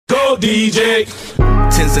your DJ.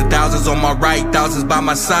 Tens of thousands on my right, thousands by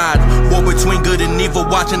my side. War between good and evil,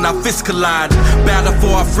 watching our fists collide. Battle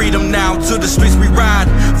for our freedom now, to the streets we ride.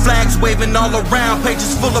 Flags waving all around,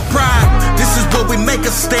 pages full of pride. This is where we make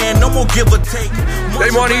a stand, no more give or take.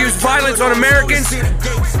 They want to use violence on Americans.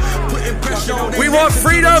 We want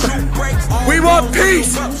freedom. We want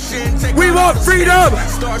peace. We want freedom.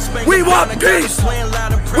 We want peace.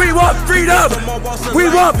 We want freedom. We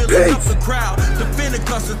want peace. Defend the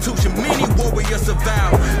Constitution, many warriors of vow.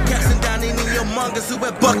 Casting down any among us who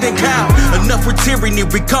have bucked and cow. Enough with tyranny,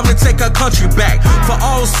 we come to take our country back. For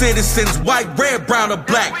all citizens, white, red, brown, or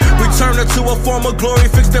black. Return her to a form of glory,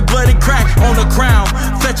 fix their bloody crack on the crown.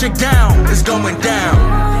 Fetch it down, it's going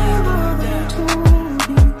down.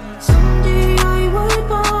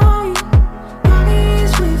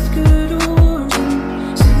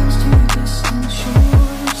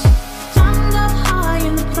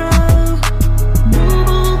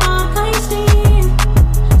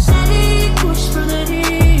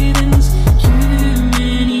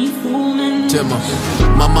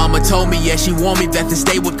 My mama told me, yeah, she warned me that this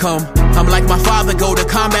day would come. I'm like my father, go to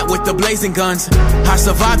combat with the blazing guns. I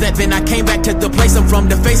survived that, then I came back to the place I'm from,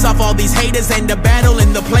 to face off all these haters and the battle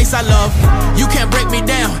in the place I love. You can't break me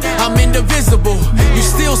down, I'm indivisible. You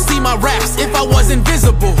still see my raps if I was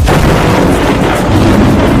invisible.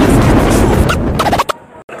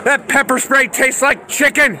 That pepper spray tastes like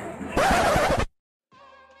chicken.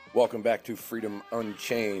 Welcome back to Freedom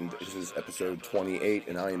Unchained. This is episode 28,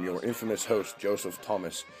 and I am your infamous host, Joseph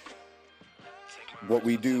Thomas. What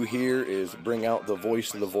we do here is bring out the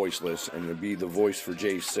voice of the voiceless, and to be the voice for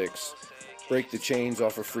J6. Break the chains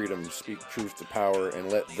off of freedom, speak truth to power,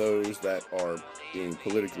 and let those that are being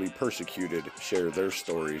politically persecuted share their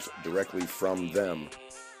stories directly from them.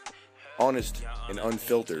 Honest and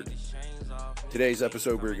unfiltered. Today's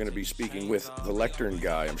episode, we're going to be speaking with the Lectern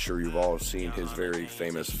Guy. I'm sure you've all seen his very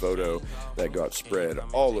famous photo that got spread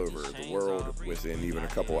all over the world within even a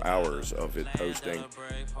couple hours of it posting,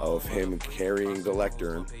 of him carrying the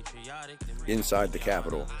lectern inside the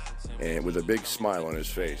Capitol and with a big smile on his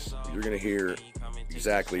face. You're going to hear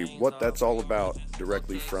exactly what that's all about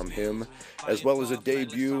directly from him, as well as a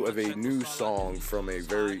debut of a new song from a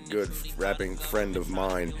very good rapping friend of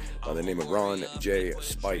mine by the name of Ron J.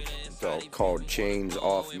 Spike, called Chains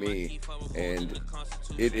Off Me, and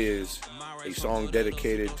it is a song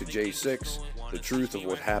dedicated to J6, the truth of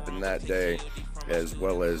what happened that day, as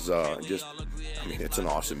well as it's an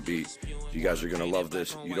awesome beat. You guys are going to love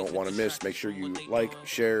this. You don't want to miss. Make sure you like,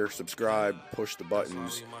 share, subscribe, push the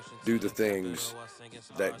buttons, do the things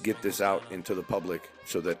that get this out into the public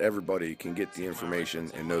so that everybody can get the information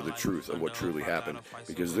and know the truth of what truly happened,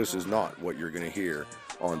 because this is not what you're going to hear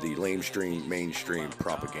on the lamestream, mainstream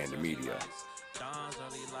propaganda media.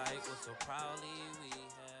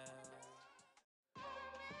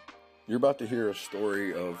 You're about to hear a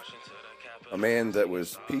story of a man that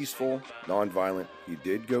was peaceful, nonviolent. He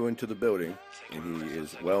did go into the building, and he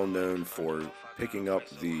is well known for picking up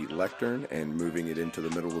the lectern and moving it into the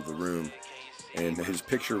middle of the room, and his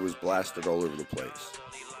picture was blasted all over the place.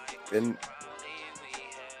 And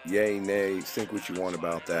yay, nay, think what you want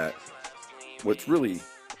about that. What's really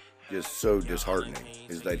just so disheartening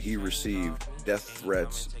is that he received death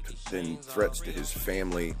threats, then threats to his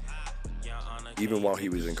family, even while he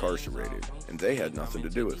was incarcerated, and they had nothing to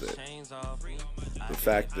do with it. The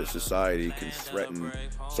fact that society can threaten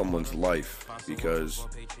someone's life because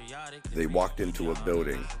they walked into a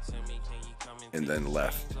building and then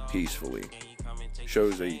left peacefully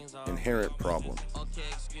shows an inherent problem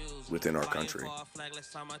within our country.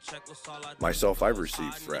 Myself, I've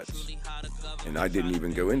received threats, and I didn't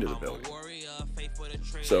even go into the building.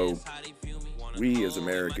 So we as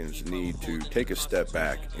Americans need to take a step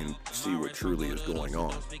back and see what truly is going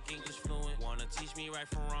on.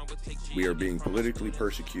 We are being politically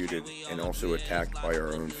persecuted and also attacked by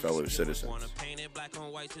our own fellow citizens,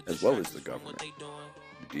 as well as the government,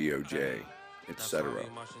 the DOJ, etc.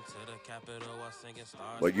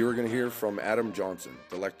 But you're going to hear from Adam Johnson,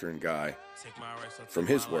 the Lectern Guy, from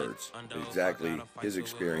his words, exactly his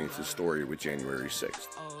experience, his story with January 6th.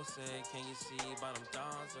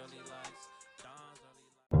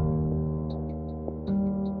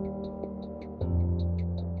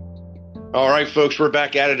 All right, folks, we're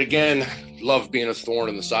back at it again. Love being a thorn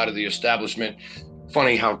in the side of the establishment.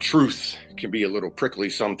 Funny how truth can be a little prickly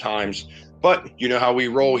sometimes, but you know how we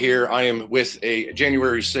roll here. I am with a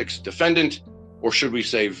January 6th defendant, or should we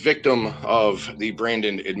say victim of the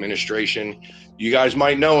Brandon administration. You guys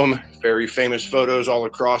might know him, very famous photos all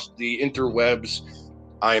across the interwebs.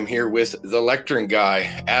 I am here with the Lectern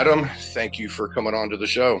Guy. Adam, thank you for coming on to the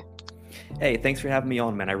show. Hey, thanks for having me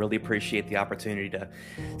on, man. I really appreciate the opportunity to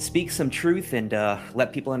speak some truth and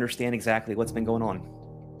let people understand exactly what's been going on.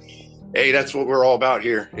 Hey, that's what we're all about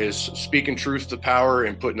here, is speaking truth to power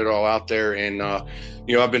and putting it all out there. And,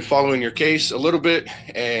 I've been following your case a little bit,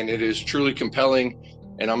 and it is truly compelling.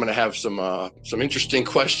 And I'm going to have some interesting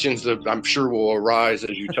questions that I'm sure will arise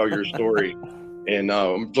as you tell your story. And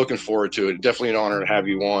I'm looking forward to it. Definitely an honor to have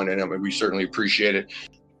you on, and we certainly appreciate it.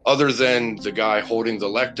 Other than the guy holding the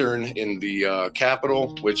lectern in the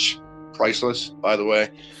Capitol, which priceless, by the way.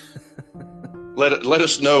 Let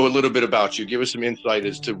us know a little bit about you. Give us some insight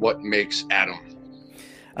as to what makes Adam.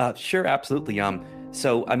 Sure, absolutely.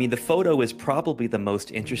 So, I mean, the photo is probably the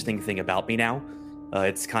most interesting thing about me now.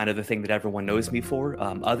 It's kind of the thing that everyone knows me for.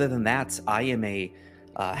 Other than that, I am a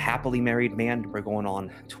happily married man. We're going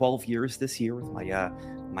on 12 years this year with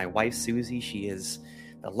my wife, Susie. She is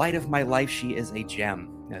the light of my life. She is a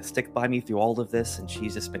gem. Stick by me through all of this, and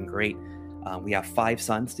she's just been great. We have 5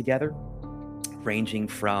 sons together, ranging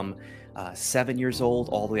from 7 years old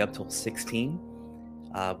all the way up till 16.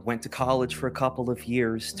 Went to college for a couple of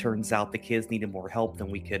years. Turns out the kids needed more help than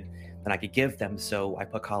I could give them, so I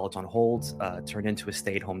put college on hold, turned into a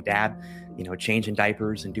stay-at-home dad, changing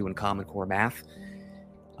diapers and doing Common Core math.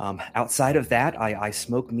 Outside of that, I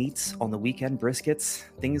smoke meats on the weekend, briskets,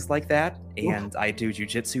 things like that, and I do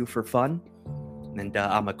jujitsu for fun. And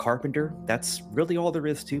I'm a carpenter. That's really all there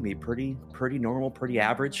is to me. Pretty normal, pretty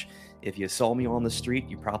average. If you saw me on the street,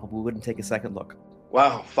 you probably wouldn't take a second look.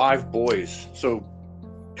 Wow, 5 boys. So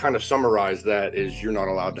kind of summarize that is you're not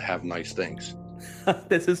allowed to have nice things.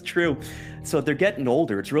 This is true. So they're getting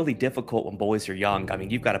older. It's really difficult when boys are young. I mean,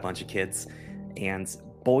 you've got a bunch of kids, and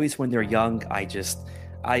boys when they're young,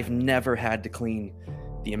 I've never had to clean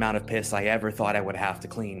the amount of piss I ever thought I would have to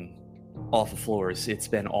clean off of floors. It's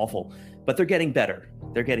been awful, but they're getting better.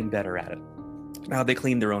 They're getting better at it. Now they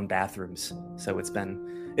clean their own bathrooms. So it's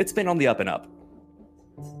been on the up and up.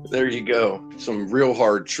 There you go. Some real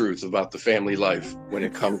hard truth about the family life when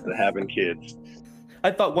it comes to having kids.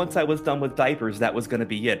 I thought once I was done with diapers, that was going to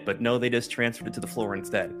be it, but no, they just transferred it to the floor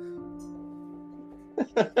instead.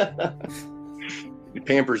 The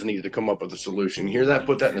Pampers needed to come up with a solution. You hear that?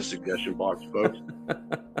 Put that in the suggestion box, folks.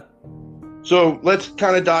 So let's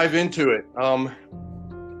kind of dive into it.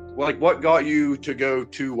 What got you to go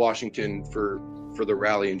to Washington for the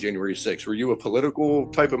rally in January 6th? Were you a political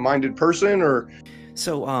type of minded person, or?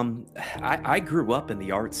 So I grew up in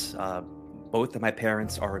the arts. Both of my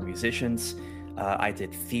parents are musicians. I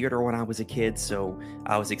did theater when I was a kid, so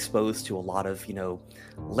I was exposed to a lot of,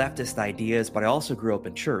 leftist ideas, but I also grew up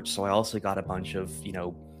in church, so I also got a bunch of,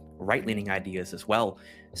 right-leaning ideas as well.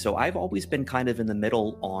 So I've always been kind of in the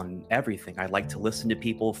middle on everything. I like to listen to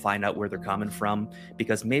people, find out where they're coming from,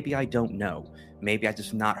 because maybe I don't know. Maybe I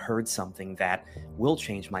just not heard something that will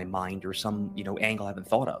change my mind or some, angle I haven't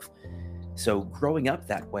thought of. So growing up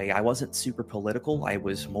that way, I wasn't super political. I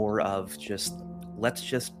was more of let's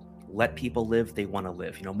just let people live they want to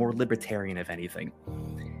live, more libertarian if anything.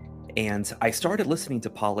 And I started listening to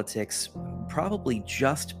politics probably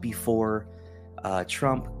just before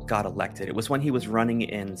Trump got elected. It was when he was running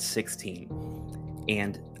in 2016.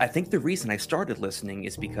 And I think the reason I started listening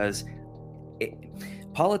is because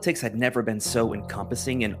politics had never been so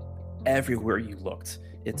encompassing and everywhere you looked.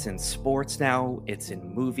 It's in sports now, it's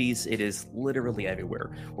in movies, it is literally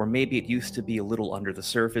everywhere. Or maybe it used to be a little under the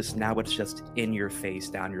surface, now it's just in your face,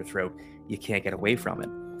 down your throat. You can't get away from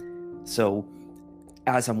it. So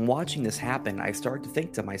as I'm watching this happen, I start to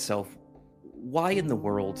think to myself, why in the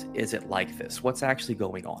world is it like this? What's actually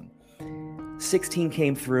going on? 2016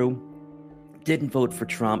 came through, didn't vote for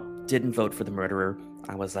Trump, didn't vote for the murderer.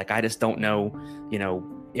 I was like, I just don't know,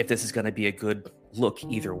 if this is going to be a good look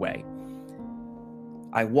either way.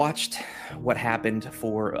 I watched what happened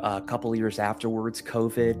for a couple of years afterwards,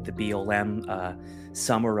 COVID, the BLM,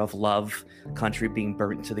 Summer of Love, country being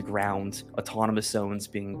burnt to the ground, autonomous zones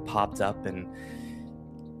being popped up in,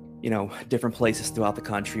 different places throughout the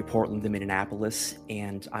country, Portland and Minneapolis.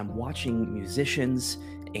 And I'm watching musicians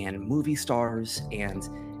and movie stars and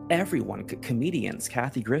everyone, comedians,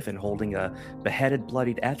 Kathy Griffin holding a beheaded,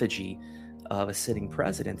 bloodied effigy of a sitting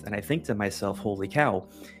president. And I think to myself, holy cow,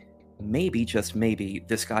 maybe, just maybe,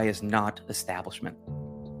 this guy is not establishment.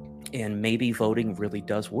 And maybe voting really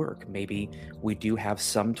does work. Maybe we do have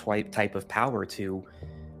some type of power to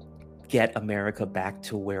get America back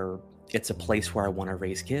to where it's a place where I want to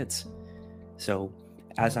raise kids. So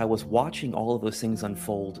as I was watching all of those things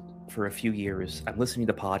unfold for a few years, I'm listening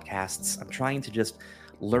to podcasts, I'm trying to just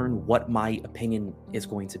learn what my opinion is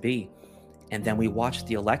going to be. And then we watched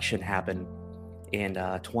the election happen in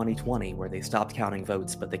 2020, where they stopped counting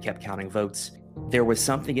votes, but they kept counting votes. there was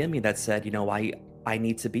something in me that said, I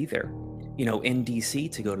need to be there, in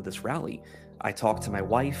DC to go to this rally. I talked to my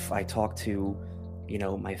wife, I talked to,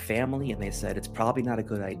 my family, and they said, it's probably not a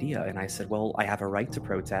good idea. And I said, well, I have a right to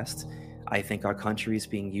protest. I think our country is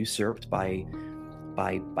being usurped by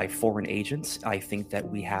foreign agents. I think that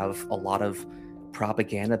we have a lot of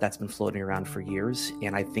propaganda that's been floating around for years,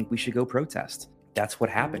 and I think we should go protest. That's what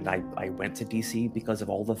happened. I went to DC because of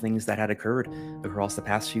all the things that had occurred across the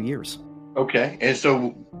past few years. Okay. And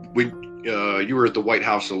so you were at the White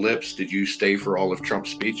House Ellipse. Did you stay for all of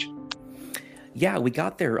Trump's speech? Yeah, we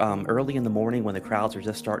got there early in the morning when the crowds were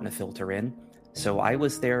just starting to filter in. So I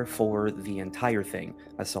was there for the entire thing.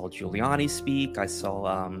 I saw Giuliani speak. I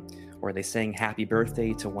saw where they sang happy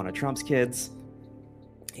birthday to one of Trump's kids.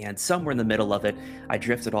 And somewhere in the middle of it, I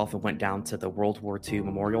drifted off and went down to the World War II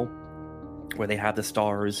memorial, where they have the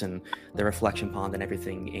stars and the reflection pond and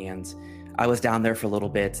everything. And I was down there for a little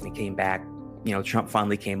bit, and he came back. Trump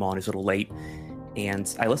finally came on. He was a little late.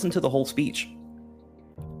 And I listened to the whole speech.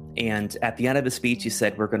 And at the end of his speech, he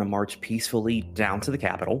said, we're going to march peacefully down to the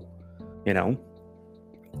Capitol,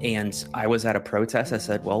 And I was at a protest. I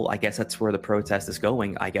said, well, I guess that's where the protest is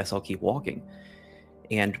going. I guess I'll keep walking.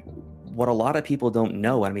 And what a lot of people don't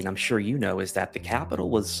know, I'm sure is that the Capitol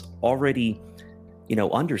was already,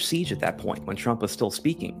 under siege at that point when Trump was still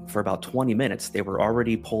speaking for about 20 minutes. They were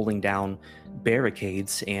already pulling down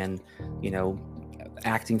barricades and,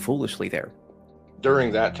 acting foolishly there.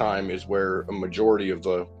 During that time is where a majority of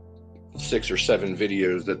the 6 or 7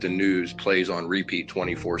 videos that the news plays on repeat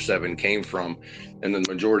 24/7 came from. And the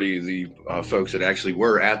majority of the folks that actually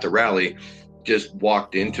were at the rally just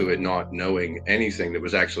walked into it not knowing anything that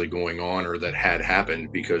was actually going on or that had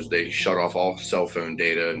happened, because they shut off all cell phone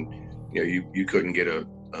data, and you couldn't get a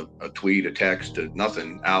tweet, a text,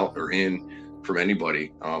 nothing out or in from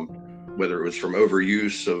anybody, whether it was from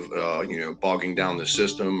overuse of bogging down the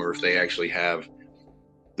system, or if they actually have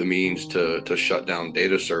the means to shut down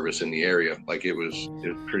data service in the area. Like it was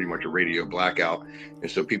pretty much a radio blackout. And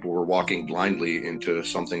so people were walking blindly into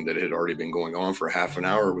something that had already been going on for half an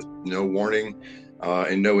hour with no warning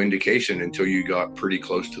and no indication until you got pretty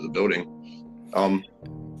close to the building.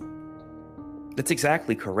 That's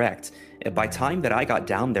exactly correct. By time that I got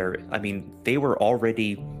down there, they were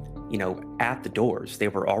already, at the doors. They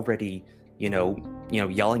were already,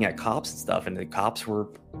 yelling at cops and stuff, and the cops were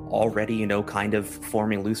already, kind of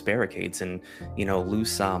forming loose barricades and,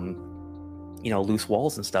 loose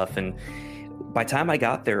walls and stuff. And by the time I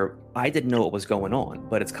got there, I didn't know what was going on,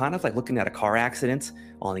 but it's kind of like looking at a car accident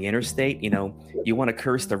on the interstate. You want to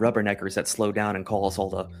curse the rubberneckers that slow down and cause all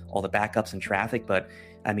the backups in traffic. But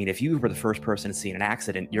if you were the first person to see an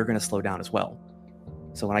accident, you're going to slow down as well.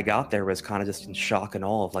 So when I got there, I was kind of just in shock and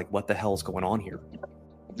awe of like, what the hell's going on here?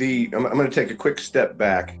 I'm going to take a quick step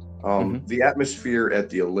back. The atmosphere at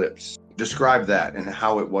the Ellipse, describe that and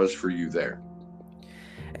how it was for you there.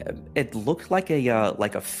 It looked like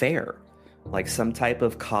a fair, like some type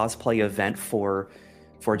of cosplay event for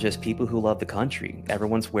just people who love the country.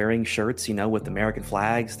 Everyone's wearing shirts, with American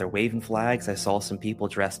flags. They're waving flags. I saw some people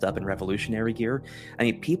dressed up in revolutionary gear.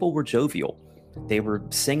 People were jovial. They were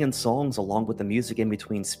singing songs along with the music in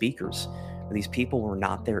between speakers. These people were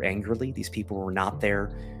not there angrily. These people were not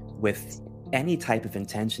there with any type of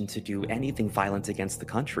intention to do anything violent against the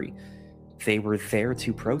country. They were there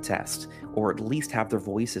to protest, or at least have their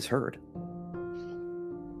voices heard.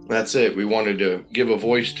 That's it. We wanted to give a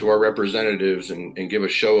voice to our representatives and give a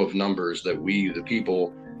show of numbers that we, the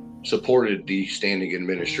people, supported the standing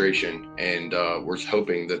administration, and we're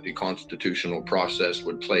hoping that the constitutional process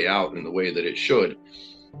would play out in the way that it should.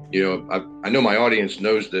 I know my audience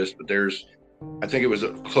knows this, but I think it was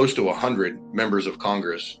close to 100 members of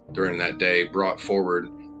Congress during that day brought forward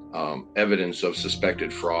evidence of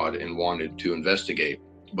suspected fraud and wanted to investigate,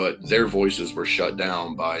 but their voices were shut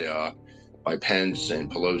down by Pence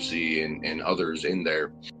and Pelosi and others in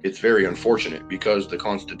there. It's very unfortunate because the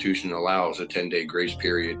Constitution allows a 10-day grace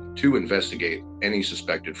period to investigate any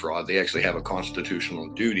suspected fraud. They actually have a constitutional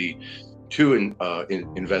duty to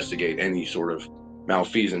investigate any sort of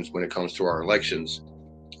malfeasance when it comes to our elections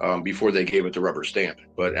before they gave it the rubber stamp.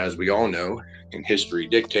 But as we all know, and history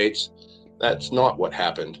dictates, that's not what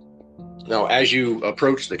happened. Now, as you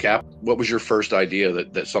approached the Capitol, what was your first idea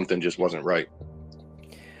that something just wasn't right?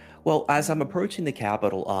 Well, as I'm approaching the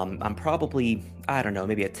Capitol, I'm probably,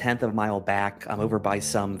 maybe a 10th of a mile back. I'm over by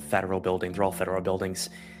some federal buildings. They're all federal buildings.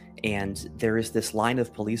 And there is this line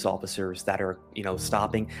of police officers that are,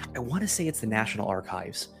 stopping. I want to say it's the National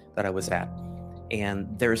Archives that I was at. And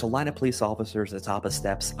there's a line of police officers at the top of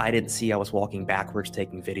steps. I didn't see. I was walking backwards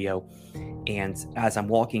taking video. And as I'm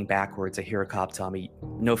walking backwards, I hear a cop tell me,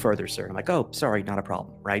 "No further, sir." I'm like, "Oh, sorry, not a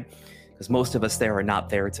problem," right? Because most of us there are not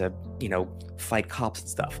there to, fight cops and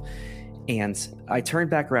stuff. And I turn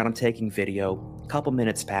back around, I'm taking video, a couple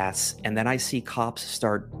minutes pass, and then I see cops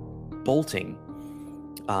start bolting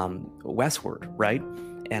westward, right?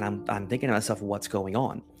 And I'm thinking to myself, what's going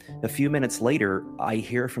on? A few minutes later, I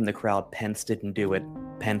hear from the crowd, "Pence didn't do it.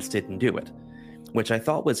 Pence didn't do it," which I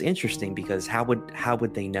thought was interesting because how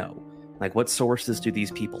would they know? Like, what sources do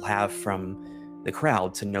these people have from the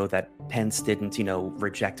crowd to know that Pence didn't,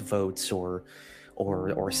 reject votes or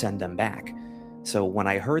send them back? So when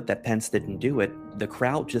I heard that Pence didn't do it, the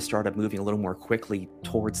crowd just started moving a little more quickly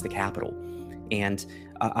towards the Capitol. And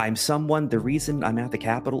the reason I'm at the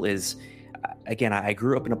Capitol is, again, I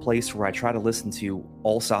grew up in a place where I try to listen to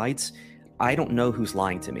all sides. I don't know who's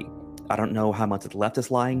lying to me. I don't know how much the left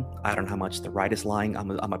is lying. I don't know how much the right is lying.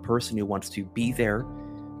 I'm a person who wants to be there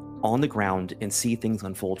on the ground and see things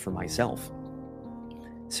unfold for myself.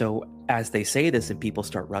 So as they say this and people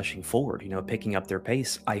start rushing forward, picking up their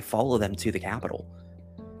pace, I follow them to the Capitol.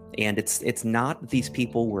 And it's not these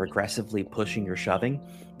people were aggressively pushing or shoving.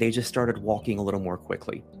 They just started walking a little more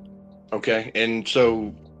quickly. Okay. And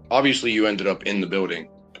so obviously you ended up in the building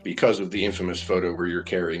because of the infamous photo where you're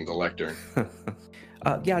carrying the lectern.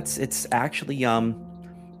 Yeah, it's actually,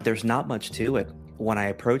 there's not much to it. When I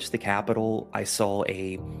approached the Capitol, I saw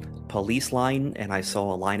a police line and I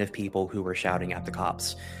saw a line of people who were shouting at the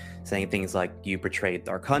cops, saying things like, "You betrayed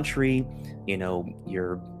our country,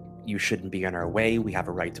 you shouldn't be in our way, we have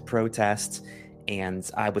a right to protest." And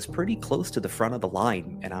I was pretty close to the front of the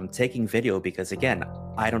line, and I'm taking video because, again,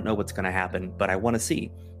 I don't know what's going to happen, but I want to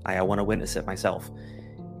see. I want to witness it myself.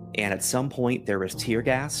 And at some point, there was tear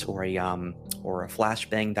gas or a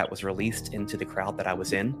flashbang that was released into the crowd that I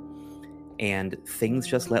was in, and things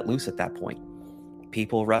just let loose at that point.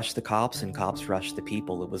 People rushed the cops, and cops rushed the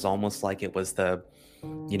people. It was almost like it was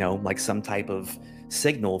like some type of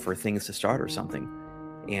signal for things to start or something.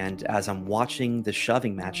 And as I'm watching the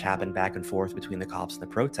shoving match happen back and forth between the cops and the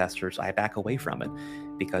protesters, I back away from it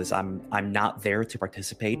because I'm not there to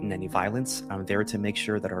participate in any violence. I'm there to make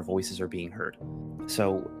sure that our voices are being heard.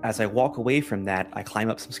 So as I walk away from that, I climb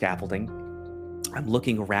up some scaffolding. I'm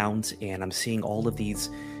looking around and I'm seeing all of these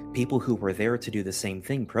people who were there to do the same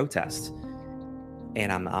thing, protest.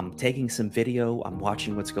 And I'm taking some video, I'm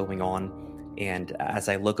watching what's going on. And as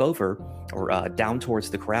I look over or down towards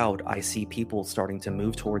the crowd, I see people starting to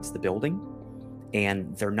move towards the building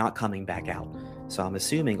and they're not coming back out. So I'm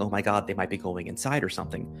assuming, oh my God, they might be going inside or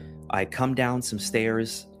something. I come down some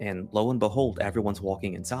stairs and lo and behold, everyone's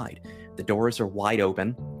walking inside. The doors are wide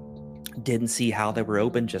open. Didn't see how they were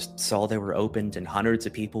open, just saw they were opened and hundreds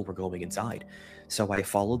of people were going inside. So I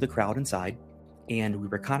followed the crowd inside and we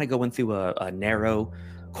were kind of going through a narrow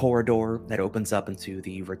corridor that opens up into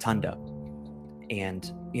the rotunda.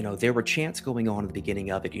 And, there were chants going on at the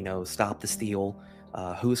beginning of it, "Stop the steal,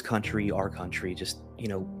 whose country, our country," just,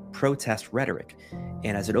 protest rhetoric.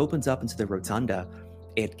 And as it opens up into the rotunda,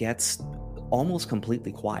 it gets almost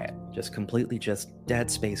completely quiet, just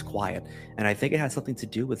dead space quiet. And I think it has something to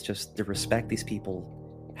do with just the respect these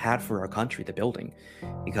people had for our country, the building,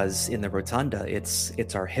 because in the rotunda,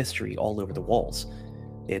 it's our history all over the walls.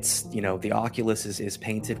 It's, the oculus is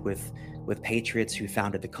painted with patriots who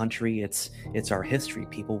founded the country. It's our history.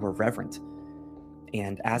 People were reverent.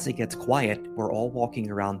 And as it gets quiet, we're all walking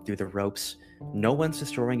around through the ropes. No one's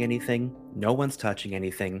destroying anything. No one's touching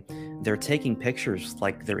anything. They're taking pictures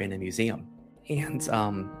like they're in a museum. And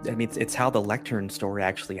it's how the lectern story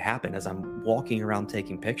actually happened. As I'm walking around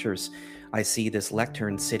taking pictures, I see this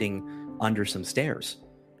lectern sitting under some stairs.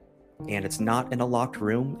 And it's not in a locked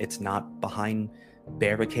room. It's not behind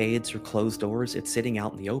barricades or closed doors. It's sitting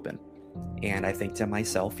out in the open. And I think to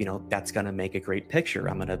myself, that's going to make a great picture.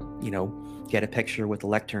 I'm going to, get a picture with the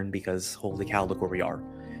lectern because holy cow, look where we are.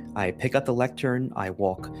 I pick up the lectern. I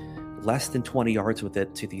walk less than 20 yards with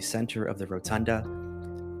it to the center of the rotunda.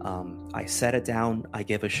 I set it down. I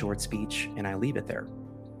give a short speech and I leave it there.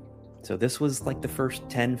 So this was like the first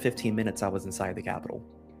 10, 15 minutes I was inside the Capitol.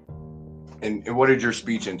 And what did your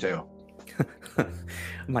speech entail?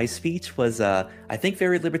 My speech was, I think,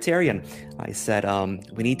 very libertarian. I said,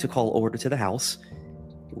 we need to call order to the House.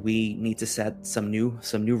 We need to set some new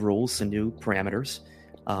rules, some new parameters.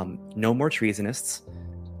 No more treasonists,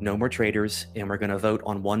 no more traitors, and we're going to vote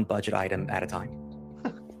on one budget item at a time.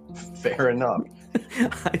 Fair enough.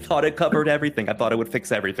 I thought it covered everything. I thought it would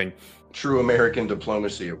fix everything. True American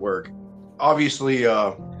diplomacy at work. Obviously,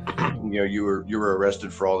 you were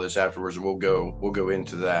arrested for all this afterwards, and we'll go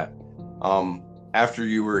into that. After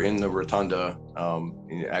you were in the rotunda,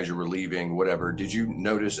 as you were leaving, whatever, did you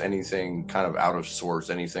notice anything kind of out of sorts,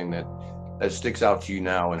 anything that sticks out to you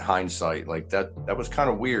now in hindsight, like that was kind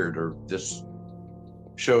of weird, or this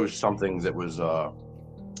shows something that was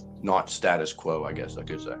not status quo, I guess I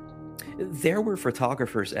could say? There were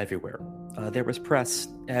photographers everywhere. There was press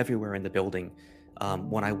everywhere in the building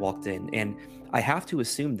when I walked in. And I have to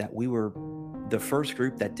assume that we were the first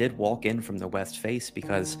group that did walk in from the West Face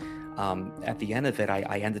because at the end of it,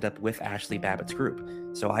 I ended up with Ashley Babbitt's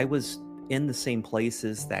group. So I was in the same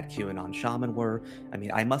places that QAnon Shaman were. I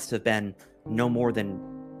mean, I must have been no more than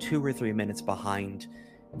 2 or 3 minutes behind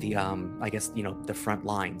the, I guess, the front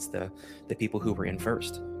lines, the people who were in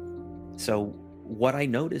first. So what I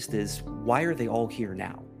noticed is, why are they all here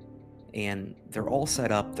now? And they're all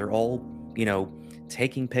set up. They're all,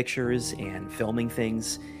 taking pictures and filming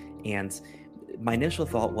things. And my initial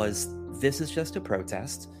thought was, this is just a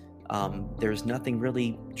protest. There's nothing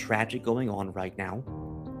really tragic going on right now.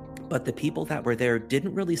 But the people that were there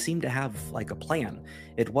didn't really seem to have like a plan.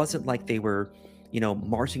 It wasn't like they were,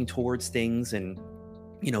 marching towards things and,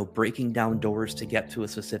 breaking down doors to get to a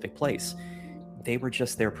specific place. They were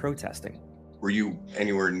just there protesting. Were you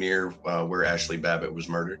anywhere near where Ashley Babbitt was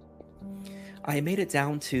murdered? I made it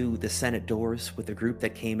down to the Senate doors with a group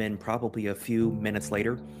that came in probably a few minutes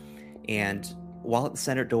later. And while at the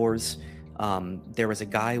Senate doors, there was a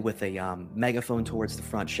guy with a megaphone towards the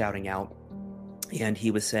front shouting out. And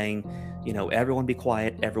he was saying, everyone be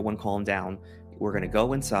quiet, everyone calm down. We're going to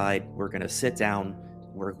go inside. We're going to sit down.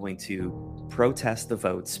 We're going to protest the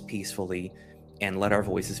votes peacefully and let our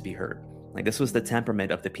voices be heard. Like, this was the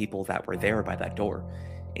temperament of the people that were there by that door.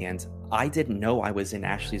 And I didn't know I was in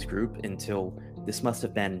Ashley's group until this must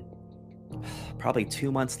have been probably 2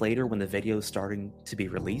 months later when the video was starting to be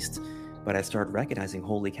released. But I started recognizing,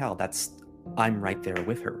 holy cow, I'm right there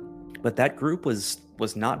with her. But that group was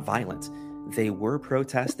not violent. They were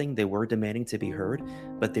protesting, they were demanding to be heard,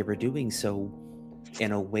 but they were doing so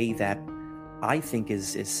in a way that I think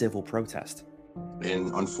is civil protest.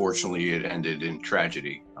 And unfortunately, it ended in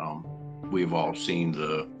tragedy. We've all seen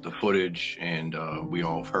the footage, and we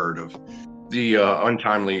all have heard of the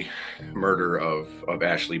untimely murder of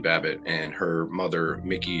Ashley Babbitt and her mother,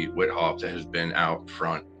 Mickey Whithoff, that has been out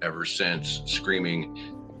front ever since,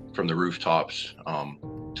 screaming from the rooftops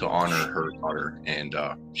to honor her daughter. And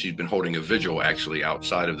she's been holding a vigil actually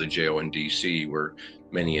outside of the jail in DC, where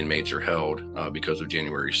many inmates are held because of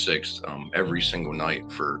January 6th, every single night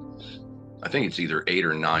for, I think it's either 8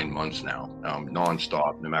 or 9 months now,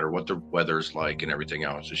 nonstop, no matter what the weather's like and everything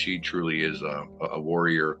else. So she truly is a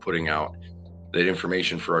warrior, putting out that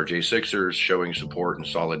information for our J6ers, showing support and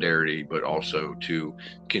solidarity, but also to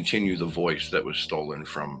continue the voice that was stolen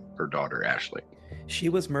from her daughter, Ashley. She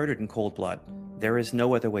was murdered in cold blood. There is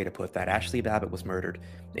no other way to put that. Ashley Babbitt was murdered,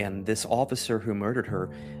 and this officer who murdered her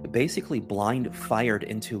basically blind fired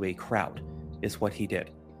into a crowd, is what he did.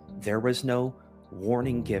 There was no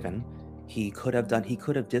warning given. He could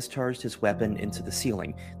have discharged his weapon into the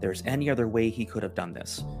ceiling. There's any other way he could have done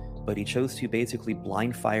this, but he chose to basically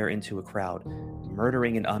blind fire into a crowd,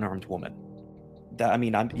 murdering an unarmed woman.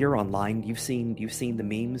 You're online. You've seen the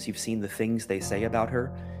memes. You've seen the things they say about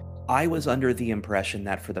her. I was under the impression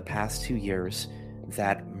that for the past 2 years,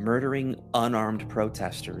 that murdering unarmed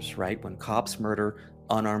protesters, right? When cops murder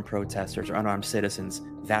unarmed protesters or unarmed citizens,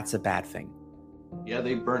 that's a bad thing. Yeah,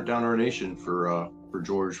 they burnt down our nation for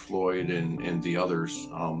George Floyd and the others.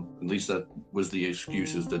 At least that was the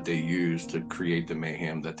excuses that they used to create the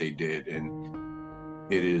mayhem that they did. And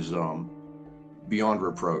it is beyond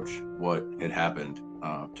reproach what had happened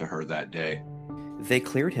to her that day. They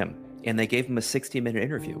cleared him, and they gave him a 60-minute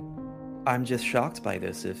interview. I'm just shocked by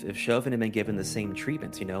this. If Chauvin had been given the same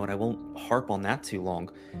treatment, and I won't harp on that too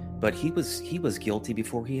long, but he was guilty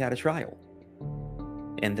before he had a trial.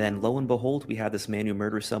 And then lo and behold, we had this man who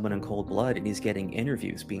murders someone in cold blood, and he's getting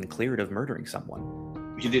interviews, being cleared of murdering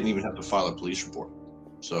someone. He didn't even have to file a police report.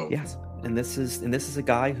 So yes, and this is a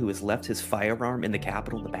guy who has left his firearm in the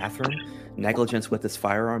Capitol, in the bathroom, negligence with his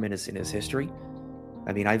firearm in his history.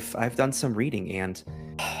 I mean, I've done some reading, and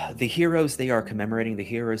the heroes they are commemorating, the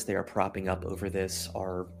heroes they are propping up over this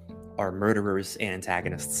are murderers and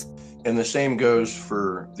antagonists. And the same goes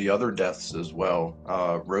for the other deaths as well.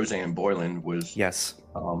 Roseanne Boyland was, yes,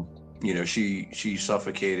 she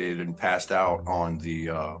suffocated and passed out on the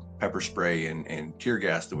pepper spray and tear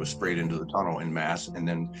gas that was sprayed into the tunnel en masse, and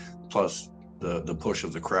then plus the push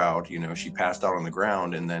of the crowd. She passed out on the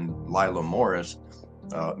ground, and then Lila Morris,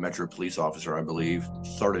 Metro police officer, I believe,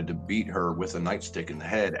 started to beat her with a nightstick in the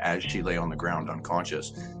head as she lay on the ground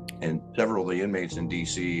unconscious. And several of the inmates in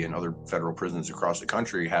DC and other federal prisons across the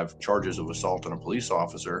country have charges of assault on a police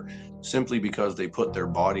officer simply because they put their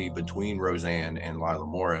body between Roseanne and Lila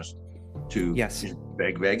Morris to Yes.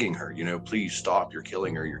 begging her, please stop, you're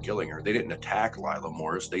killing her, you're killing her. They didn't attack Lila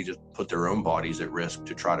Morris. They just put their own bodies at risk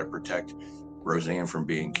to try to protect Roseanne from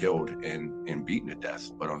being killed and beaten to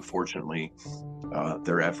death. But unfortunately,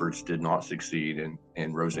 their efforts did not succeed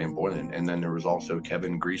in Roseanne Boylan. And then there was also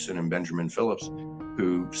Kevin Greason and Benjamin Phillips,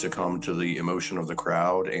 who succumbed to the emotion of the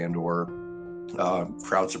crowd and or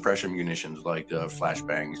crowd suppression munitions like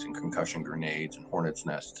flashbangs and concussion grenades and hornets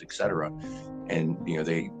nests, etc. And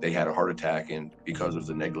they had a heart attack, and because of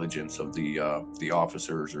the negligence of the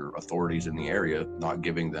officers or authorities in the area not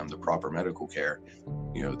giving them the proper medical care,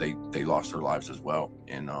 they lost their lives as well.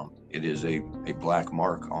 And it is a black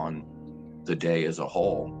mark on the day as a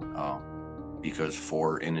whole, because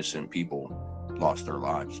 4 innocent people lost their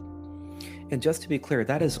lives. And just to be clear,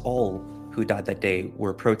 that is all who died that day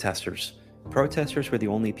were protesters. Protesters were the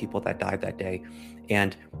only people that died that day,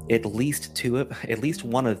 and at least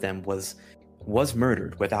one of them was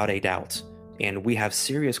murdered without a doubt. And we have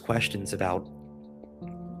serious questions about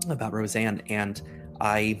Roseanne, and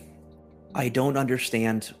I don't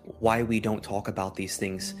understand why we don't talk about these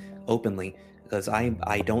things openly, because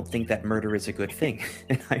I don't think that murder is a good thing.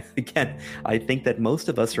 And I think that most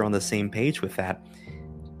of us are on the same page with that.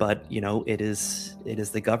 But it is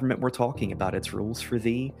the government we're talking about. It's rules for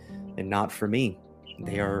thee and not for me.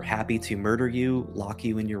 They are happy to murder you, lock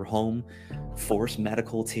you in your home, force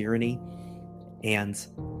medical tyranny. And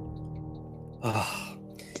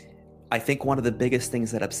I think one of the biggest things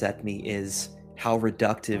that upset me is how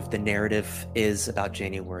reductive the narrative is about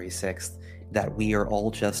January 6th, that we are all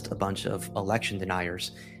just a bunch of election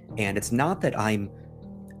deniers. And it's not that I'm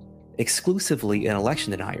exclusively an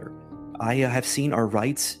election denier. I have seen our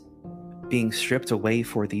rights being stripped away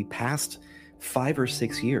for the past 5 or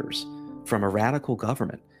 6 years from a radical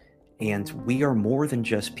government. And we are more than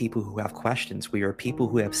just people who have questions. We are people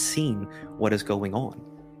who have seen what is going on.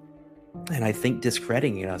 And I think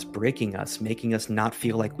discrediting us, breaking us, making us not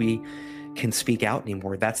feel like we can speak out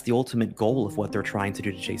anymore, that's the ultimate goal of what they're trying to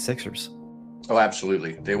do to J6ers. Oh,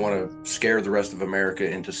 absolutely. They want to scare the rest of America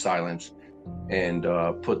into silence and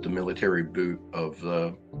put the military boot of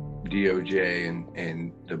the DOJ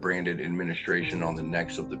and the branded administration on the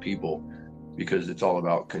necks of the people, because it's all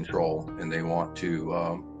about control, and they want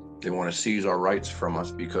to seize our rights from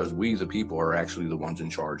us because we, the people, are actually the ones in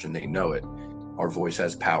charge, and they know it. Our voice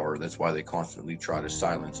has power. That's why they constantly try to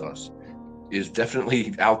silence us. Is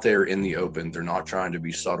definitely out there in the open. They're not trying to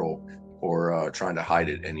be subtle or trying to hide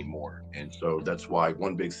it anymore. And so that's why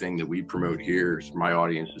one big thing that we promote here is my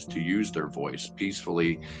audience is to use their voice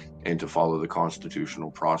peacefully and to follow the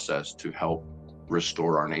constitutional process to help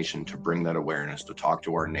restore our nation, to bring that awareness, to talk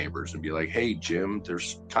to our neighbors and be like, hey, Jim,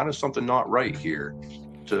 there's kind of something not right here,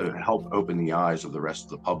 to help open the eyes of the rest of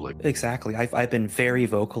the public. Exactly. I've been very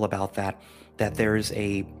vocal about that there's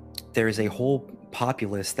a whole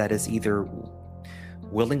populace that is either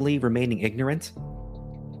willingly remaining ignorant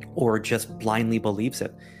or just blindly believes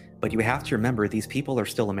it. But you have to remember, these people are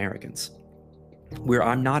still Americans.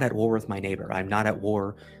 I'm not at war with my neighbor. I'm not at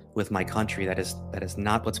war with my country. That is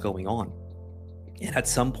not what's going on. And at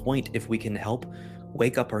some point, if we can help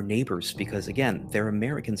wake up our neighbors, because again, they're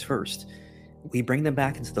Americans first, we bring them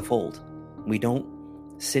back into the fold. We don't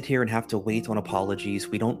sit here and have to wait on apologies.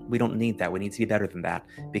 We don't need that. We need to be better than that,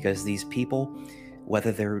 because these people,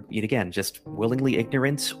 whether they're, again, just willingly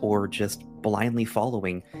ignorant or just blindly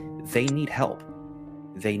following, they need help.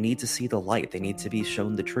 They need to see the light. They need to be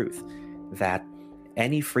shown the truth, that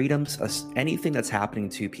any freedoms, anything that's happening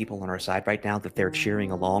to people on our side right now, that they're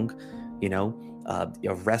cheering along,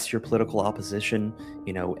 arrest your political opposition,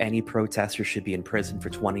 any protester should be in prison for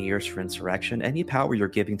 20 years for insurrection. Any power you're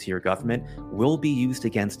giving to your government will be used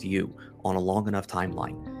against you on a long enough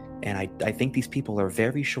timeline. And I think these people are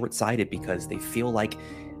very short-sighted because they feel like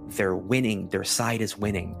they're winning, their side is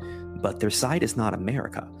winning, but their side is not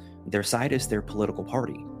America. Their side is their political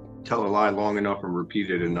party. Tell a lie long enough and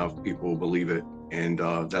repeat it enough, people will believe it. And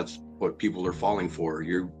that's what people are falling for.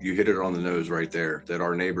 You hit it on the nose right there, that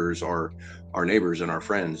our neighbors are our neighbors and our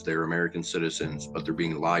friends. They're American citizens, but they're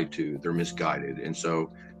being lied to. They're misguided. And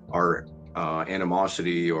so our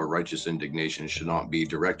animosity or righteous indignation should not be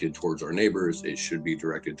directed towards our neighbors. It should be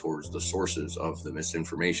directed towards the sources of the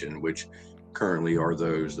misinformation, which currently are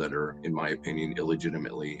those that are, in my opinion,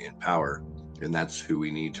 illegitimately in power. And that's who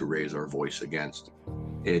we need to raise our voice against.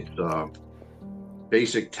 It's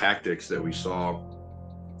basic tactics that we saw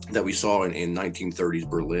that we saw in 1930s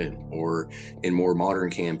Berlin, or in more modern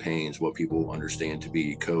campaigns, what people understand to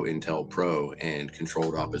be COINTELPRO and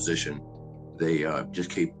controlled opposition. They just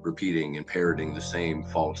keep repeating and parroting the same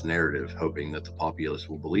false narrative, hoping that the populace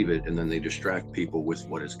will believe it, and then they distract people with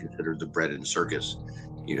what is considered the bread and circus,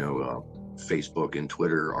 Facebook and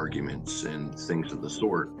Twitter arguments and things of the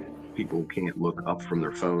sort. People can't look up from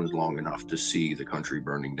their phones long enough to see the country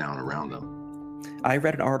burning down around them. I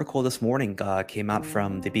read an article this morning, came out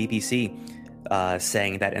from the BBC,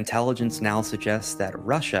 saying that intelligence now suggests that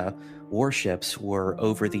Russia warships were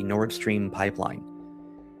over the Nord Stream pipeline.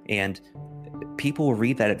 And people will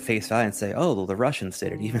read that at face value and say, oh, well, the Russians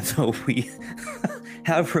did it, even though we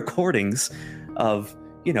have recordings of,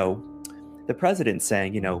 the president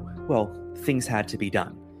saying, well, things had to be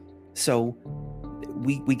done. So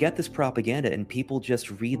we get this propaganda and people just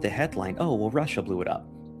read the headline, oh, well, Russia blew it up.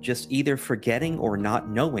 Just either forgetting or not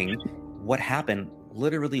knowing what happened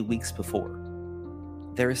literally weeks before.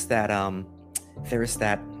 There's that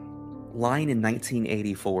line in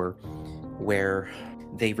 1984 where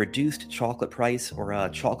they reduced chocolate price or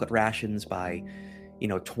chocolate rations by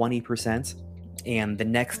 20%, and the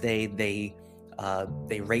next day they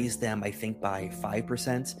raised them, I think, by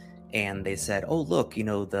 5%, and they said, oh, look,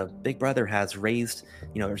 the Big Brother has raised,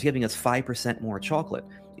 they're giving us 5% more chocolate,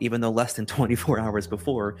 even though less than 24 hours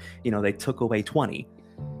before, they took away 20.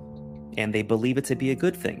 And they believe it to be a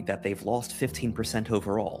good thing that they've lost 15%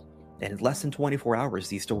 overall. And in less than 24 hours,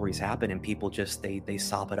 these stories happen, and people just, they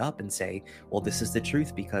sop it up and say, well, this is the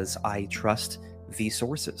truth because I trust these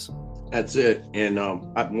sources. That's it. And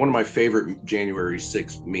one of my favorite January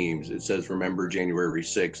 6th memes, it says, remember January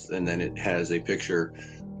 6th, and then it has a picture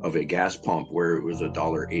of a gas pump where it was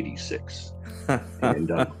 $1.86. And,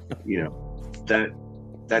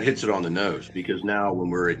 that hits it on the nose, because now when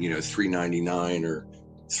we're at, $3.99 or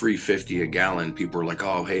 $3.50 a gallon, people are like,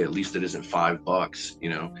 oh, hey, at least it isn't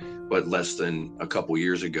 $5, but less than a couple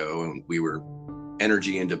years ago, and we were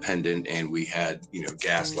energy independent and we had,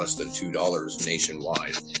 gas less than $2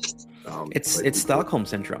 nationwide. It's Stockholm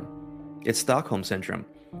syndrome. It's Stockholm syndrome.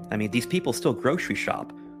 I mean, these people still grocery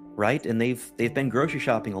shop, right? And they've been grocery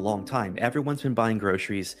shopping a long time. Everyone's been buying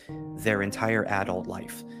groceries their entire adult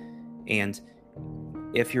life. And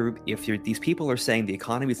if these people are saying the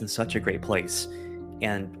economy is in such a great place,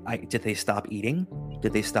 and did they stop eating?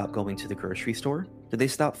 Did they stop going to the grocery store? Did they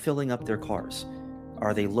stop filling up their cars?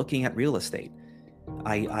 Are they looking at real estate?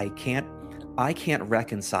 I can't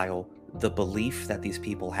reconcile the belief that these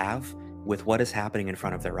people have with what is happening in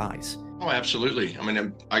front of their eyes. Oh, absolutely. I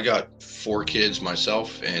mean, I got 4 kids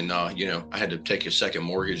myself, and I had to take a second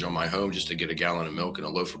mortgage on my home just to get a gallon of milk and a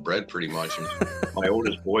loaf of bread, pretty much. And my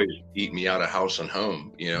oldest boys eat me out of house and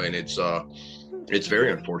home, and it's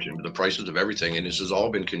very unfortunate. But the prices of everything, and this has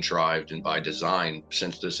all been contrived and by design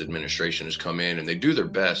since this administration has come in, and they do their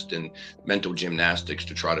best in mental gymnastics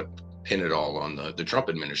to try to pin it all on the Trump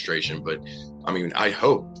administration. But I mean, I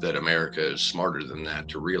hope that America is smarter than that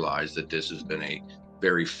to realize that this has been a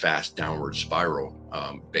very fast downward spiral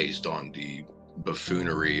based on the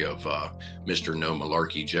buffoonery of Mr. No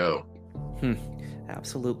Malarkey Joe.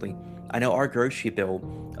 Absolutely. I know our grocery bill,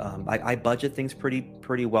 I budget things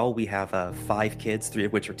pretty well. We have 5 kids, 3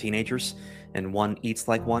 of which are teenagers, and 1 eats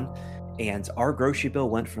like one. And our grocery bill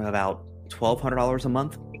went from about $1,200 a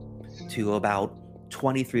month to about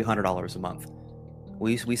 $2,300 a month.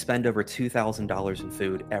 We spend over $2,000 in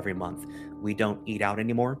food every month. We don't eat out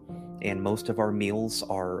anymore, and most of our meals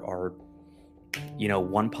are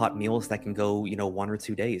one pot meals that can go 1 or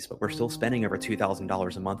 2 days, but we're still spending over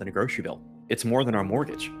 $2,000 a month in a grocery bill. It's more than our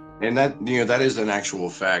mortgage. And that that is an actual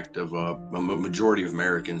fact of a majority of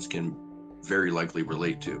Americans can very likely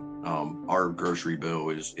relate to. Our grocery bill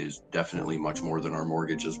is definitely much more than our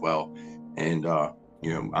mortgage as well. And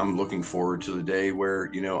I'm looking forward to the day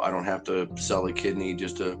where I don't have to sell a kidney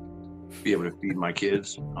just to be able to feed my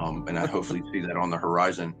kids, and I hopefully see that on the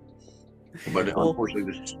horizon. But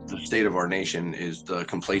unfortunately, the state of our nation is the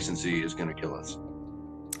complacency is going to kill us.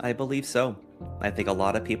 I believe so. I think a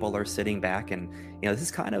lot of people are sitting back, and this is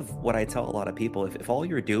kind of what I tell a lot of people. If all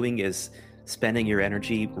you're doing is spending your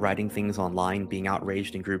energy writing things online, being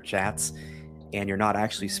outraged in group chats, and you're not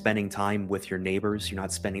actually spending time with your neighbors, you're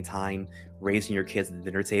not spending time raising your kids at the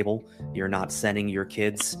dinner table, you're not sending your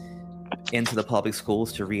kids into the public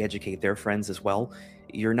schools to re-educate their friends as well,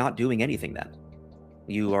 you're not doing anything then.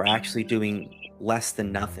 You are actually doing less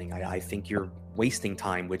than nothing. I think you're wasting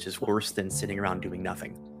time, which is worse than sitting around doing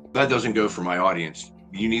nothing. That doesn't go for my audience.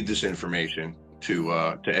 You need this information.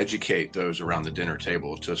 to educate those around the dinner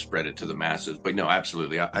table to spread it to the masses. But no,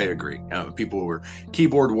 absolutely, I agree. People who are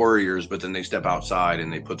keyboard warriors, but then they step outside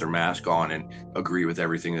and they put their mask on and agree with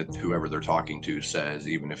everything that whoever they're talking to says,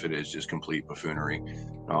 even if it is just complete buffoonery.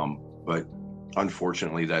 But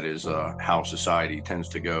unfortunately, that is how society tends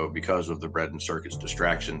to go because of the bread and circus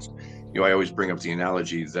distractions. I always bring up the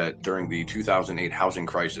analogy that during the 2008 housing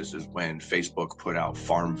crisis is when Facebook put out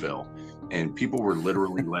Farmville, and people were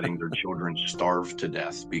literally letting their children starve to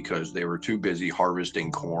death because they were too busy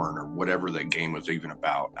harvesting corn or whatever that game was even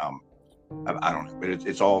about. I don't know, but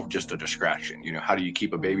it's all just a distraction. How do you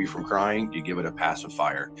keep a baby from crying? You give it a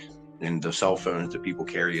pacifier, and the cell phones that people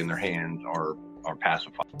carry in their hands are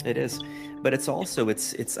pacified. It is, but it's also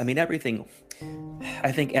I mean, everything.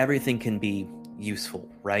 I think everything can be useful,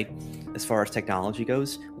 right? As far as technology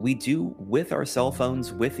goes, we do with our cell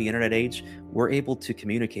phones, with the internet age, we're able to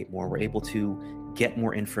communicate more. We're able to get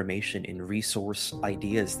more information and resource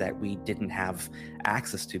ideas that we didn't have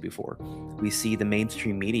access to before. We see the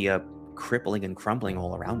mainstream media crippling and crumbling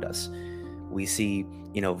all around us. We see,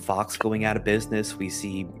 Vox going out of business. We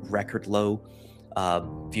see record low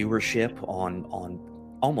viewership on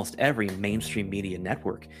almost every mainstream media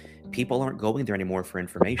network. People aren't going there anymore for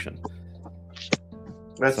information.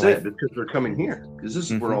 That's it, because they're coming here, because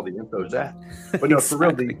this is where all the info's at. But no, for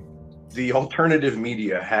real, the alternative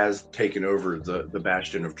media has taken over the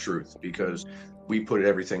bastion of truth, because we put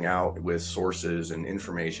everything out with sources and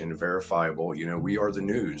information verifiable. We are the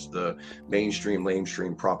news. The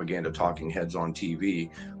mainstream propaganda talking heads on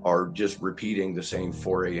TV are just repeating the same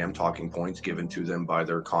 4 a.m. talking points given to them by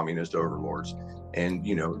their communist overlords. And,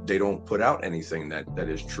 they don't put out anything that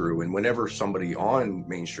is true. And whenever somebody on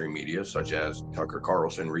mainstream media, such as Tucker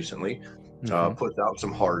Carlson recently, puts out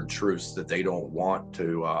some hard truths that they don't want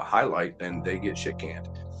to highlight, then they get shit canned.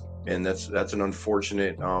 And that's an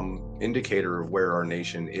unfortunate indicator of where our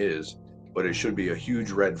nation is. But it should be a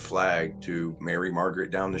huge red flag to Mary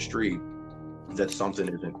Margaret down the street that something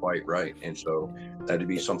isn't quite right. And so that'd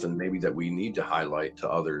be something maybe that we need to highlight to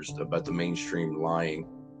others about the mainstream lying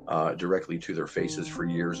directly to their faces for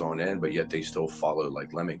years on end, but yet they still follow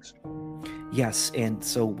like lemmings. Yes, and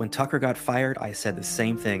so when Tucker got fired, I said the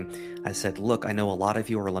same thing. I said, look, I know a lot of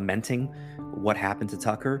you are lamenting what happened to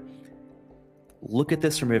Tucker. Look at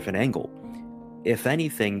this from a different angle. If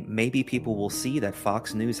anything, maybe people will see that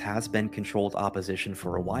Fox News has been controlled opposition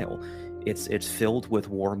for a while. It's filled with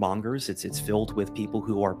warmongers. It's filled with people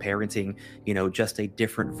who are parenting, just a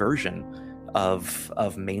different version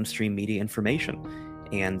of mainstream media information.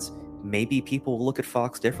 And maybe people will look at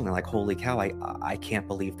Fox differently, like, holy cow, I can't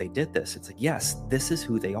believe they did this. It's like, yes, this is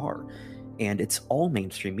who they are. And it's all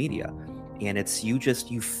mainstream media. And it's you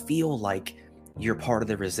feel like you're part of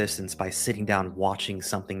the resistance by sitting down watching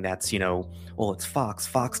something that's, it's Fox.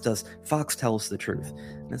 Fox tells the truth.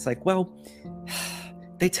 And it's like, well,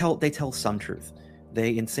 they tell some truth.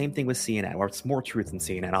 And same thing with CNN, or it's more truth than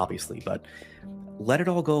CNN, obviously, but let it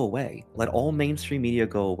all go away. Let all mainstream media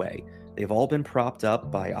go away. They've all been propped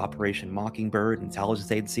up by Operation Mockingbird,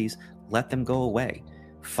 intelligence agencies. Let them go away.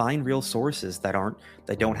 Find real sources that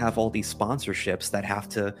don't have all these sponsorships that have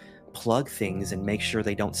to plug things and make sure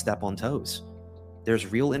they don't step on toes.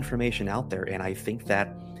 There's real information out there, and I think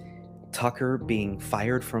that Tucker being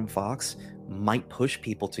fired from Fox might push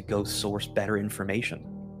people to go source better information.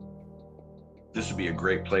 This would be a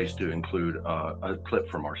great place to include a clip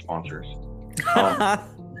from our sponsors.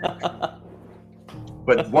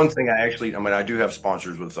 But one thing I do have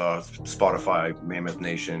sponsors with Spotify, Mammoth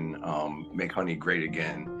Nation, Make Honey Great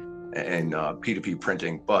Again, and P2P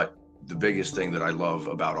Printing. But the biggest thing that I love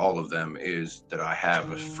about all of them is that I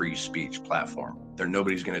have a free speech platform.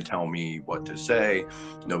 Nobody's going to tell me what to say.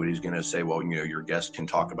 Nobody's going to say, well, your guest can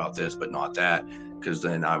talk about this, but not that, because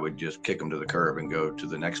then I would just kick them to the curb and go to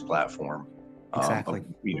the next platform. Exactly.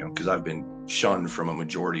 Because I've been shunned from a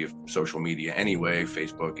majority of social media anyway: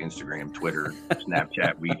 Facebook, Instagram, Twitter,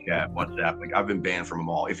 Snapchat, WeChat, WhatsApp. Like, I've been banned from them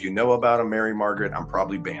all. If you know about a Mary Margaret, I'm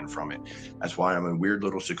probably banned from it. That's why I'm in weird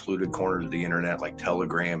little secluded corners of the internet, like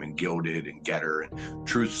Telegram and Gilded and Getter and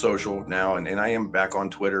Truth Social now. And I am back on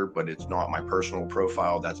Twitter, but it's not my personal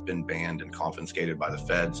profile. That's been banned and confiscated by the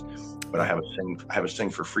feds. But I have a Sing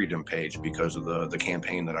for Freedom page because of the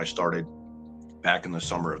campaign that I started back in the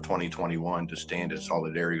summer of 2021 to stand in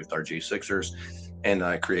solidarity with our J6ers. And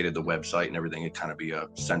I created the website and everything. It kind of be a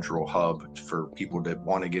central hub for people that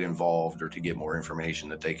want to get involved or to get more information,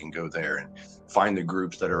 that they can go there and find the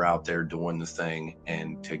groups that are out there doing the thing,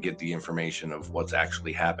 and to get the information of what's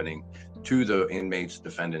actually happening to the inmates,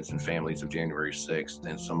 defendants, and families of January 6th,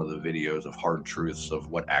 and some of the videos of hard truths of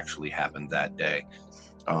what actually happened that day.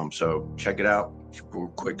 So check it out.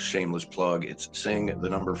 quick shameless plug. It's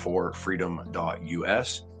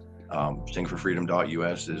sing4freedom.us.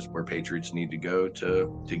 Singforfreedom.us is where patriots need to go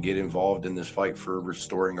to get involved in this fight for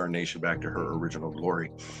restoring our nation back to her original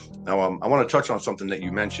glory. Now, I want to touch on something that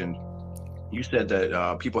you mentioned. You said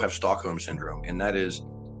that people have Stockholm syndrome, and that is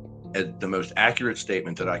the most accurate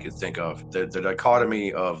statement that I could think of. The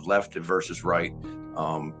dichotomy of left versus right,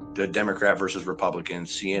 the Democrat versus Republican,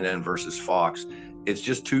 CNN versus Fox. It's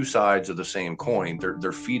just two sides of the same coin.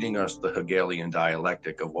 They're feeding us the Hegelian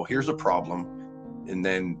dialectic of, well, here's a problem, and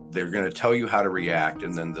then they're going to tell you how to react,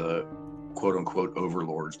 and then the quote unquote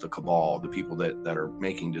overlords, the cabal, the people that are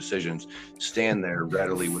making decisions, stand there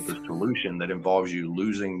readily with the solution that involves you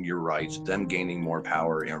losing your rights, them gaining more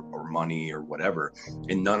power or money or whatever.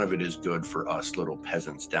 And none of it is good for us little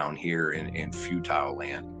peasants down here in futile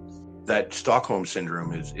land. That Stockholm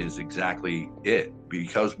syndrome is exactly it,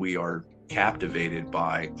 because we are captivated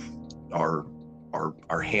by our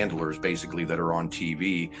handlers, basically, that are on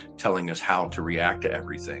TV telling us how to react to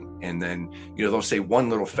everything. And then, they'll say one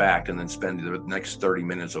little fact and then spend the next 30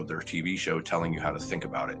 minutes of their TV show telling you how to think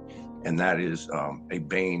about it. And that is a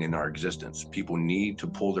bane in our existence. People need to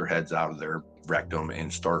pull their heads out of their rectum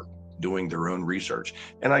and start doing their own research.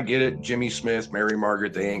 And I get it, Jimmy Smith, Mary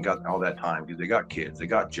Margaret, they ain't got all that time because they got kids, they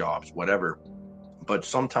got jobs, whatever. But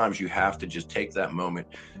sometimes you have to just take that moment,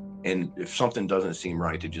 and if something doesn't seem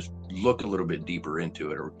right, to just look a little bit deeper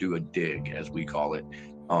into it, or do a dig, as we call it,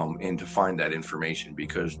 and to find that information,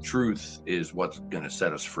 because truth is what's going to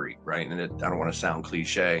set us free, right? And I don't want to sound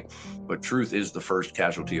cliche, but truth is the first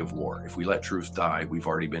casualty of war. If we let truth die, we've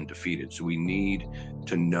already been defeated. So we need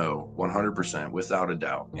to know 100% without a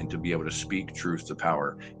doubt, and to be able to speak truth to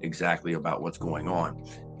power exactly about what's going on,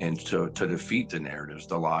 and to defeat the narratives,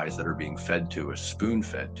 the lies that are being fed to us,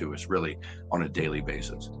 spoon-fed to us, really, on a daily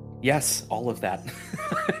basis. Yes, all of that.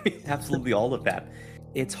 Absolutely all of that.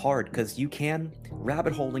 It's hard because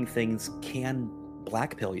rabbit holing things can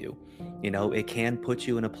blackpill you. It can put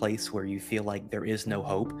you in a place where you feel like there is no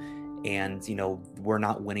hope, and, we're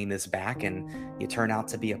not winning this back, and you turn out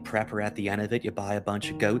to be a prepper at the end of it. You buy a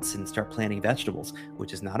bunch of goats and start planting vegetables,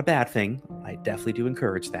 which is not a bad thing. I definitely do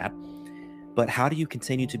encourage that. But how do you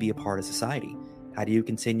continue to be a part of society? How do you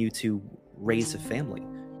continue to raise a family?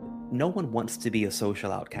 No one wants to be a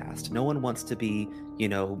social outcast. No one wants to be,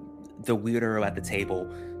 the weirdo at the table,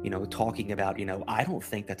 talking about, I don't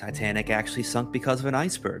think the Titanic actually sunk because of an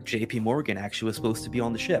iceberg. JP Morgan actually was supposed to be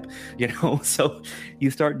on the ship, So you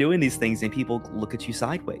start doing these things and people look at you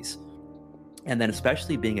sideways. And then,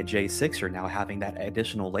 especially being a J6er now, having that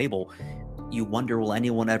additional label, you wonder, will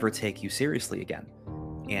anyone ever take you seriously again?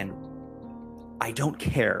 And I don't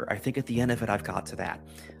care. I think at the end of it, I've got to that.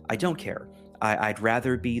 I don't care. I'd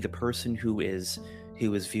rather be the person who is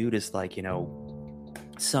viewed as like,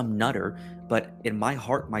 some nutter, but in my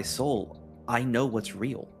heart, my soul, I know what's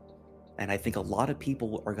real. And I think a lot of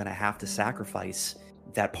people are going to have to sacrifice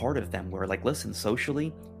that part of them where, like, listen,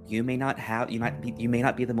 socially, you may not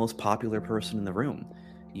be the most popular person in the room.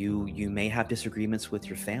 You may have disagreements with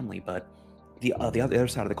your family, but the other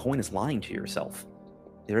side of the coin is lying to yourself.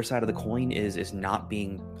 The other side of the coin is not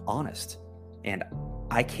being honest. And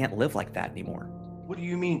I can't live like that anymore. What do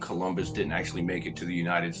you mean Columbus didn't actually make it to the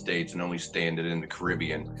United States and only stranded in the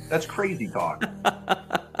Caribbean? That's crazy talk.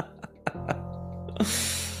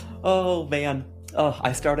 Oh, man. Oh,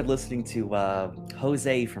 I started listening to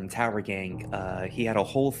Jose from Tower Gang. He had a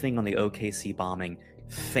whole thing on the OKC bombing.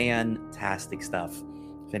 Fantastic stuff.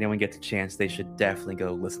 If anyone gets a chance, they should definitely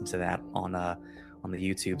go listen to that on the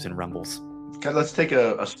YouTubes and Rumbles. Okay, let's take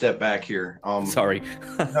a step back here. Sorry.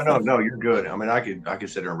 No, you're good. I mean, I could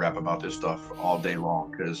sit here and rap about this stuff all day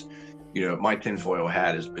long, because, my tinfoil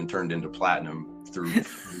hat has been turned into platinum through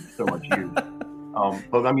so much use.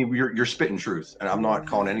 But I mean, you're spitting truth, and I'm not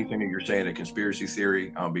calling anything that you're saying a conspiracy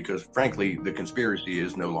theory, because frankly, the conspiracy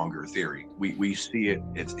is no longer a theory. We see it;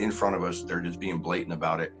 it's in front of us. They're just being blatant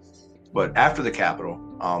about it. But after the Capitol,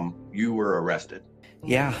 you were arrested.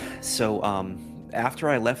 Yeah. So after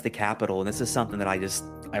I left the Capitol, and this is something that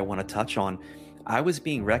I want to touch on, I was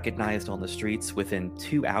being recognized on the streets within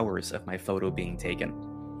 2 hours of my photo being taken.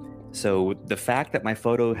 So the fact that my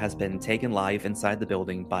photo has been taken live inside the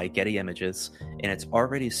building by Getty Images, and it's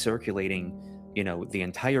already circulating, the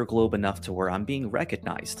entire globe enough to where I'm being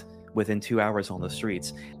recognized within 2 hours on the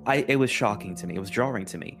streets, it was shocking to me. It was jarring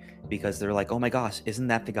to me, because they're like, oh my gosh, isn't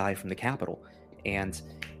that the guy from the Capitol? And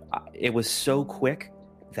it was so quick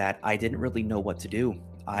that I didn't really know what to do.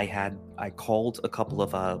 I called a couple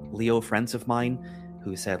of Leo friends of mine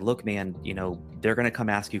who said, look, man, they're going to come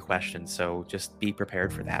ask you questions, so just be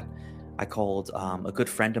prepared for that. I called a good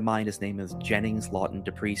friend of mine. His name is Jennings Lawton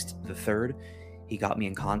DePriest III. He got me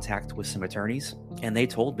in contact with some attorneys, and they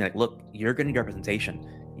told me, like, look, you're going to need representation.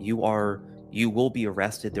 You will be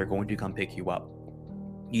arrested. They're going to come pick you up.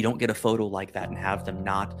 You don't get a photo like that and have them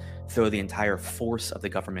not throw the entire force of the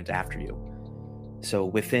government after you. So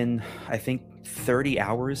within, I think, 30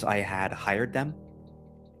 hours, I had hired them.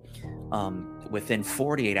 Within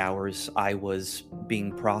 48 hours, I was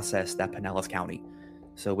being processed at Pinellas County.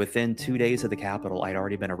 So within 2 days of the Capitol, I'd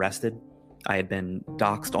already been arrested. I had been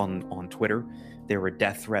doxxed on Twitter. There were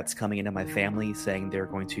death threats coming into my family saying they're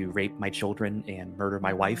going to rape my children and murder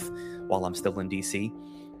my wife while I'm still in DC.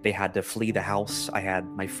 They had to flee the house. I had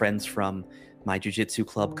my friends from my jiu-jitsu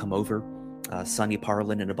club come over. Sonny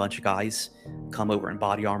Parlin and a bunch of guys come over in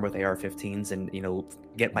body armor with AR-15s and,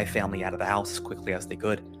 get my family out of the house as quickly as they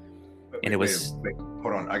could. And it was... Wait,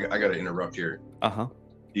 hold on. I got to interrupt here. Uh-huh.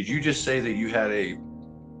 Did you just say that you had a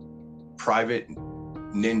private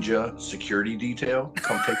ninja security detail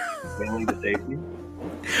come take your family to safety?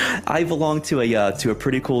 I belong to a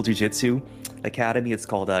pretty cool jiu-jitsu academy. It's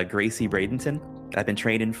called Gracie Bradenton. I've been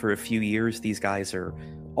training for a few years. These guys are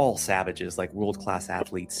all savages, like world-class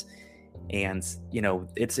athletes. And,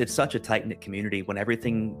 it's such a tight-knit community. When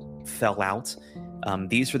everything fell out,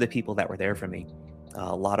 these were the people that were there for me.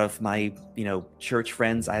 A lot of my, church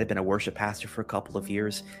friends, I had been a worship pastor for a couple of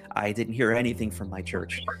years. I didn't hear anything from my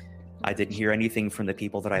church. I didn't hear anything from the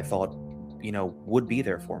people that I thought, would be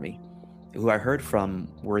there for me. Who I heard from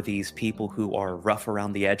were these people who are rough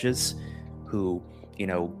around the edges, who,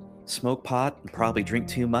 smoke pot and probably drink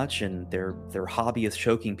too much, and their hobby is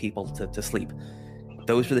choking people to sleep.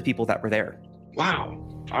 Those were the people that were there. Wow.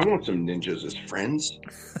 I want some ninjas as friends.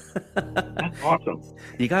 That's awesome.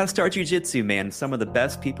 You got to start jiu-jitsu, man. Some of the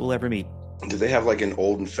best people ever meet. Do they have like an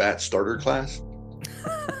old and fat starter class?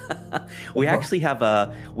 We actually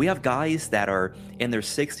have we have guys that are in their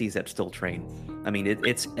 60s that still train. I mean,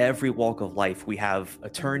 it's every walk of life. We have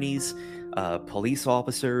attorneys, police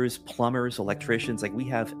officers, plumbers, electricians. Like, we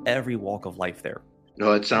have every walk of life there.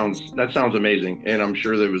 No, that sounds amazing. And I'm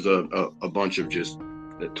sure there was a bunch of just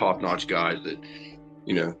top-notch guys that,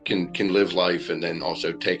 can live life and then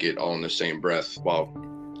also take it all in the same breath while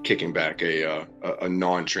kicking back a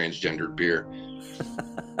non-transgendered beer.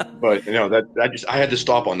 But I had to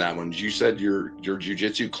stop on that one. You said your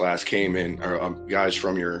jiu-jitsu class came in, or guys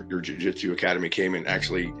from your jiu-jitsu academy came and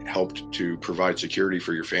actually helped to provide security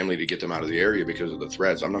for your family to get them out of the area because of the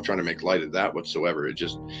threats. I'm not trying to make light of that whatsoever. It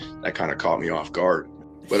just, that kind of caught me off guard.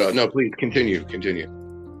 But no, please continue.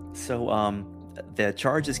 So the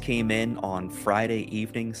charges came in on Friday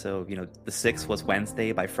evening. So, the 6th was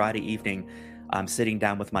Wednesday. By Friday evening, I'm sitting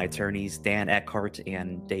down with my attorneys, Dan Eckhart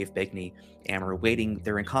and Dave Bigney, and we're waiting.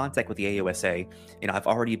 They're in contact with the AUSA. I've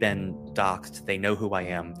already been doxxed. They know who I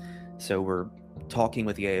am. So we're talking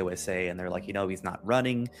with the AUSA, and they're like, he's not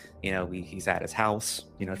running. He's at his house.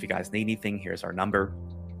 If you guys need anything, here's our number.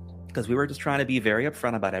 Because we were just trying to be very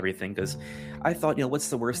upfront about everything, because I thought, what's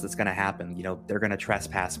the worst that's going to happen? They're going to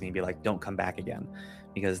trespass me and be like, don't come back again.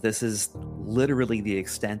 Because this is literally the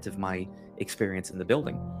extent of my experience in the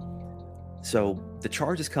building. So the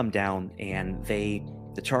charges come down, and the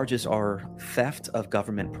charges are theft of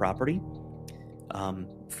government property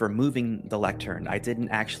for moving the lectern. I didn't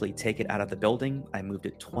actually take it out of the building. I moved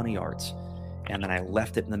it 20 yards, and then I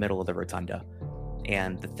left it in the middle of the rotunda.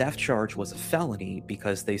 And the theft charge was a felony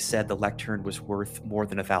because they said the lectern was worth more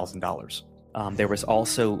than $1,000. There was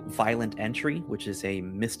also violent entry, which is a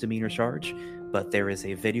misdemeanor charge, but there is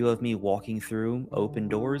a video of me walking through open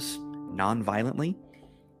doors non-violently.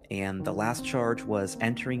 And the last charge was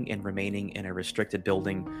entering and remaining in a restricted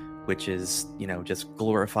building, which is, just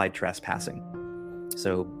glorified trespassing.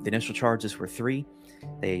 So the initial charges were 3.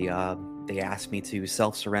 They asked me to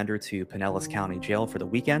self-surrender to Pinellas County Jail for the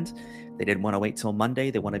weekend. They didn't want to wait till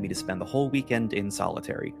Monday. They wanted me to spend the whole weekend in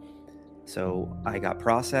solitary. So I got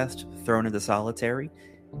processed, thrown into solitary,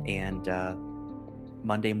 and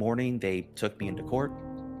Monday morning they took me into court.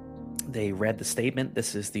 They read the statement.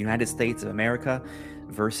 This is the United States of America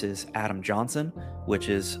versus Adam Johnson, which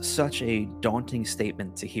is such a daunting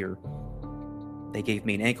statement to hear. They gave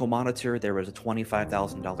me an ankle monitor. There was a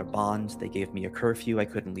 $25,000 bond. They gave me a curfew. I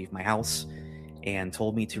couldn't leave my house, and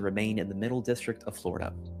told me to remain in the Middle District of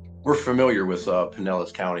Florida. We're familiar with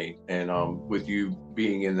Pinellas County, and with you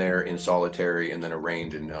being in there in solitary and then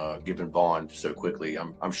arraigned and given bond so quickly,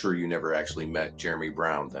 I'm sure you never actually met Jeremy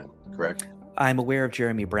Brown then, correct? I'm aware of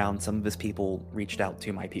Jeremy Brown. Some of his people reached out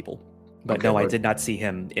to my people. But no, I did not see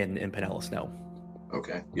him in Pinellas, no.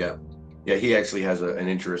 Okay, yeah. Yeah, he actually has an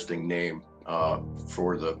interesting name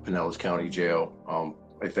for the Pinellas County Jail.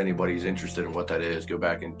 If anybody's interested in what that is, go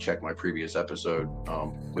back and check my previous episode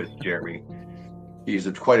with Jeremy. He's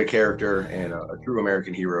quite a character and a true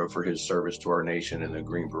American hero for his service to our nation and the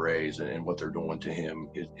Green Berets and what they're doing to him.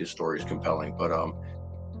 His story is compelling, but I'm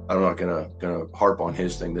not gonna harp on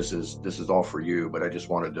his thing. This is all for you, but I just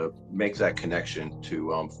wanted to make that connection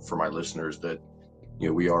to for my listeners that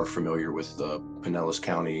we are familiar with Pinellas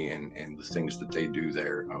County and the things that they do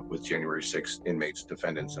there with January 6th inmates,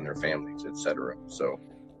 defendants, and their families, etc. So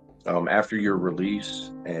after your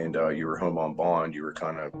release and you were home on bond, you were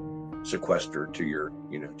kind of sequestered to your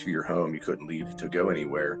home. You couldn't leave to go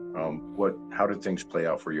anywhere. How did things play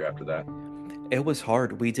out for you after that? It was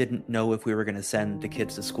hard. We didn't know if we were going to send the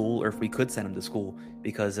kids to school or if we could send them to school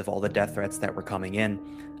because of all the death threats that were coming in.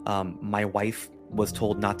 My wife was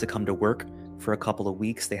told not to come to work for a couple of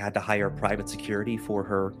weeks. They had to hire private security for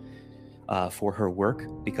her work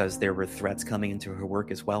because there were threats coming into her work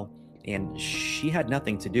as well. And she had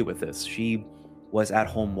nothing to do with this. She was at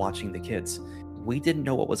home watching the kids. We didn't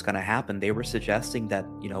know what was going to happen. They were suggesting that,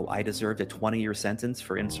 I deserved a 20-year sentence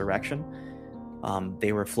for insurrection.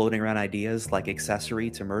 They were floating around ideas like accessory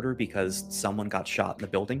to murder because someone got shot in the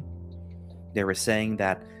building. They were saying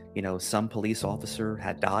that, some police officer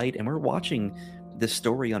had died, and we're watching this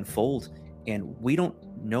story unfold, and we don't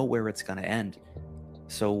know where it's going to end.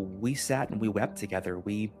 So we sat and we wept together.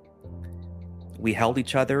 We held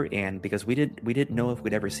each other, and because we didn't know if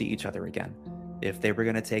we'd ever see each other again. If they were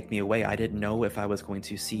going to take me away, I didn't know if I was going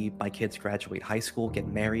to see my kids graduate high school, get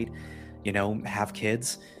married, have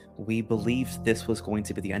kids. We believed this was going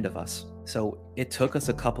to be the end of us. So it took us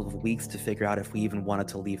a couple of weeks to figure out if we even wanted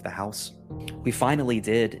to leave the house. We finally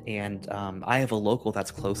did, and I have a local that's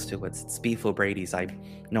close to it. It's Beef O'Brady's. I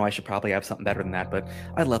know I should probably have something better than that, but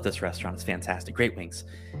I love this restaurant. It's fantastic. Great wings.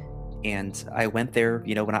 And I went there,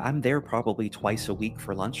 when I'm there probably twice a week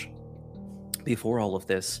for lunch before all of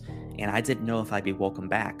this, and I didn't know if I'd be welcome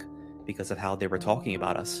back because of how they were talking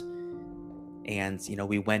about us. And,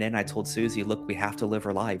 we went in, I told Susie, look, we have to live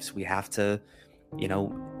our lives. We have to,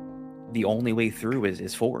 the only way through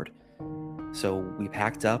is forward. So we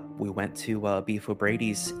packed up, we went to Beef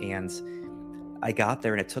O'Brady's, and I got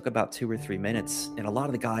there, and it took about 2 or 3 minutes. And a lot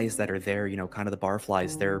of the guys that are there, kind of the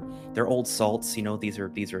barflies, they're old salts, these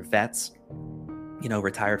are vets,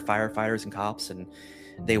 retired firefighters and cops. And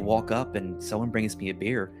they walk up and someone brings me a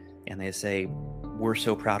beer and they say, we're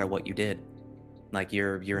so proud of what you did. Like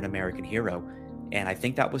you're an American hero. And I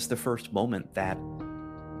think that was the first moment that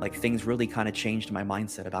things really kind of changed my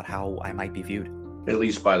mindset about how I might be viewed. At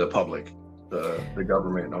least by the public. The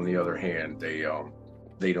government, on the other hand,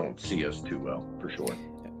 they don't see us too well, for sure.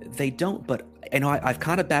 They don't, but I've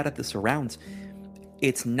kind of batted this around.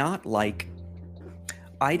 It's not like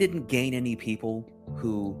I didn't gain any people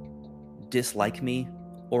who dislike me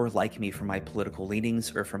or like me for my political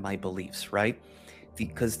leanings or for my beliefs, right?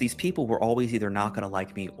 Because these people were always either not going to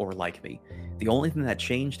like me or like me. The only thing that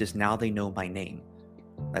changed is now they know my name.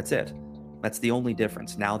 That's it. That's the only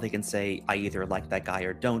difference. Now they can say I either like that guy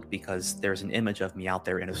or don't because there's an image of me out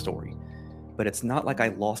there in a story. But it's not like I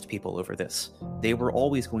lost people over this. They were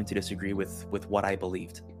always going to disagree with what I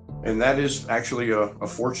believed. And that is actually a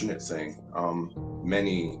fortunate thing.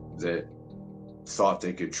 Many that thought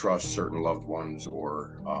they could trust certain loved ones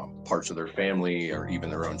or parts of their family or even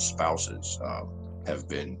their own spouses have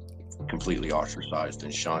been completely ostracized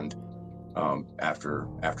and shunned after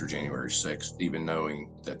January 6th, even knowing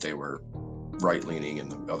that they were right-leaning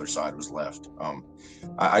and the other side was left.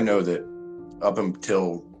 I know that up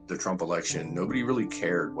until the Trump election, nobody really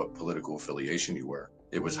cared what political affiliation you were.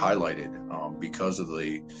 It was highlighted because of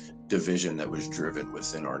the division that was driven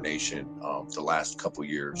within our nation the last couple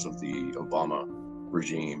years of the Obama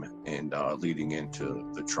regime and leading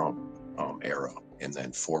into the Trump era and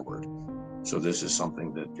then forward. So this is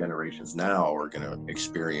something that generations now are going to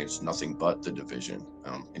experience nothing but the division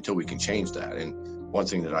until we can change that. And one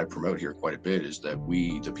thing that I promote here quite a bit is that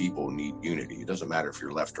we, the people, need unity. It doesn't matter if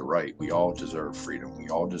you're left or right. We all deserve freedom. We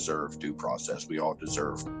all deserve due process. We all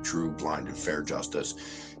deserve true, blind, and fair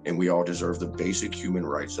justice. And we all deserve the basic human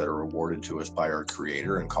rights that are awarded to us by our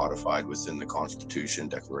Creator and codified within the Constitution,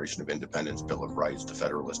 Declaration of Independence, Bill of Rights, the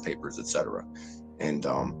Federalist Papers, etc. And,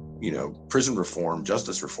 prison reform,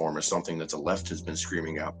 justice reform is something that the left has been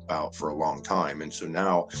screaming about for a long time. And so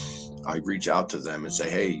now I reach out to them and say,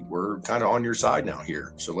 hey, we're kind of on your side now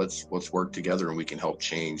here. So let's work together and we can help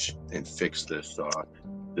change and fix this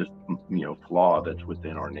flaw that's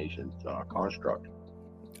within our nation's construct.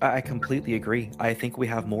 I completely agree. I think we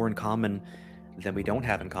have more in common than we don't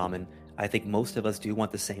have in common. I think most of us do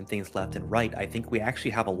want the same things left and right. I think we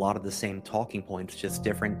actually have a lot of the same talking points, just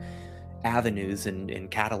different avenues and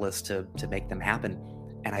catalysts to make them happen.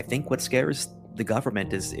 And I think what scares the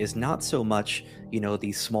government is not so much,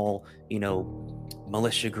 these small,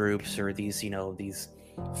 militia groups or these, these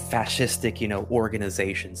fascistic,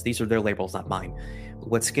 organizations. These are their labels, not mine.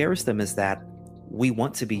 What scares them is that we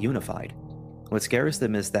want to be unified. What scares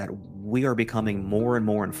them is that we are becoming more and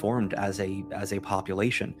more informed as a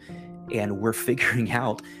population, and we're figuring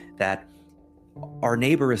out that our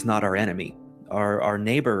neighbor is not our enemy. Our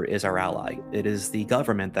neighbor is our ally. It is the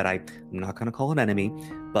government that I'm not going to call an enemy,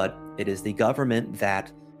 but it is the government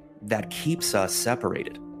that keeps us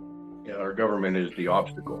separated. Yeah, our government is the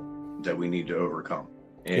obstacle that we need to overcome.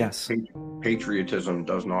 And yes. Patriotism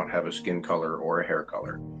does not have a skin color or a hair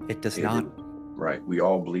color. It does not. Right. We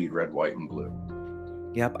all bleed red, white, and blue.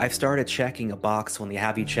 Yep. I've started checking a box when they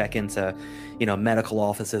have you check into, medical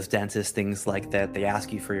offices, dentists, things like that. They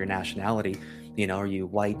ask you for your nationality. Are you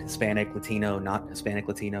white, Hispanic, Latino, not Hispanic,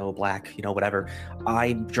 Latino, black, whatever.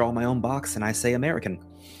 I draw my own box and I say American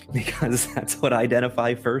because that's what I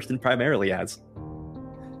identify first and primarily as.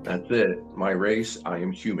 That's it. My race, I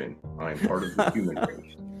am human. I am part of the human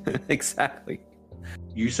race. Exactly.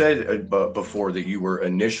 You said before that you were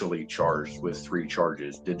initially charged with 3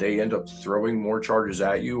 charges. Did they end up throwing more charges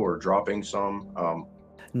at you or dropping some?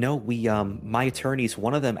 No, my attorneys,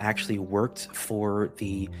 one of them actually worked for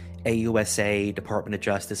the AUSA, Department of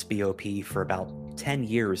Justice, BOP, for about 10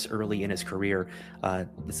 years early in his career.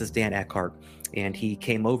 This is Dan Eckhart, and he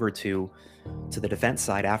came over to the defense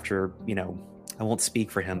side after, I won't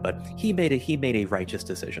speak for him, but he made a righteous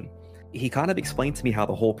decision. He kind of explained to me how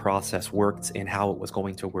the whole process worked and how it was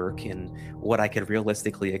going to work and what I could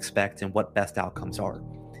realistically expect and what best outcomes are.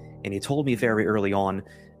 And he told me very early on,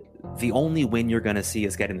 the only win you're going to see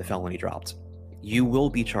is getting the felony dropped. You will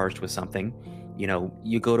be charged with something.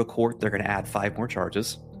 You go to court, they're going to add 5 more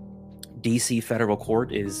charges. DC federal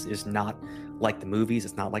court is not like the movies.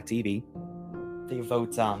 It's not like TV. They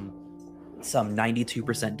vote some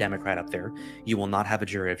 92% Democrat up there. You will not have a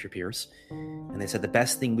jury of your peers. And they said the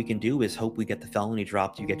best thing we can do is hope we get the felony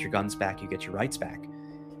dropped, you get your guns back, you get your rights back.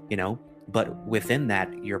 But within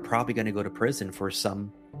that, you're probably going to go to prison for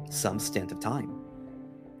some stint of time.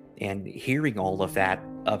 And hearing all of that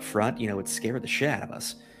up front, it scared the shit out of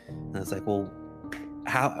us. And I was like, well,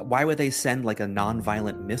 why would they send like a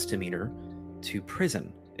nonviolent misdemeanor to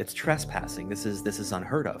prison? It's trespassing. This is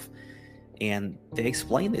unheard of. And they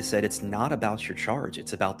explained, they said, it's not about your charge.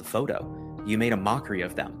 It's about the photo. You made a mockery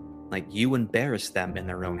of them. Like, you embarrassed them in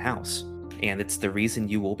their own house. And it's the reason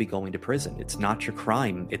you will be going to prison. It's not your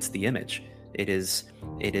crime. It's the image. It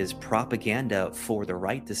is propaganda for the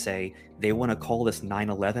right to say they want to call this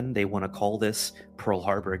 9/11. They want to call this Pearl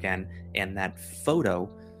Harbor again. And that photo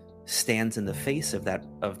stands in the face of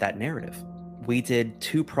that narrative. We did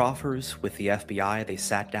 2 proffers with the FBI. They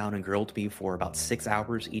sat down and grilled me for about 6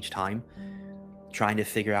 hours each time, trying to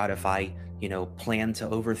figure out if I, plan to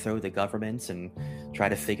overthrow the government and try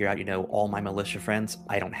to figure out, all my militia friends.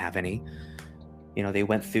 I don't have any. They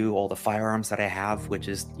went through all the firearms that I have, which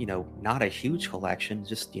is, not a huge collection,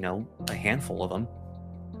 just, a handful of them.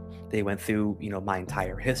 They went through, my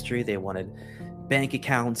entire history. They wanted bank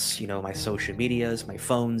accounts, my social medias, my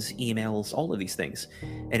phones, emails, all of these things.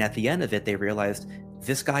 And at the end of it, they realized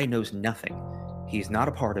this guy knows nothing. He's not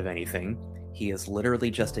a part of anything. He is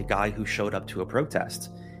literally just a guy who showed up to a protest.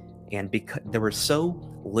 And because there was so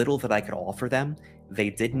little that I could offer them, they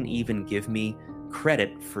didn't even give me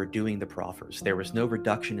credit for doing the proffers. There was no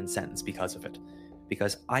reduction in sentence because of it.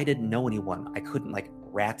 Because I didn't know anyone. I couldn't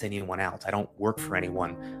rat anyone out. I don't work for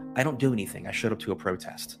anyone. I don't do anything. I showed up to a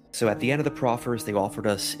protest. So at the end of the proffers, they offered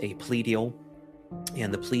us a plea deal.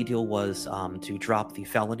 And the plea deal was to drop the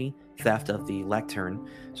felony theft of the lectern,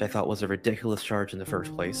 which I thought was a ridiculous charge in the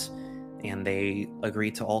first place. And they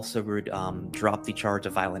agreed to also drop the charge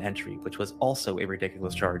of violent entry, which was also a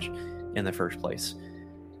ridiculous charge in the first place.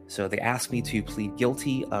 So they asked me to plead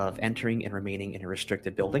guilty of entering and remaining in a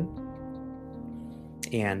restricted building.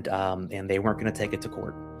 And they weren't going to take it to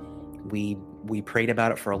court. We prayed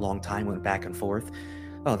about it for a long time, went back and forth.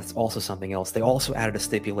 Oh, that's also something else. They also added a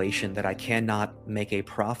stipulation that I cannot make a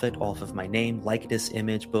profit off of my name, likeness,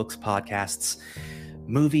 image, books, podcasts,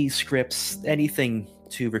 movies, scripts, anything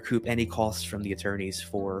to recoup any costs from the attorneys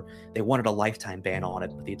for. They wanted a lifetime ban on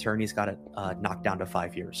it, but the attorneys got it knocked down to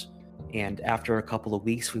 5 years. And after a couple of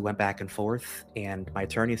weeks, we went back and forth, and my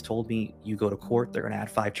attorneys told me, you go to court, they're going to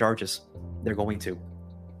add 5 charges. They're going to.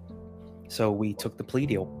 So we took the plea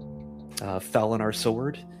deal, fell on our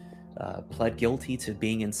sword, pled guilty to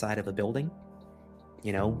being inside of a building,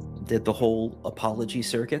 did the whole apology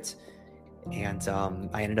circuit, and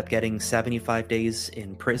I ended up getting 75 days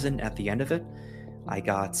in prison at the end of it. I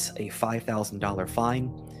got a $5,000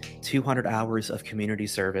 fine, 200 hours of community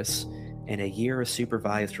service, and a year of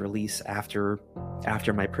supervised release after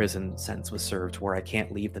my prison sentence was served, where I can't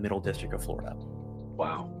leave the Middle District of Florida.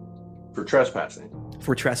 Wow. For trespassing?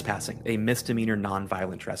 For trespassing, a misdemeanor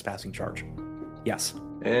nonviolent trespassing charge. Yes.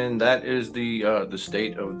 And that is the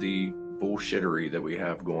state of the bullshittery that we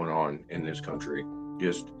have going on in this country.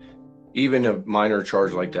 Just even a minor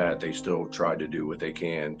charge like that, they still try to do what they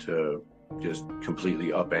can to just completely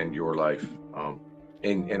upend your life.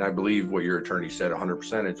 And I believe what your attorney said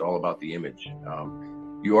 100%, it's all about the image.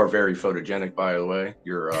 You are very photogenic, by the way.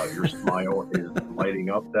 Your smile is lighting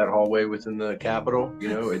up that hallway within the Capitol. You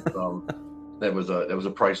know, it's that was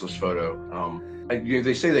a priceless photo.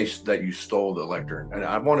 They say that you stole the lectern, and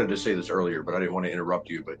I wanted to say this earlier, but I didn't want to interrupt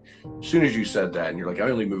you. But as soon as you said that, and you're like, I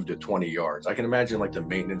only moved it 20 yards, I can imagine like the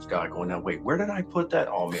maintenance guy going, "Now wait, where did I put that?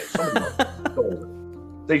 Oh man, somebody stole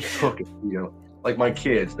it. They took it." You know, like my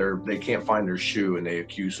kids, they can't find their shoe, and they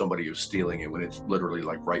accuse somebody of stealing it when it's literally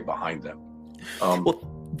like right behind them. Well,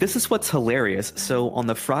 this is what's hilarious. So on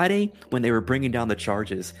the Friday when they were bringing down the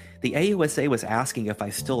charges, the AUSA was asking if I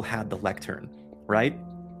still had the lectern, right?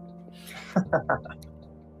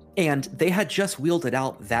 And they had just wheeled it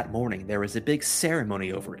out that morning. There was a big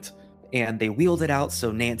ceremony over it. And they wheeled it out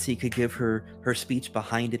so Nancy could give her speech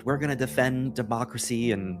behind it. We're going to defend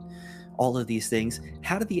democracy and all of these things.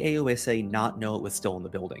 How did the AUSA not know it was still in the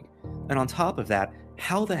building? And on top of that,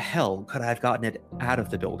 how the hell could I have gotten it out of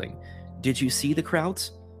the building? Did you see the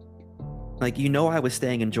crowds? Like, you know, I was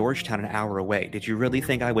staying in Georgetown an hour away. Did you really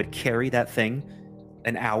think I would carry that thing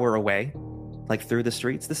an hour away? Like through the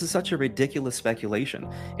streets? This is such a ridiculous speculation.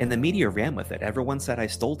 And the media ran with it. Everyone said I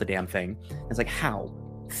stole the damn thing. It's like, how?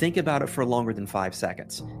 Think about it for longer than 5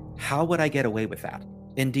 seconds. How would I get away with that?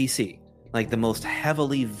 In DC, like the most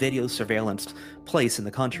heavily video surveillanced place in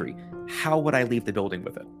the country. How would I leave the building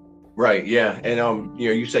with it? Right, yeah. And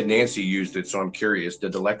you said Nancy used it, so I'm curious.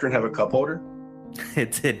 Did the lectern have a cup holder?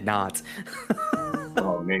 It did not.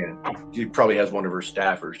 Oh man. She probably has one of her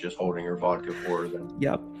staffers just holding her vodka for her then.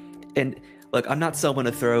 Yep. And look, I'm not someone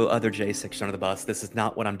to throw other J6 under the bus. This is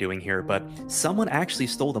not what I'm doing here, but someone actually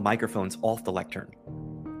stole the microphones off the lectern.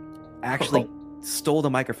 Stole the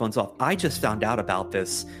microphones off. I just found out about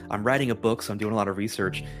this. I'm writing a book, so I'm doing a lot of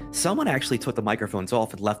research. Someone actually took the microphones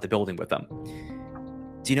off and left the building with them.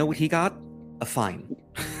 Do you know what he got? A fine.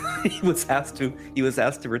 He was asked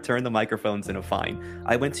to return the microphones and a fine.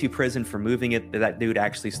 I went to prison for moving it. That dude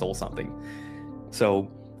actually stole something.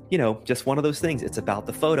 So, you know, just one of those things. It's about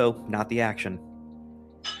the photo, not the action.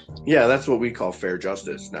 Yeah, that's what we call fair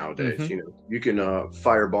justice nowadays. Mm-hmm. You know, you can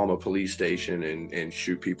firebomb a police station and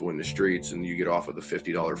shoot people in the streets, and you get off with a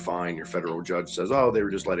 $50 fine. Your federal judge says, "Oh, they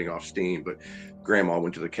were just letting off steam." But grandma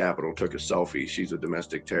went to the Capitol, took a selfie. She's a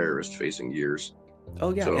domestic terrorist facing years.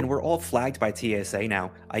 Oh yeah, So- and we're all flagged by TSA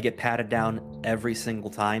now. I get patted down every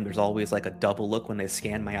single time. There's always like a double look when they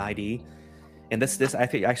scan my ID. And this I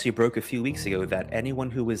think actually broke a few weeks ago that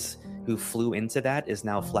anyone who flew into that is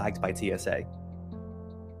now flagged by TSA.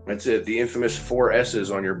 That's it. The infamous 4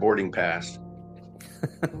 S's on your boarding pass.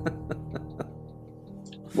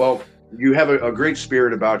 Well, you have a great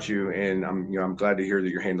spirit about you, and I'm glad to hear that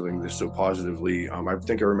you're handling this so positively. I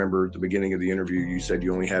think I remember at the beginning of the interview, you said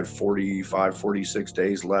you only had 46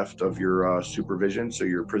 days left of your supervision. So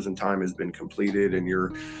your prison time has been completed, and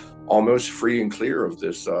you're almost free and clear of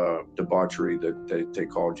this debauchery that they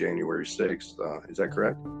call January 6th. Is that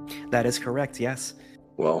correct? That is correct, yes.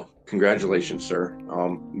 Well, congratulations, sir.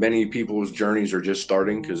 Many people's journeys are just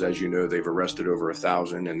starting because, as you know, they've arrested over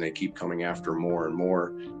 1,000 and they keep coming after more and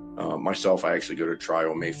more. Myself, I actually go to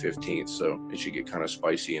trial May 15th, so it should get kind of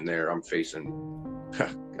spicy in there. I'm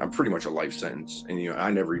pretty much a life sentence, and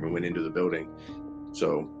I never even went into the building,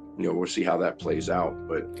 so we'll see how that plays out.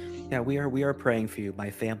 But yeah, we are praying for you.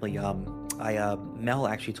 My family, Mel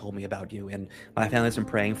actually told me about you, and my family's been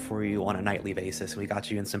praying for you on a nightly basis. We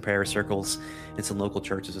got you in some prayer circles in some local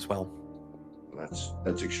churches as well.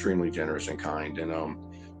 That's extremely generous and kind, and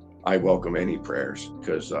I welcome any prayers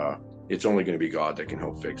because it's only going to be God that can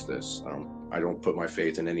help fix this. I don't put my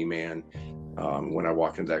faith in any man. When I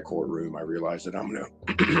walk into that courtroom, I realize that I'm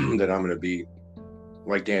gonna be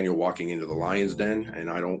like Daniel walking into the lion's den, and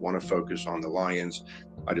I don't want to focus on the lions.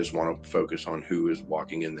 I just want to focus on who is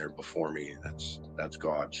walking in there before me, and that's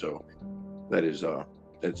God. So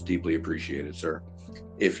that's deeply appreciated, sir.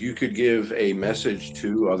 If you could give a message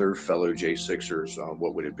to other fellow J6ers,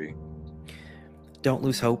 what would it be? Don't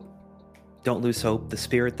lose hope. Don't lose hope. The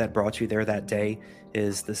spirit that brought you there that day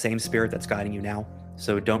is the same spirit that's guiding you now.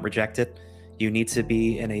 So don't reject it. You need to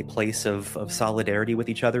be in a place of solidarity with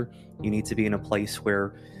each other. You need to be in a place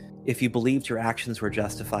where if you believed your actions were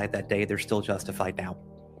justified that day, they're still justified now.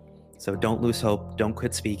 So don't lose hope. Don't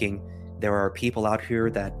quit speaking. There are people out here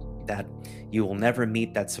that you will never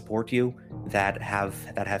meet that support you, that have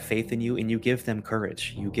faith in you, and you give them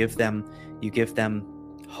courage. You give them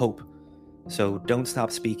hope. So don't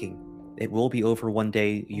stop speaking. It will be over one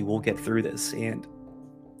day. You will get through this, and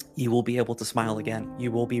you will be able to smile again.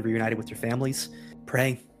 You will be reunited with your families.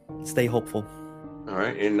 Pray, stay hopeful. All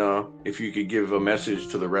right, and if you could give a message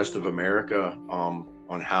to the rest of America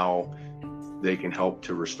on how they can help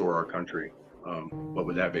to restore our country, what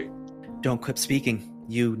would that be? Don't quit speaking.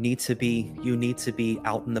 You need to be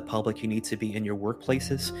out in the public. You need to be in your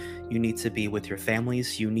workplaces. You need to be with your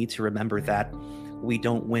families. You need to remember that we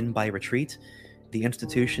don't win by retreat. The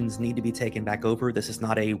institutions need to be taken back over. This is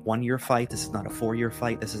not a 1-year fight. This is not a 4-year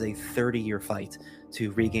fight. This is a 30-year fight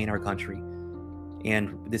to regain our country.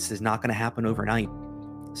 And this is not going to happen overnight.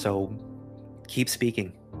 So keep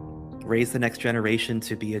speaking. Raise the next generation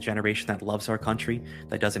to be a generation that loves our country,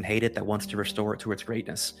 that doesn't hate it, that wants to restore it to its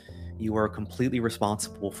greatness. You are completely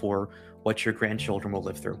responsible for what your grandchildren will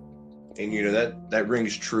live through. And you know, that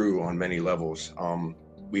rings true on many levels.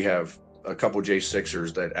 We have a couple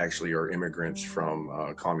J6ers that actually are immigrants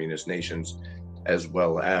from communist nations, as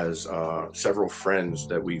well as several friends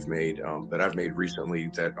that we've made, that I've made recently,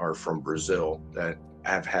 that are from Brazil, that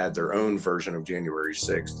have had their own version of January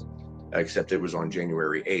 6th, except it was on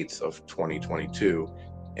January 8th of 2022.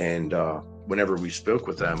 And whenever we spoke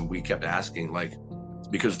with them, we kept asking, like,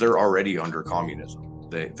 because they're already under communism.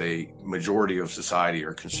 They majority of society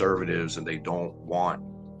are conservatives, and they don't want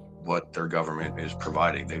what their government is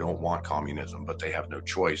providing. They don't want communism, but they have no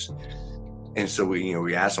choice. And so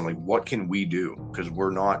we asked them, like, what can we do? Because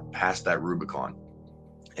we're not past that Rubicon.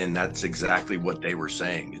 And that's exactly what they were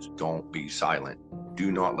saying, is don't be silent.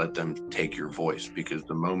 Do not let them take your voice, because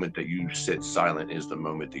the moment that you sit silent is the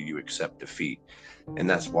moment that you accept defeat. And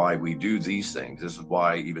that's why we do these things. This is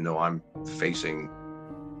why, even though I'm facing,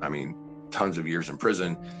 tons of years in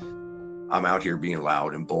prison, I'm out here being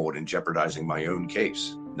loud and bold and jeopardizing my own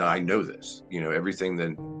case. Now, I know this, everything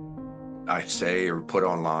that I say or put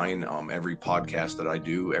online, every podcast that I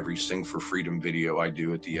do, every Sing for Freedom video I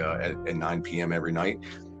do at 9 p.m. every night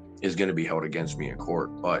is going to be held against me in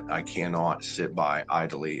court. But I cannot sit by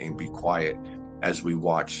idly and be quiet as we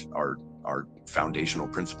watch our foundational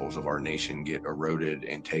principles of our nation get eroded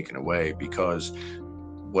and taken away, because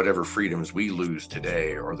whatever freedoms we lose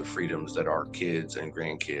today are the freedoms that our kids and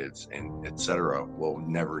grandkids and etc. will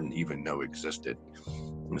never even know existed.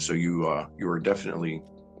 And so you are definitely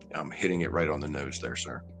hitting it right on the nose there,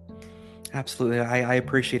 sir. Absolutely. I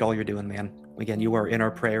appreciate all you're doing, man. Again, you are in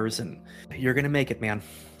our prayers, and you're going to make it, man.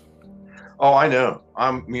 Oh, I know.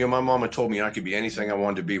 My mama told me I could be anything I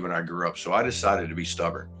wanted to be when I grew up. So I decided to be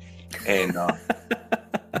stubborn. And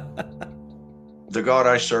the God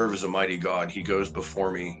I serve is a mighty God. He goes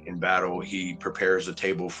before me in battle. He prepares a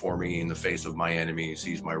table for me in the face of my enemies.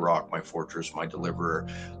 He's my rock, my fortress, my deliverer.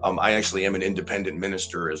 I actually am an independent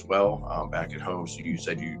minister as well, back at home. So you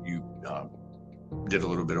said you did a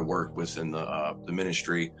little bit of work within the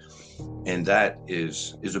ministry, and that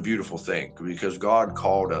is a beautiful thing, because God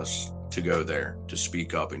called us to go there, to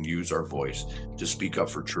speak up and use our voice, to speak up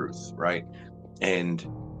for truth, right? And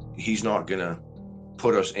He's not gonna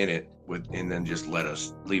put us in it and then just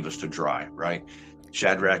leave us to dry, right?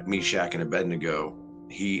 Shadrach, Meshach, and Abednego,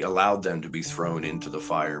 He allowed them to be thrown into the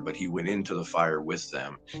fire, but He went into the fire with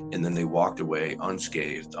them, and then they walked away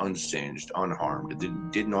unscathed, unsinged, unharmed.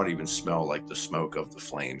 It did not even smell like the smoke of the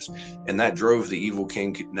flames. And that drove the evil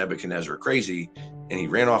king Nebuchadnezzar crazy, and he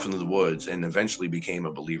ran off into the woods and eventually became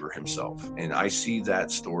a believer himself. And I see that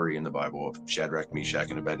story in the Bible of Shadrach, Meshach,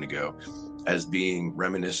 and Abednego as being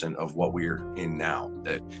reminiscent of what we're in now,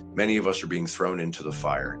 that many of us are being thrown into the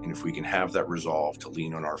fire. And if we can have that resolve to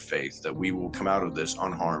lean on our faith, that we will come out of this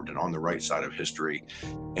unharmed and on the right side of history,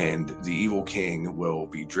 and the evil king will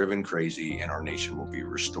be driven crazy, and our nation will be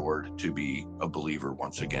restored to be a believer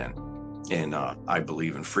once again. And I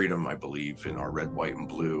believe in freedom. I believe in our red, white, and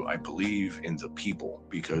blue. I believe in the people,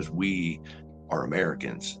 because we are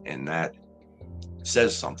Americans, and that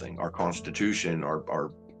says something. Our Constitution,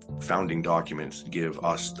 our founding documents give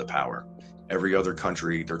us the power. Every other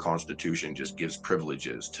country, their Constitution just gives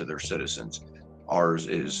privileges to their citizens. Ours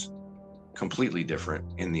is completely different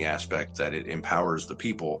in the aspect that it empowers the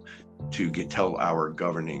people to tell our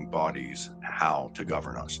governing bodies how to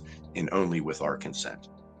govern us, and only with our consent.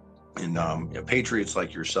 And patriots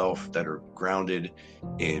like yourself that are grounded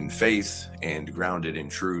in faith and grounded in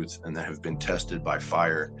truth, and that have been tested by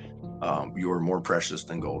fire, you are more precious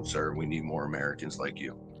than gold, sir. We need more Americans like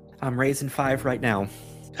you. I'm raising 5 right now.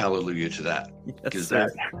 Hallelujah to that, because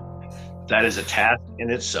Yes, that is a task in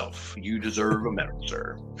itself. You deserve a medal,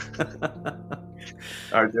 sir.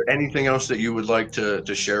 Are there anything else that you would like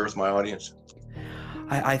to share with my audience?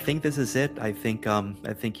 I think this is it. I think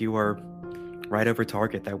you are right over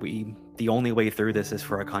target. That the only way through this is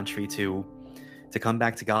for our country to come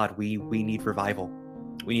back to God. We need revival.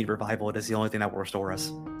 We need revival. It is the only thing that will restore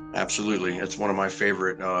us. Absolutely. It's one of my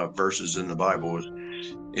favorite verses in the Bible.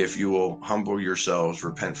 Is, if you will humble yourselves,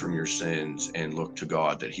 repent from your sins, and look to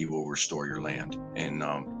God, that he will restore your land. And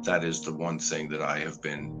that is the one thing that I have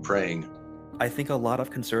been praying. I think a lot of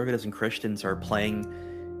conservatives and Christians are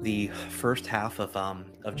playing the first half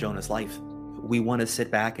of Jonah's life. We want to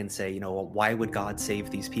sit back and say, why would God save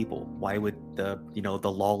these people? Why would the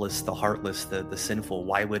lawless, the heartless, the sinful,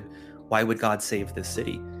 why would God save this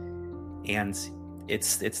city? And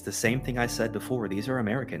it's the same thing I said before. These are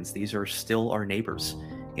Americans. These are still our neighbors.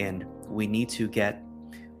 And we need to get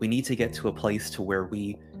to a place to where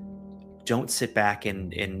we don't sit back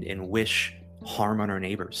and wish harm on our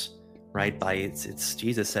neighbors. Right? It's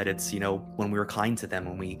Jesus said, it's, when we were kind to them,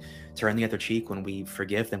 when we turn the other cheek, when we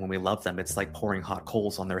forgive them, when we love them, it's like pouring hot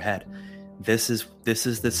coals on their head. This is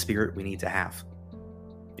the spirit we need to have.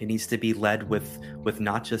 It needs to be led with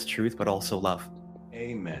not just truth, but also love.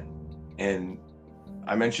 Amen. And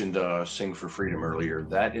I mentioned Sing for Freedom earlier.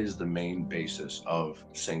 That is the main basis of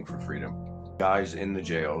Sing for Freedom. Guys in the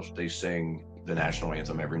jails, they sing the national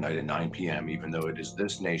anthem every night at 9 p.m. Even though it is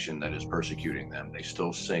this nation that is persecuting them, they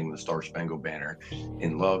still sing the Star Spangled Banner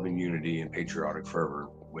in love and unity and patriotic fervor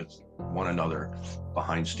with one another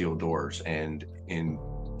behind steel doors. And in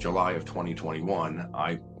July of 2021,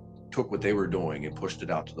 I took what they were doing and pushed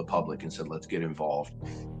it out to the public and said, let's get involved,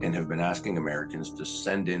 and have been asking Americans to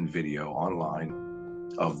send in video online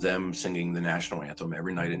of them singing the national anthem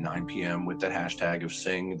every night at 9 p.m. with that hashtag of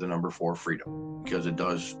sing the number 4 freedom, because it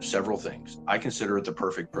does several things. I consider it the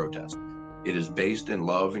perfect protest. It is based in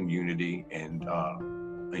love and unity and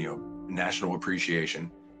national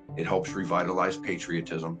appreciation. It helps revitalize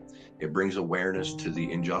patriotism. It brings awareness to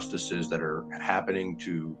the injustices that are happening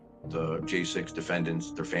to the J6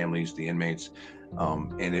 defendants, their families, the inmates,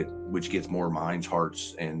 which gets more minds,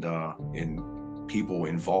 hearts, and people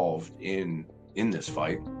involved in this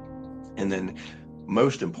fight. And then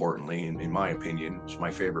most importantly, in my opinion, it's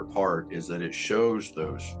my favorite part, is that it shows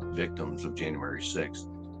those victims of January 6th,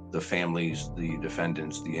 the families, the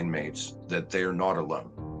defendants, the inmates, that they're not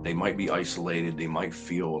alone. They might be isolated. They might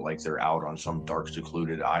feel like they're out on some dark,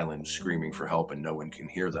 secluded island screaming for help and no one can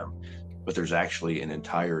hear them. But there's actually an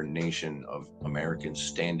entire nation of Americans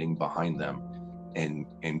standing behind them and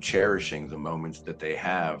cherishing the moments that they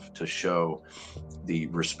have to show the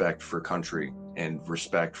respect for country and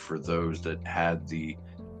respect for those that had the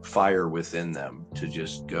fire within them to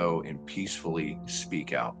just go and peacefully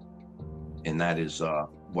speak out. And that is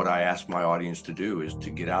what I ask my audience to do, is to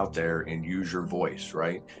get out there and use your voice,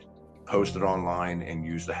 right? Post it online and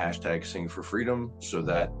use the hashtag Sing for Freedom so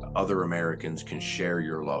that other Americans can share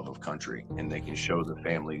your love of country and they can show the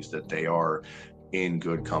families that they are in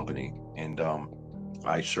good company. And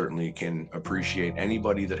I certainly can appreciate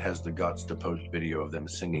anybody that has the guts to post video of them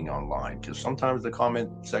singing online, because sometimes the comment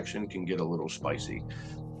section can get a little spicy,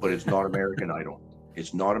 but it's not American Idol.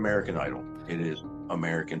 It's not American Idol. It is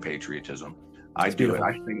American patriotism. I do it.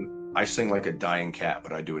 I sing like a dying cat,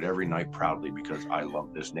 but I do it every night proudly because I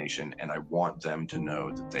love this nation and I want them to know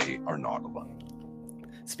that they are not alone.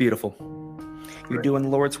 It's beautiful. You're doing the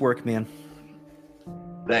Lord's work, man.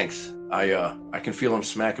 Thanks. I can feel him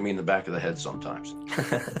smacking me in the back of the head sometimes.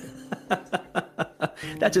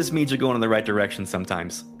 That just means you're going in the right direction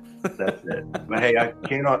sometimes. That's it. But hey, I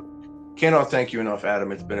cannot thank you enough,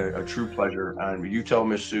 Adam. It's been a true pleasure. And you tell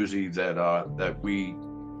Miss Susie that we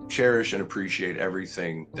cherish and appreciate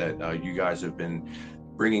everything that you guys have been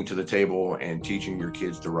bringing to the table and teaching your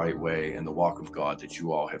kids the right way and the walk of God that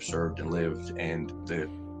you all have served and lived, and the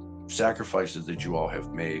sacrifices that you all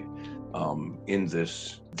have made in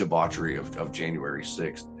this debauchery of January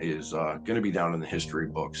 6th is going to be down in the history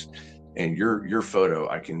books. And your photo,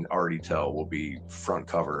 I can already tell, will be front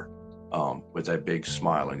cover with that big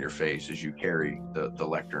smile on your face as you carry the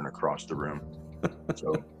lectern across the room.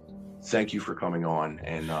 So thank you for coming on,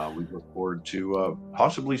 and we look forward to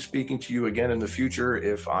possibly speaking to you again in the future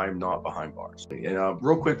if I'm not behind bars. And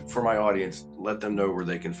real quick for my audience, let them know where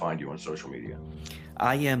they can find you on social media.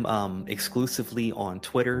 I am exclusively on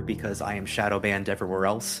Twitter because I am shadow banned everywhere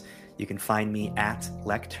else. You can find me at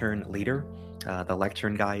Lectern Leader. The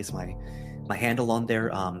Lectern guy is my handle on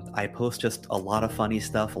there. I post just a lot of funny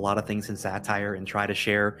stuff, a lot of things in satire, and try to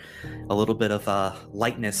share a little bit of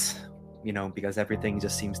lightness because everything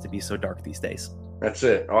just seems to be so dark these days. That's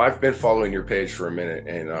it. Oh, I've been following your page for a minute,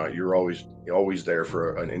 and you're always there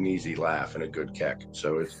for an easy laugh and a good keck.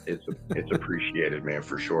 So it's appreciated, man,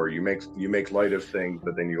 for sure. You make light of things,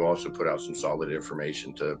 but then you also put out some solid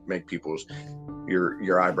information to make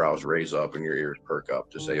your eyebrows raise up and your ears perk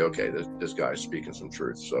up to say, okay, this guy's speaking some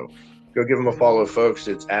truth. So go give him a follow, folks.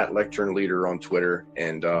 It's at Lectern Leader on Twitter,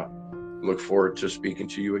 and look forward to speaking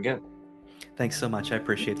to you again. Thanks so much. I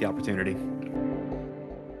appreciate the opportunity.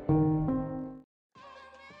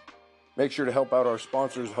 Make sure to help out our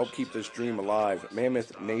sponsors, help keep this dream alive.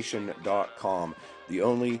 MammothNation.com, the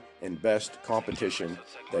only and best competition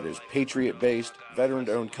that is patriot-based,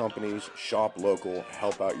 veteran-owned companies, shop local,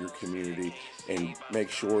 help out your community, and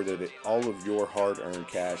make sure that all of your hard-earned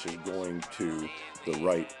cash is going to the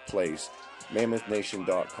right place.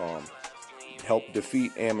 MammothNation.com. Help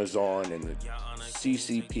defeat Amazon and the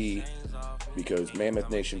CCP, because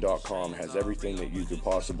MammothNation.com has everything that you could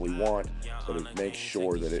possibly want, but it makes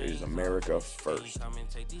sure that it is America first.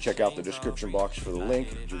 Check out the description box for the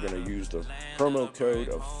link. You're going to use the promo code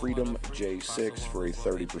of FreedomJ6 for a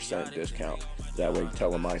 30% discount. That way,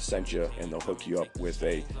 tell them I sent you, and they'll hook you up with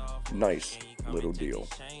a nice little deal.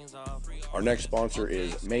 Our next sponsor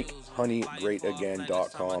is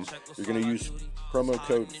MakeHoneyGreatAgain.com. You're going to use promo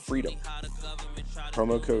code FREEDOM.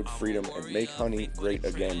 Promo code FREEDOM at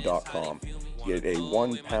MakeHoneyGreatAgain.com. Get a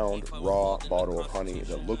 1 pound raw bottle of honey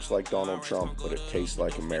that looks like Donald Trump, but it tastes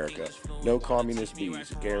like America. No communist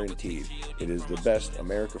bees, guaranteed. It is the best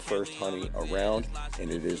America First honey around,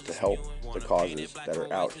 and it is to help the causes that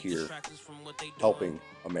are out here helping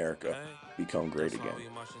America become great again.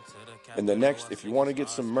 And the next, if you want to get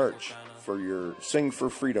some merch for your Sing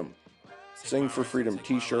for Freedom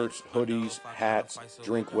t-shirts, hoodies, hats,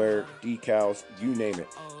 drinkware, decals, you name it.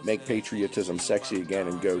 Make patriotism sexy again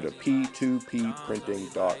and go to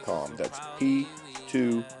p2pprinting.com. That's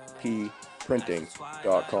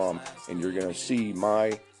p2pprinting.com, and you're going to see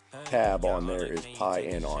my tab on there is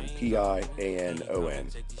Pianon,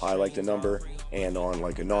 Pianon. Pi like the number, Anon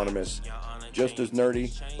like anonymous. Just as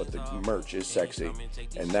nerdy, but the merch is sexy.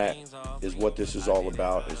 And that is what this is all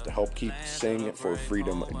about, is to help keep Sing for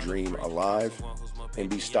Freedom dream alive and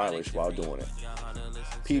be stylish while doing it.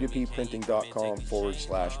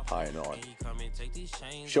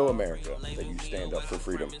 p2pprinting.com/Pianon. Show America that you stand up for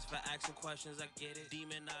freedom.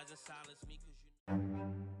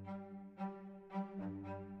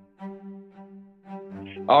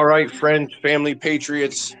 All right, friends, family,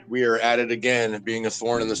 patriots, we are at it again, being a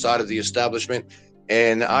thorn in the side of the establishment.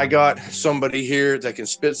 And I got somebody here that can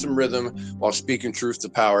spit some rhythm while speaking truth to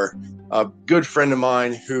power. A good friend of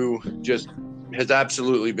mine who just has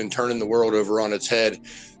absolutely been turning the world over on its head.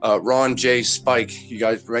 Ron J. Spike, you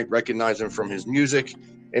guys recognize him from his music.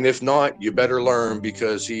 And if not, you better learn,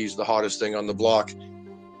 because he's the hottest thing on the block.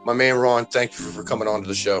 My man, Ron, thank you for coming on to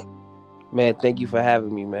the show. Man, thank you for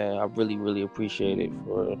having me, man. I really, really appreciate it.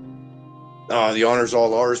 For real. The honor's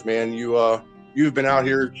all ours, man. You've been out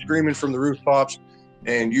here screaming from the rooftops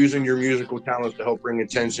and using your musical talents to help bring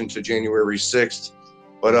attention to January 6th.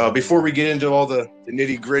 But before we get into all the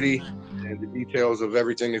nitty-gritty and the details of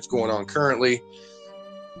everything that's going on currently,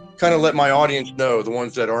 kind of let my audience know, the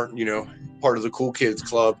ones that aren't, part of the Cool Kids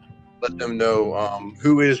Club, let them know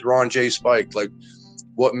who is Ron J. Spike? Like,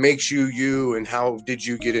 what makes you you, and how did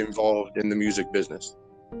you get involved in the music business?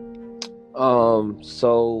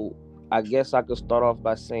 So I guess I could start off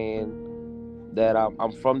by saying that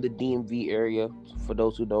I'm from the DMV area. For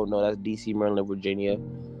those who don't know, that's DC, Maryland, Virginia.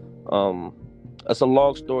 It's a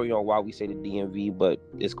long story on why we say the DMV, but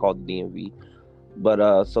it's called the DMV.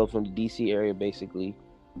 But so from the DC area, basically.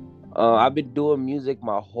 I've been doing music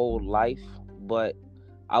my whole life, but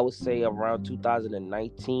I would say around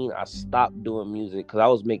 2019, I stopped doing music because I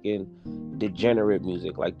was making degenerate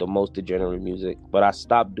music, like the most degenerate music. But I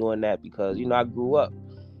stopped doing that because, I grew up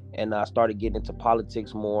and I started getting into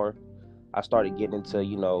politics more. I started getting into,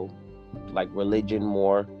 like religion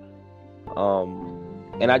more.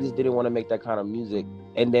 And I just didn't want to make that kind of music.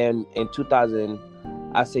 And then in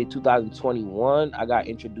 2021, I got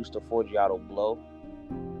introduced to Forgiato Blow.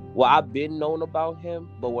 Well, I've been known about him,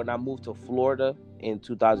 but when I moved to Florida in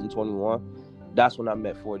 2021, that's when I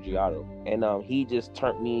met Forgiato, and he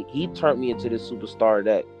turned me into this superstar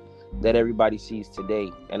that everybody sees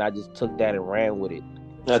today, and I just took that and ran with it.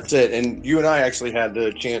 That's it. And you and I actually had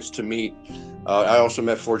the chance to meet. I also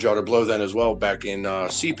met Forgiato Blow then as well, back in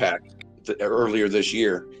CPAC earlier this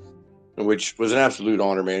year, which was an absolute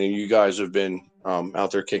honor, man. And you guys have been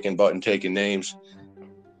out there kicking butt and taking names.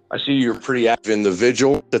 I see you're pretty active in the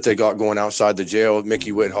vigil that they got going outside the jail.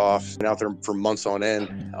 Mickey Whithoff been out there for months on end,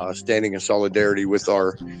 standing in solidarity with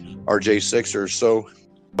our J6ers. So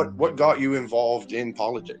what got you involved in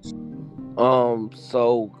politics?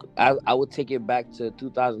 So I would take it back to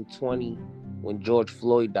 2020 when George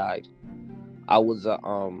Floyd died. I was I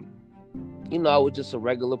was just a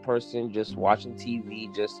regular person, just watching TV.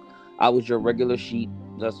 I was your regular sheep.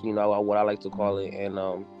 That's what I like to call it.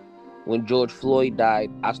 And when George Floyd died,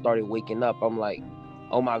 I started waking up. I'm like,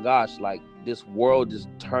 oh my gosh, like this world is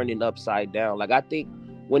turning upside down. Like I think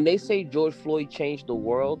when they say George Floyd changed the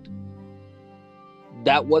world,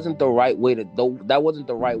 that wasn't the right way that wasn't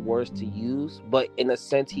the right words to use, but in a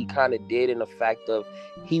sense he kind of did, in the fact of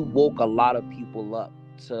he woke a lot of people up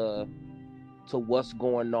to what's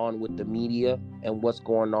going on with the media and what's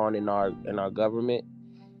going on in our government.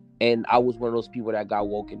 And I was one of those people that got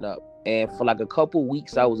woken up. And for like a couple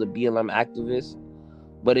weeks I was a BLM activist,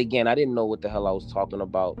 but again I didn't know what the hell I was talking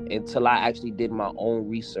about until I actually did my own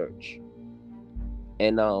research.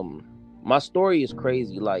 And my story is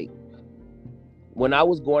crazy. Like, when I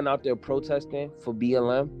was going out there protesting for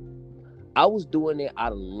BLM, I was doing it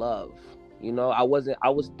out of love. I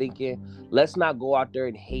was thinking, let's not go out there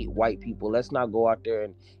and hate white people. Let's not go out there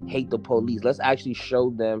and hate the police. Let's actually show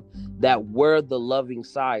them that we're the loving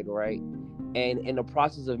side, right? And in the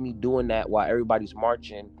process of me doing that while everybody's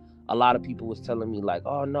marching, a lot of people was telling me like,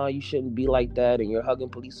 oh no, you shouldn't be like that, and you're hugging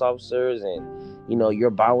police officers, and you're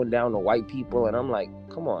bowing down to white people. And I'm like,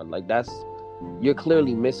 come on, like you're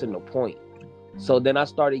clearly missing the point. So then I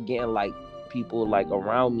started getting like people like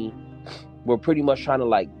around me were pretty much trying to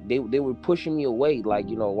like they were pushing me away, like,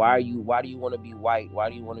 why do you want to be white? Why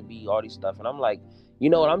do you want to be all this stuff? And I'm like, you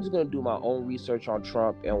know what, I'm just gonna do my own research on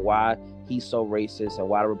Trump and why he's so racist and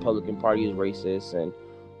why the Republican Party is racist. And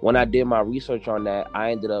when I did my research on that,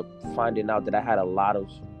 I ended up finding out that I had a lot of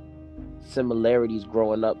similarities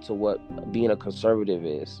growing up to what being a conservative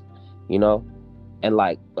is, and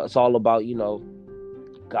like it's all about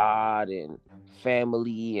God and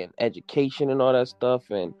family and education and all that stuff.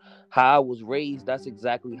 And how I was raised, that's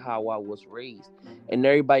exactly how I was raised. And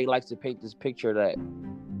everybody likes to paint this picture that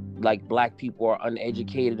like black people are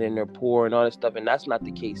uneducated and they're poor and all that stuff, and that's not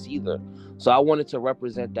the case either. So I wanted to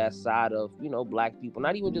represent that side of black people,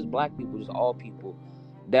 not even just black people, just all people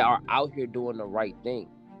that are out here doing the right thing.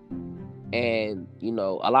 And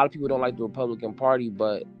a lot of people don't like the Republican Party,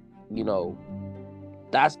 but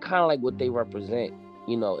that's kind of like what they represent,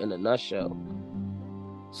 in a nutshell.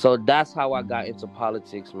 So that's how I got into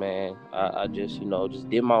politics, man. I just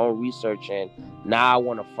did my own research, and now I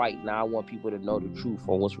want to fight. Now I want people to know the truth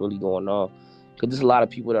on what's really going on, because there's a lot of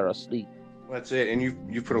people that are asleep. That's it. And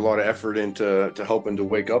you put a lot of effort into helping to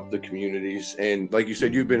wake up the communities. And like you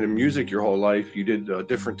said, you've been in music your whole life. You did a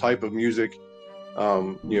different type of music,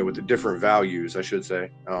 with the different values, I should say.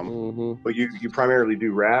 But you primarily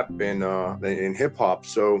do rap and hip hop.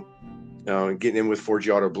 So getting in with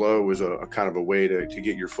Forgiato Blow was a kind of a way to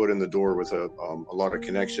get your foot in the door with a lot of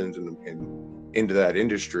connections and into that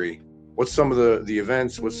industry. What's some of the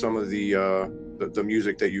events? What's some of the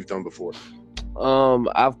music that you've done before?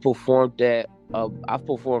 I've performed at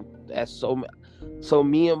so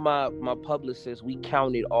me and my publicist, we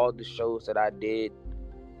counted all the shows that I did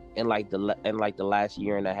in the last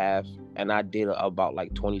year and a half, and I did about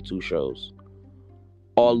like 22 shows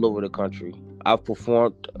all over the country. I've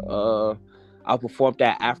performed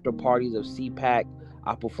at after parties of CPAC.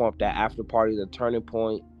 I performed at after parties of Turning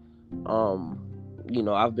Point.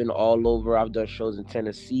 I've been all over. I've done shows in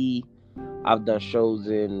Tennessee. I've done shows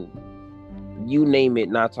in, you name it,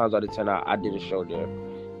 9 times out of 10, I did a show there.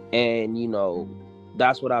 And,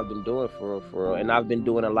 that's what I've been doing for real. And I've been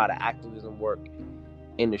doing a lot of activism work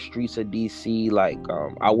in the streets of DC. Like,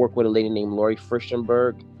 I work with a lady named Lori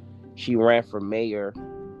Frischenberg. She ran for mayor.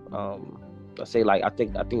 I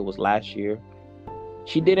think it was last year.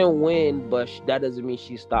 She didn't win, but that doesn't mean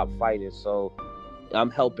she stopped fighting. So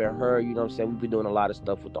I'm helping her. You know what I'm saying? We've been doing a lot of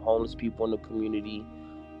stuff with the homeless people in the community.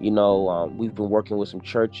 We've been working with some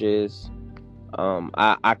churches.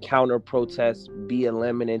 I counter protest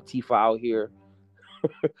BLM and Antifa out here.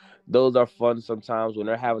 Those are fun sometimes when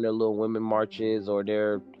they're having their little women marches or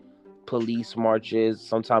their police marches.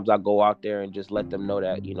 Sometimes I go out there and just let them know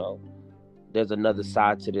that, there's another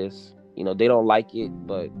side to this. They don't like it,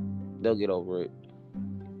 but they'll get over it.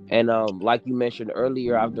 And like you mentioned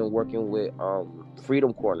earlier, I've been working with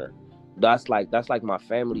Freedom Corner. That's like my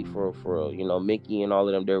family for Mickey and all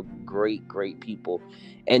of them. They're great people,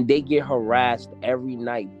 and they get harassed every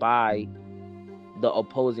night by the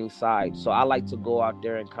opposing side. So I like to go out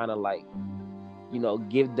there and kind of like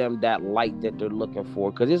give them that light that they're looking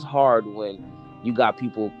for, because it's hard when you got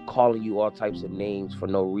people calling you all types of names for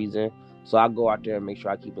no reason. So I go out there and make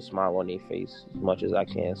sure I keep a smile on their face as much as I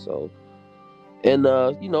can. So, and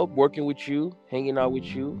working with you, hanging out with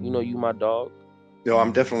you, you my dog.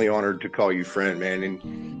 I'm definitely honored to call you friend, man.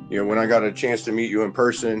 And when I got a chance to meet you in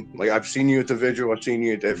person, like I've seen you at the vigil, I've seen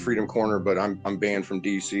you at Freedom Corner, but I'm banned from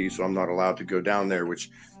DC, so I'm not allowed to go down there,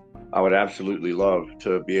 which I would absolutely love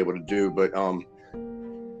to be able to do. But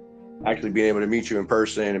actually being able to meet you in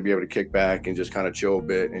person and be able to kick back and just kind of chill a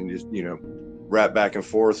bit and just rap back and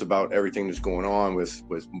forth about everything that's going on with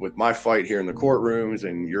my fight here in the courtrooms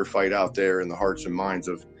and your fight out there in the hearts and minds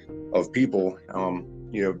of people.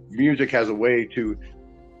 Music has a way to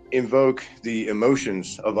invoke the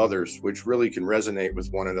emotions of others, which really can resonate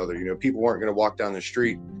with one another. People aren't going to walk down the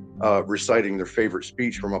street reciting their favorite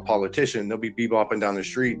speech from a politician. They'll be bebopping down the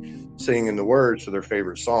street singing the words to their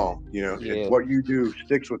favorite song. What you do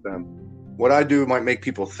sticks with them. What I do might make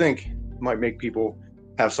people think, might make people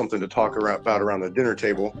have something to talk about around the dinner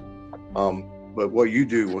table, but what you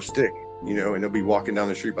do will stick, and they'll be walking down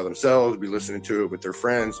the street by themselves, be listening to it with their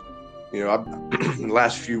friends. In the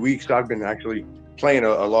last few weeks, I've been actually playing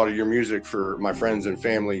a lot of your music for my friends and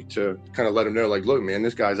family to kind of let them know, like, look, man,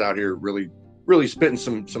 this guy's out here really spitting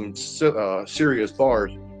some serious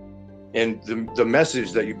bars. And the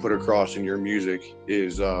message that you put across in your music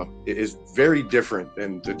is very different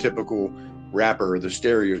than the typical rapper, or the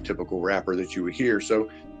stereotypical rapper that you would hear. So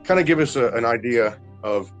kind of give us an idea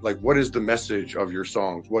of, like, what is the message of your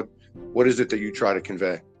songs? What is it that you try to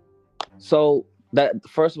convey? So that,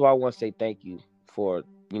 first of all, I want to say thank you for,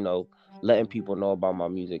 letting people know about my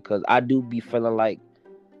music, because I do be feeling like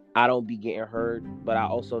I don't be getting heard, but I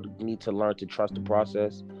also need to learn to trust the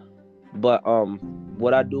process. But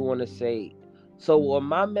what I do want to say, so on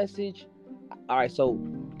my message, all right, so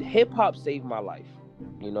hip hop saved my life.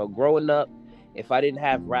 Growing up, if I didn't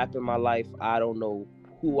have rap in my life, I don't know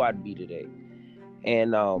who I'd be today.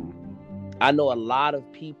 And I know a lot of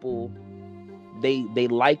people, they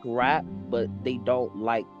like rap, but they don't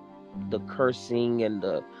like the cursing and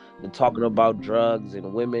the talking about drugs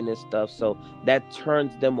and women and stuff. So that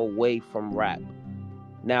turns them away from rap.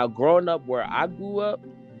 Now, growing up where I grew up,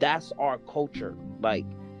 that's our culture. Like,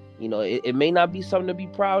 it may not be something to be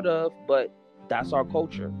proud of, but that's our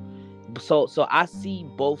culture. So I see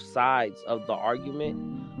both sides of the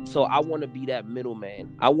argument. So I want to be that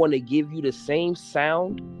middleman. I want to give you the same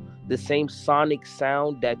sound, the same sonic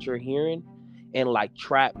sound that you're hearing in like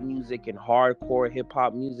trap music and hardcore hip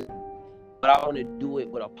hop music. But I want to do it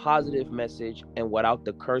with a positive message and without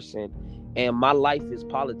the cursing. And my life is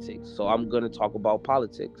politics, so I'm going to talk about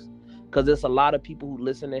politics. Because there's a lot of people who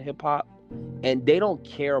listen to hip hop and they don't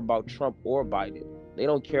care about Trump or Biden. They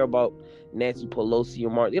don't care about Nancy Pelosi or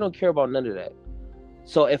Martin. They don't care about none of that.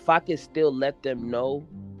 So if I can still let them know,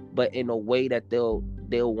 but in a way that they'll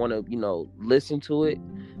want to, listen to it,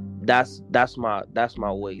 that's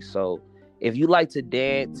my way. So if you like to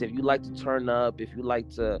dance, if you like to turn up, if you like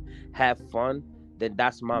to have fun, then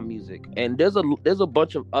that's my music. And there's a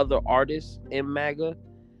bunch of other artists in MAGA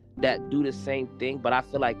that do the same thing, but I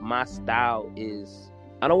feel like my style is,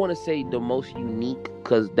 I don't want to say the most unique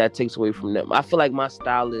because that takes away from them. I feel like my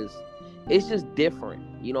style it's just different.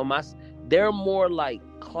 They're more like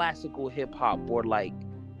classical hip hop or like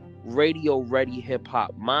radio ready hip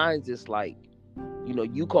hop. Mine's is like,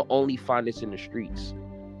 you can only find this in the streets.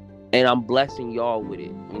 And I'm blessing y'all with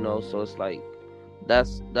it, so it's like,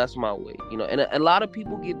 that's my way, and a lot of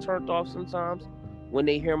people get turned off sometimes when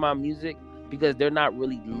they hear my music because they're not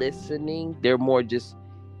really listening. They're more just,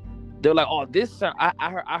 they're like, oh, this sound,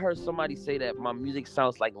 I heard somebody say that my music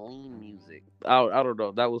sounds like lean music. I don't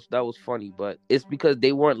know. That was funny, but it's because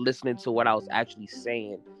they weren't listening to what I was actually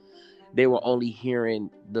saying. They were only hearing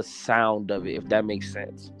the sound of it, if that makes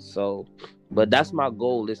sense. So, but that's my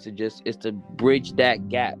goal, is to bridge that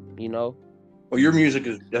gap, Well, your music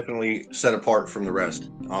is definitely set apart from the rest.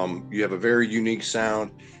 You have a very unique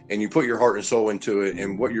sound, and you put your heart and soul into it.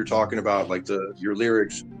 And what you're talking about, like your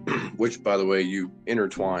lyrics, which, by the way, you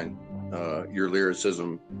intertwine your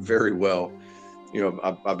lyricism very well.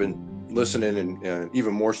 I've been listening, and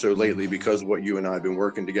even more so lately because of what you and I have been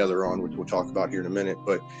working together on, which we'll talk about here in a minute.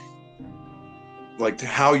 But like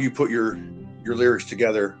how you put your lyrics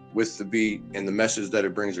together with the beat and the message that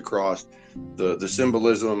it brings across, the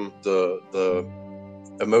symbolism, the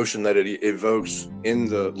emotion that it evokes in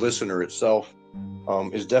the listener itself,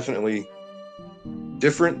 is definitely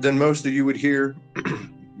different than most that you would hear.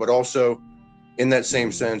 But also in that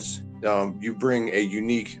same sense, you bring a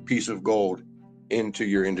unique piece of gold into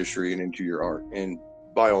your industry and into your art. And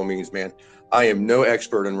by all means, man, I am no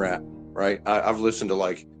expert in rap, right? I've listened to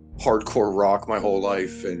like hardcore rock my whole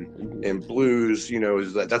life, and blues, you know,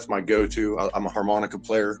 that's my go-to. I'm a harmonica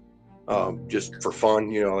player, just for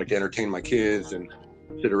fun, you know, I like to entertain my kids and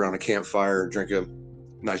sit around a campfire, drink a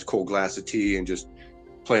nice cold glass of tea, and just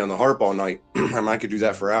play on the harp all night. I could do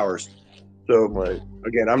that for hours. So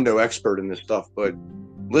again, I'm no expert in this stuff, but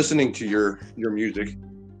listening to your music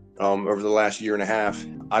over the last year and a half,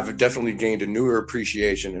 I've definitely gained a newer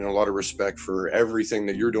appreciation and a lot of respect for everything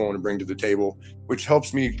that you're doing to bring to the table, which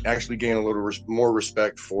helps me actually gain a little more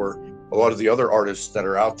respect for a lot of the other artists that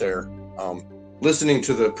are out there. Listening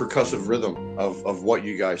to the percussive rhythm of what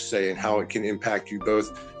you guys say and how it can impact you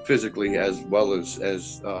both physically as well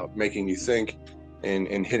as making you think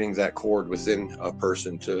and hitting that chord within a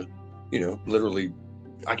person to, you know, literally,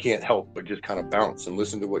 I can't help but just kind of bounce and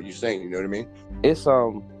listen to what you're saying. You know what I mean?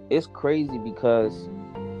 It's crazy because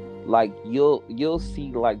like you'll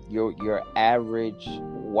see like your average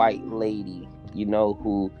white lady, you know,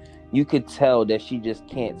 who you could tell that she just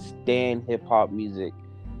can't stand hip hop music,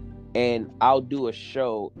 and I'll do a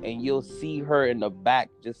show and you'll see her in the back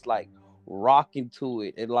just like rocking to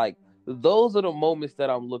it, and like those are the moments that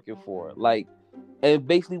I'm looking for. Like, and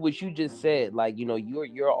basically what you just said, like, you know,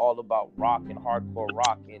 you're all about rock and hardcore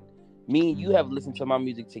rock, and me and you have listened to my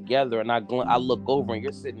music together, and I look over and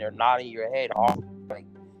you're sitting there nodding your head hard, like,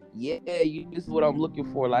 yeah, this is what I'm looking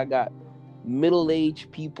for. Like, I got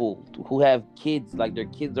middle-aged people who have kids, like their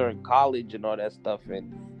kids are in college and all that stuff,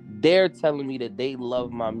 and they're telling me that they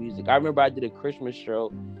love my music. I remember I did a Christmas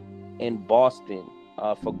show in Boston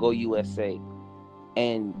for Go USA,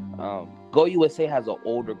 and Go USA has an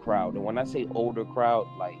older crowd, and when I say older crowd,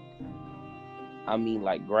 like, I mean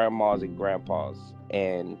like grandmas and grandpas,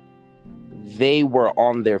 and they were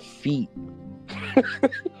on their feet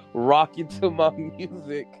rocking to my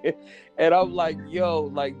music, and I'm like, yo,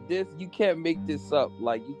 like, this, you can't make this up.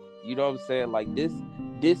 Like, you know what I'm saying? Like, this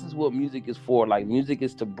is what music is for. Like, music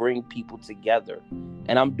is to bring people together,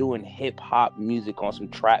 and I'm doing hip hop music on some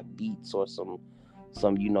trap beats or some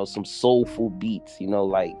you know, some soulful beats, you know,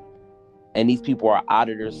 like, and these people are out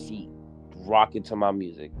of their seat rocking to my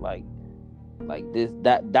music, like this.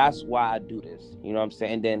 That's why I do this, you know what I'm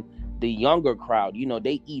saying? And then the younger crowd, you know,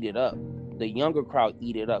 they eat it up. The younger crowd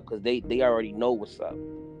eat it up because they already know what's up.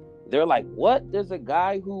 They're like, what? There's a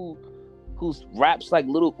guy who raps like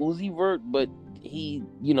Little Uzi Vert, but he,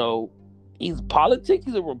 you know, he's politics.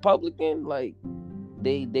 He's a Republican. Like,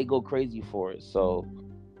 they go crazy for it. So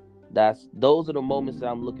those are the moments that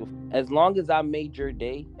I'm looking for. As long as I made your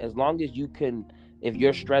day, as long as you can, if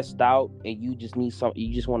you're stressed out and you just need something,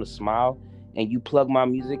 you just want to smile, and you plug my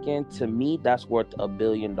music in, to me, that's worth $1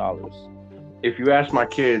 billion. If you ask my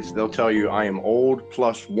kids, they'll tell you I am old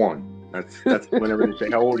plus one. That's whenever they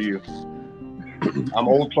say, how old are you? I'm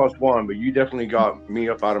old plus one, but you definitely got me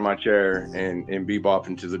up out of my chair and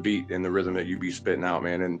bebopping to the beat and the rhythm that you be spitting out,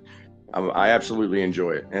 man. And I absolutely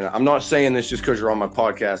enjoy it. And I'm not saying this just because you're on my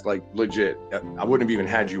podcast, like, legit. I wouldn't have even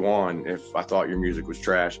had you on if I thought your music was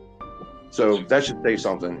trash. So that should say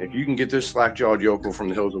something. If you can get this slack-jawed yokel from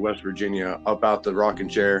the hills of West Virginia up out the rocking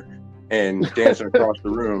chair and dancing across the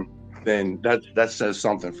room, then that says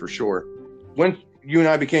something for sure. When you and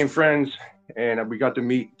I became friends and we got to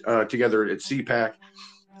meet together at CPAC,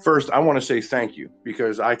 first, I want to say thank you,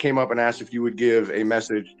 because I came up and asked if you would give a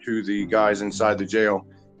message to the guys inside the jail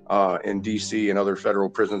in DC and other federal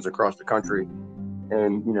prisons across the country.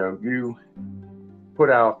 And, you know, you put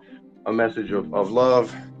out a message of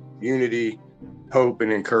love, unity, hope,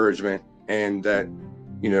 and encouragement, and that,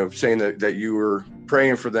 you know, saying that you were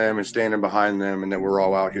praying for them and standing behind them, and that we're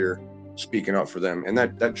all out here speaking up for them. And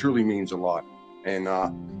that truly means a lot. And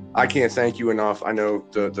I can't thank you enough. I know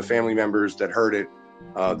the family members that heard it,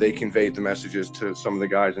 they conveyed the messages to some of the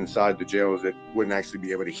guys inside the jails that wouldn't actually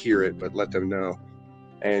be able to hear it, but let them know.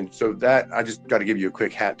 And so that I just got to give you a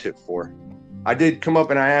quick hat tip for. I did come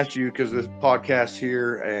up and I asked you, because this podcast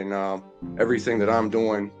here and everything that I'm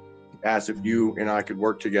doing, asked if you and I could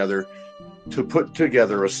work together to put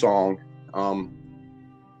together a song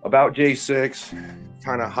about J6,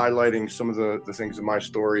 kind of highlighting some of the things in my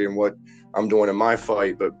story and what I'm doing in my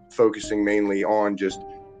fight, but focusing mainly on just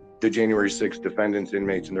the January 6th defendants,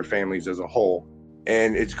 inmates, and their families as a whole.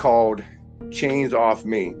 And it's called Chains Off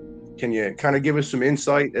Me. Can you kind of give us some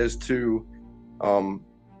insight as to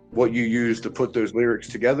what you used to put those lyrics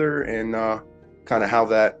together, and kind of how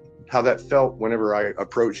that felt whenever I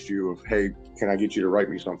approached you of, hey, can I get you to write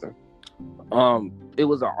me something? It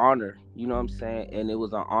was an honor, you know what I'm saying? And it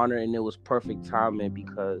was an honor, and it was perfect timing,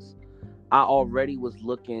 because I already was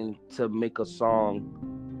looking to make a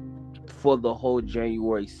song for the whole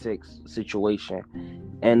January 6th situation.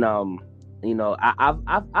 And you know, I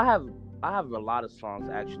have a lot of songs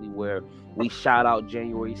actually where we shout out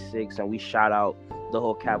January 6th and we shout out the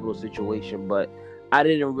whole Capitol situation, but I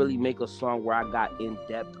didn't really make a song where I got in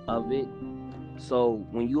depth of it. So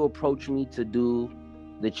when you approached me to do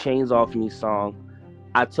the Chains Off Me song,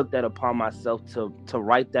 I took that upon myself to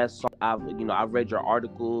write that song. I've read your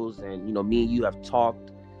articles, and me and you have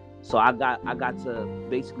talked. So I got to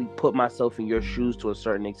basically put myself in your shoes to a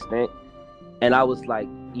certain extent. And I was like,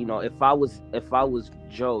 if I was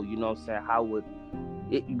Joe, what I'm saying, how would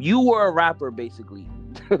you were a rapper basically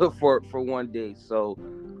for one day. So,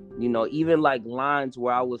 even like lines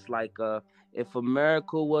where I was like, if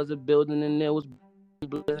America was a building and there was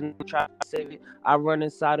try to save it, I run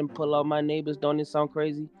inside and pull out my neighbors. Don't it sound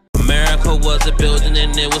crazy? America was a building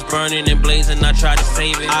and it was burning and blazing. I tried to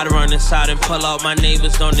save it. I'd run inside and pull out my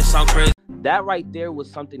neighbors. Don't it sound crazy? That right there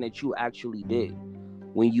was something that you actually did.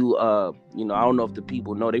 When you, I don't know if the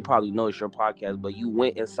people know, they probably know it's your podcast, but you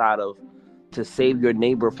went inside to save your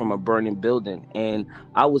neighbor from a burning building. And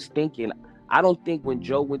I was thinking, I don't think when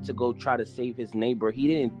Joe went to go try to save his neighbor, he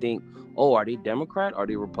didn't think, oh, are they Democrat? Are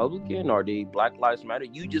they Republican? Are they Black Lives Matter?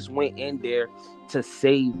 You just went in there to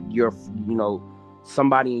save your,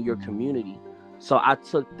 somebody in your community. So I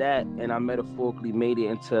took that and I metaphorically made it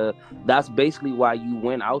into, that's basically why you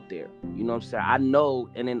went out there. You know what I'm saying? I know,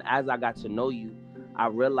 and then as I got to know you, I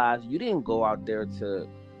realized you didn't go out there to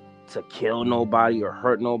kill nobody or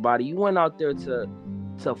hurt nobody. You went out there to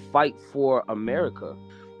fight for America.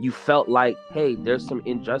 You felt like, hey, there's some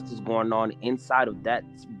injustice going on inside of that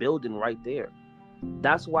building right there.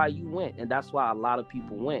 That's why you went, and that's why a lot of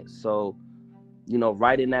people went. So,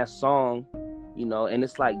 writing that song, and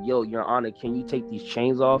it's like, yo, Your Honor, can you take these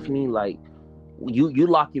chains off me? Like, you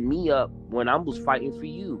locking me up when I was fighting for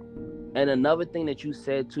you. And another thing that you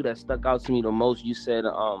said too that stuck out to me the most, you said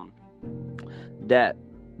that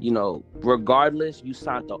regardless, you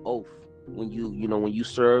signed the oath when you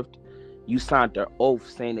served. You signed the oath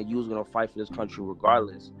saying that you was gonna fight for this country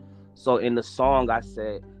regardless. So in the song, I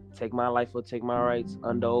said, "Take my life or take my rights.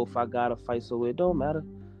 Under oath, I gotta fight, so it don't matter."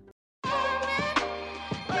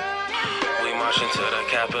 We marching to the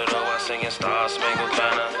Capitol while singing Star Spangled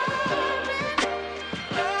Banner.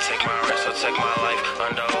 Take my rights or take my life.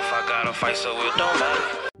 Under oath, I gotta fight, so it don't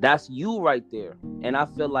matter. That's you right there. And I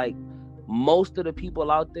feel like most of the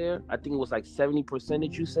people out there, I think it was like 70%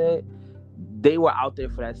 that you said, they were out there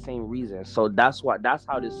for that same reason. So that's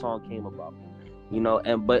how this song came about.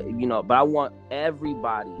 But I want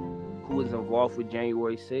everybody who is involved with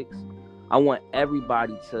January 6th, I want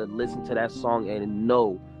everybody to listen to that song and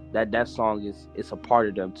know that song is a part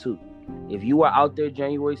of them too. If you were out there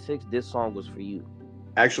January 6th, this song was for you.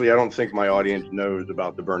 Actually, I don't think my audience knows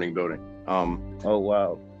about the burning building. Oh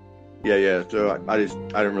wow. Yeah. So I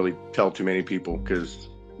didn't really tell too many people because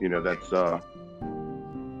that's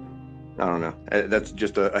I don't know. That's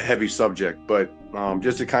just a heavy subject. But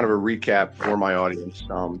just a kind of a recap for my audience.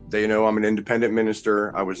 They know I'm an independent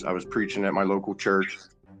minister. I was preaching at my local church,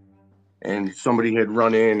 and somebody had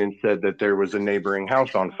run in and said that there was a neighboring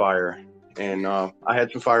house on fire. And I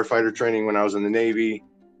had some firefighter training when I was in the Navy.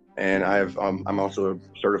 And I'm also a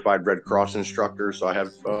certified Red Cross instructor, so I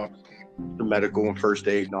have the medical and first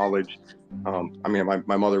aid knowledge.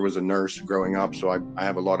 My mother was a nurse growing up, so I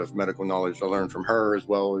have a lot of medical knowledge I learned from her as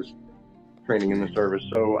well as training in the service.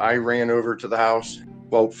 So I ran over to the house.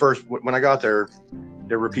 Well, first, when I got there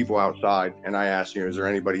were people outside, and I asked, is there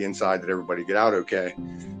anybody inside? Did everybody get out okay?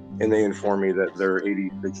 And they informed me that their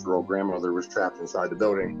 86-year-old grandmother was trapped inside the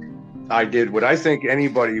building. I did what I think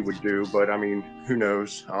anybody would do, but who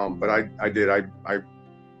knows? But I did. I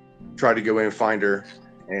tried to go in and find her,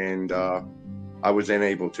 and I was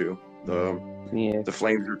unable to. The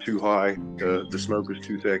flames were too high. The smoke was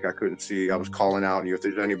too thick. I couldn't see. I was calling out, if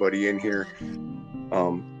there's anybody in here,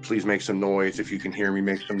 please make some noise. If you can hear me,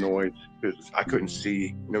 make some noise, because I couldn't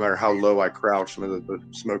see. No matter how low I crouched, some of the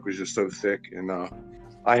smoke was just so thick, and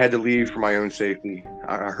I had to leave for my own safety.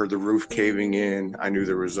 I heard the roof caving in. I knew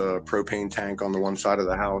there was a propane tank on the one side of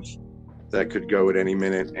the house that could go at any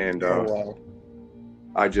minute. And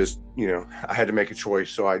I just, I had to make a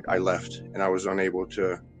choice. So I left, and I was unable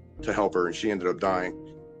to help her, and she ended up dying.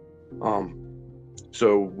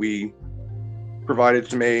 So we provided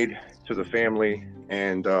some aid to the family,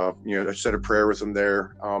 and, I said a prayer with them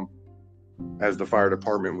there as the fire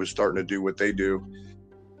department was starting to do what they do.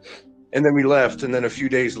 And then we left, and then a few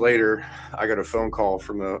days later, I got a phone call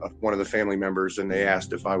from one of the family members, and they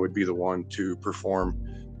asked if I would be the one to perform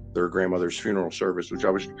their grandmother's funeral service, which I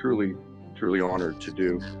was truly, truly honored to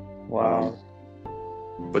do. Wow.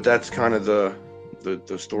 But that's kind of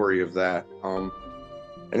the story of that. And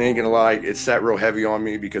ain't gonna lie, it sat real heavy on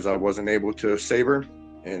me because I wasn't able to save her.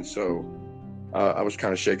 And so I was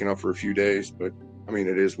kind of shaken up for a few days, but I mean,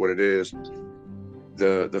 it is what it is.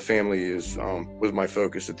 The family is was my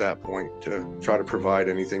focus at that point, to try to provide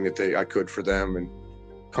anything that I could for them, and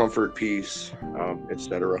comfort, peace,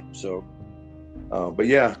 etc. So, but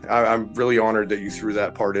yeah, I'm really honored that you threw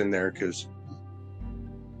that part in there, because,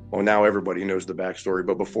 well, now everybody knows the backstory,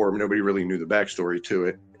 but before, nobody really knew the backstory to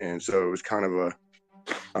it, and so it was kind of a,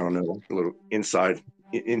 I don't know, a little inside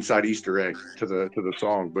Easter egg to the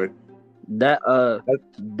song. But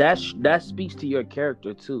that speaks to your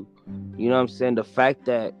character too. You know what I'm saying? The fact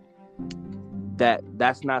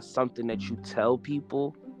that's not something that you tell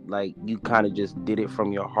people. Like, you kind of just did it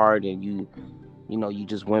from your heart, and you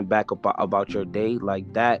just went back about your day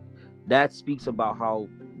like that. That speaks about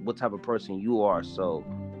what type of person you are. So,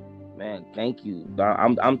 man, thank you.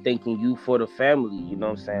 I'm thanking you for the family. You know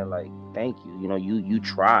what I'm saying? Like, thank you. You know, you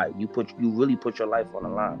tried. You really put your life on the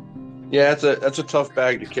line. Yeah, that's a tough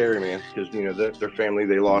bag to carry, man, because their family,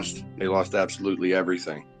 they lost absolutely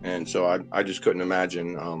everything, and so I just couldn't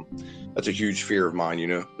imagine. That's a huge fear of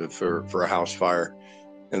mine, for a house fire.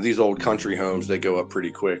 And these old country homes, they go up pretty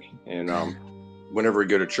quick. And whenever we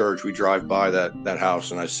go to church, we drive by that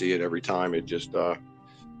house, and I see it every time. It just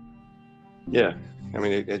yeah. I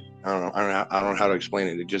mean, I don't know how to explain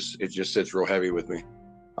it. It just sits real heavy with me.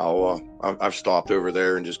 I've stopped over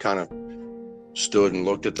there and just kind of stood and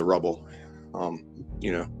looked at the rubble.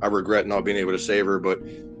 I regret not being able to save her, but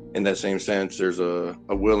in that same sense, there's a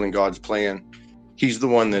will in God's plan. He's the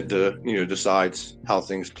one that decides how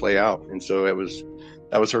things play out, and so that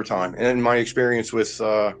was her time. And in my experience with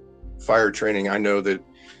fire training, I know that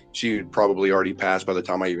she had probably already passed by the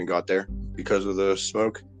time I even got there, because of the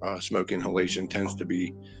smoke. Smoke inhalation tends to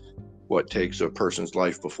be what takes a person's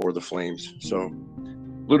life before the flames. So a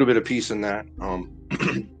little bit of peace in that.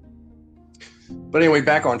 But anyway,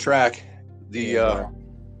 back on track. The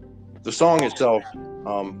song itself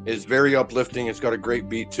is very uplifting. It's got a great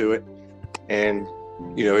beat to it, and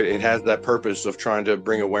it has that purpose of trying to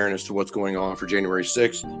bring awareness to what's going on for January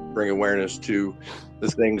 6th, bring awareness to the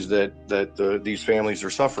things that these families are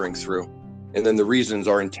suffering through. And then the reasons,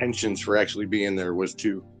 our intentions for actually being there, was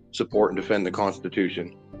to support and defend the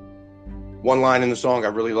Constitution. One line in the song I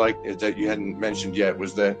really liked, is that you hadn't mentioned yet,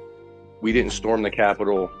 was that we didn't storm the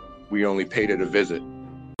Capitol, we only paid it a visit.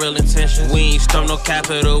 Real intentions. We ain't storm no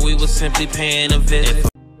Capitol, we was simply paying a visit.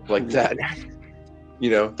 Like that.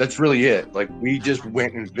 That's really it. Like, we just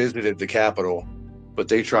went and visited the Capitol, but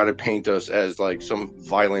they try to paint us as like some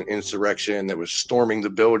violent insurrection that was storming the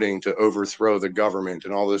building to overthrow the government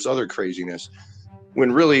and all this other craziness.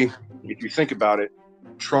 When really, if you think about it,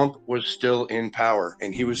 Trump was still in power,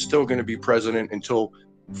 and he was still going to be president until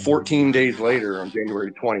 14 days later on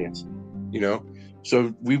January 20th.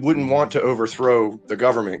 So we wouldn't want to overthrow the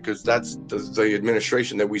government, because that's the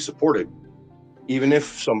administration that we supported. Even if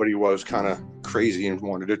somebody was kind of crazy and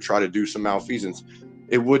wanted to try to do some malfeasance,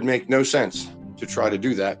 it would make no sense to try to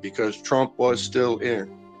do that, because Trump was still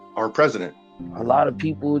our president. A lot of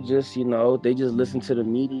people just, they just listen to the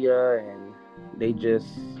media, and they just,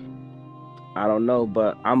 I don't know,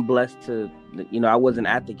 but I'm blessed to, I wasn't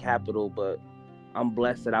at the Capitol, but I'm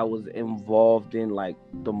blessed that I was involved in like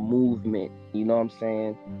the movement, you know what I'm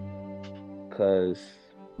saying? Because,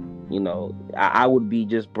 I would be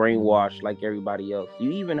just brainwashed like everybody else.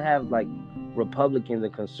 You even have like Republicans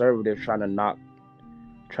and conservatives trying to knock,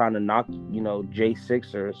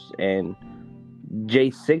 J6ers, and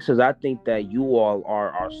J6ers. I think that you all are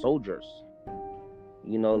our soldiers.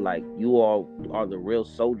 Like, you all are the real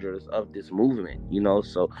soldiers of this movement.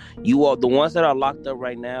 So you all, the ones that are locked up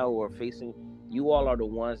right now or facing, you all are the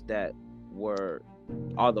ones that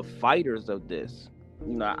are the fighters of this.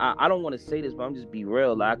 I don't want to say this, but I'm just be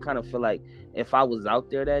real. Like, I kind of feel like if I was out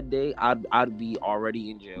there that day, I'd be already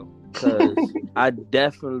in jail, because I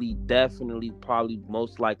definitely, probably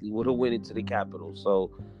most likely would have went into the Capitol. So,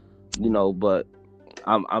 but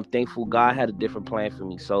I'm thankful God had a different plan for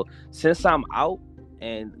me. So since I'm out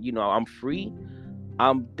and I'm free,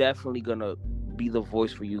 I'm definitely gonna be the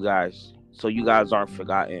voice for you guys, so you guys aren't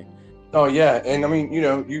forgotten. Oh yeah, and I mean,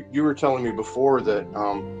 you were telling me before that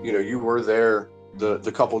you were there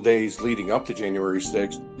the couple days leading up to January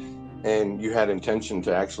 6th, and you had intention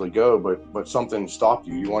to actually go, but something stopped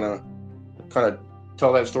you. You want to kind of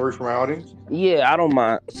tell that story from our audience? Yeah, I don't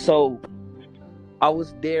mind. So I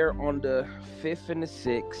was there on the 5th and the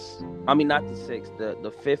 6th. I mean, not the 6th,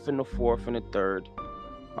 the 5th and the 4th and the 3rd.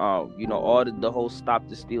 All the whole Stop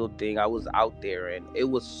the Steal thing. I was out there, and it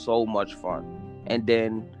was so much fun. And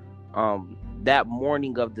then that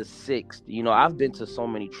morning of the 6th, I've been to so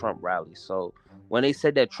many Trump rallies. So when they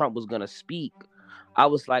said that Trump was going to speak, I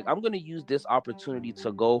was like, I'm gonna use this opportunity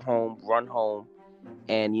to go home, run home,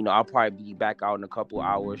 and I'll probably be back out in a couple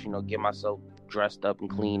hours. Get myself dressed up and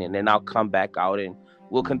clean, and then I'll come back out and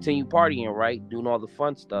we'll continue partying, right, doing all the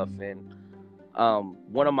fun stuff. And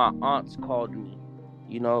one of my aunts called me,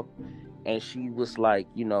 and she was like,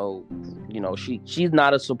 she's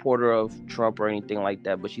not a supporter of Trump or anything like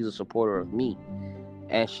that, but she's a supporter of me.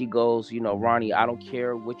 And she goes, Ronnie, I don't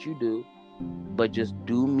care what you do, but just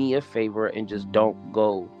do me a favor and just don't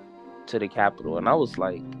go to the Capitol. And I was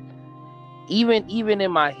like, even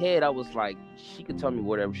in my head, I was like, she could tell me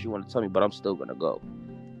whatever she wanted to tell me, but I'm still gonna go.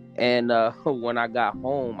 And when I got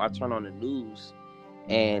home, I turned on the news,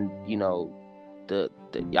 and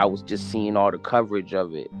I was just seeing all the coverage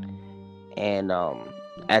of it. And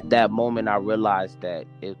at that moment, I realized that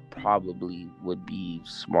it probably would be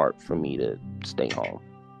smart for me to stay home.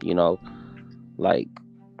 Like,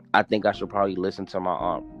 I think I should probably listen to my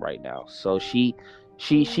aunt right now. So she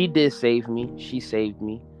did save me. She saved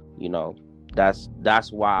me.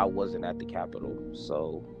 That's why I wasn't at the Capitol.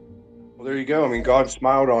 So, well, there you go. I mean, God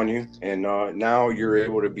smiled on you, and now you're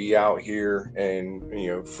able to be out here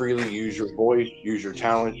and freely use your voice, use your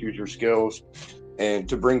talents, use your skills, and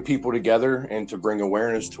to bring people together and to bring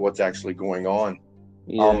awareness to what's actually going on.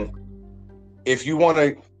 Yeah. If you want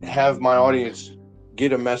to have my audience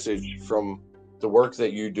get a message from the work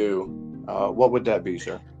that you do, what would that be,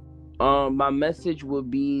 sir? My message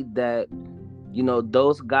would be that,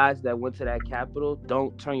 those guys that went to that Capitol,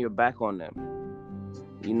 don't turn your back on them.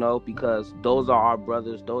 Because those are our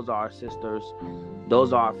brothers, those are our sisters,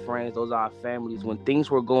 those are our friends, those are our families. When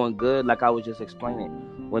things were going good, like I was just explaining,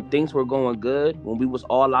 when things were going good, when we was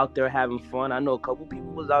all out there having fun, I know a couple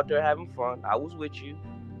people was out there having fun, I was with you,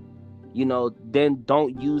 then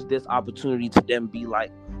don't use this opportunity to then be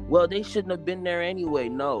like, well, they shouldn't have been there anyway.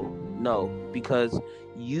 No, because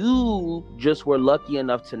you just were lucky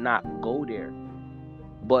enough to not go there.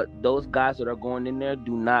 But those guys that are going in there,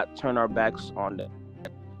 do not turn our backs on them.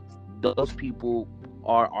 Those people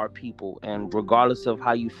are our people, and regardless of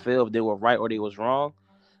how you feel, if they were right or they was wrong,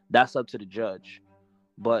 that's up to the judge.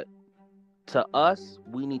 But to us,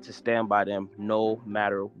 we need to stand by them no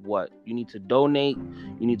matter what. You need to donate,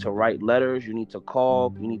 you need to write letters, you need to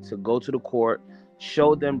call, you need to go to the court,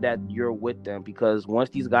 show them that you're with them, because once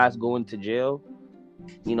these guys go into jail,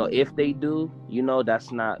 if they do,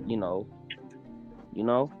 that's not,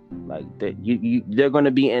 like that, they're going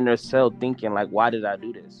to be in their cell thinking like, why did I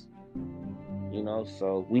do this?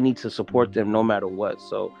 So we need to support them no matter what.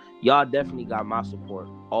 So y'all definitely got my support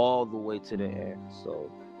all the way to the end. So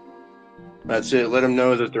that's it. Let them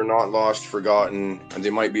know that they're not lost, forgotten, and they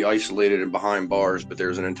might be isolated and behind bars, but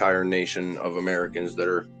there's an entire nation of Americans that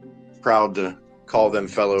are proud to call them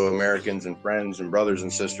fellow Americans and friends and brothers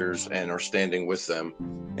and sisters, and are standing with them.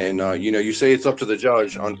 And you say it's up to the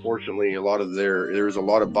judge. Unfortunately, there's a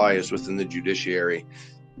lot of bias within the judiciary,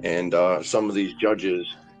 and some of these judges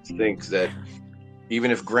think that even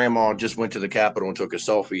if grandma just went to the Capitol and took a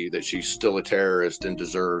selfie, that she's still a terrorist and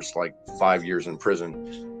deserves like 5 years in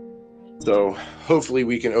prison. So hopefully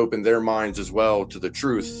we can open their minds as well to the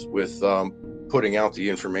truth with putting out the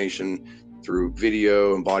information through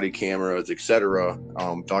video and body cameras, etc.,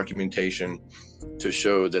 documentation to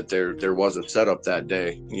show that there was a setup that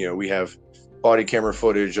day. We have body camera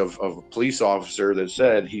footage of a police officer that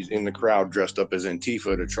said he's in the crowd dressed up as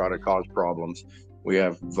Antifa to try to cause problems. We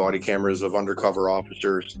have body cameras of undercover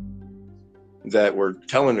officers that were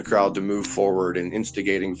telling the crowd to move forward and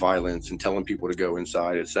instigating violence and telling people to go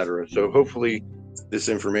inside, etc. So hopefully this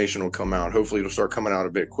information will come out. Hopefully it'll start coming out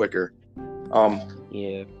a bit quicker.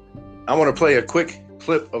 Yeah. I want to play a quick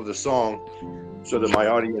clip of the song so that my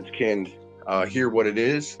audience can hear what it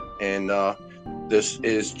is. And this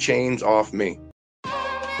is Chains Off Me. We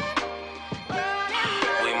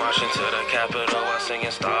marching to the Capitol while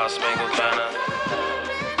singing Star Spangled Banner.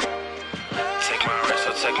 Take my rest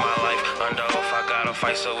or take my life. Under oath I gotta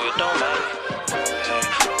fight, so it don't matter. Hey,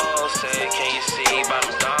 oh, say, can you see by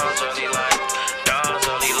the dawn's early light? Dawn's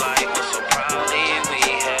early light was so proudly we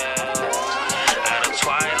held at a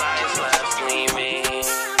twilight's last gleaming.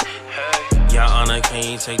 Hey, Your Honor, can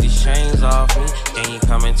you take these chains off me? Can you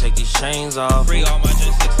come and take these chains off me? Free all my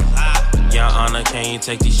justice high. Your Honor, can you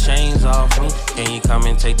take these chains off me? Can you come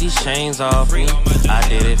and take these chains off me? I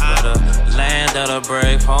did it for the land of the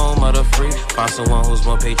brave, home of the free. Find someone who's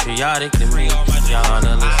more patriotic than me. Your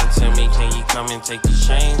Honor, listen to me. Can you come and take these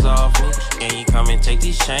chains off me? Can you come and take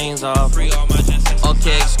these chains off me?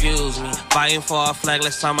 Okay, excuse me. Fighting for our flag,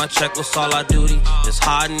 last time I checked was all our duty. It's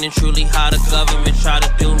hardened and truly how the government try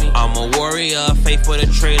to do me. I'm a warrior, faith for the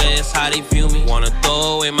traitor, it's how they view me. Wanna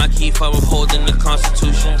throw away my key for upholding the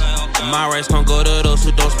Constitution. My rights gon' go to those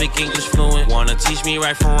who don't speak English fluent. Wanna teach me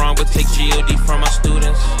right from wrong, but take GOD from my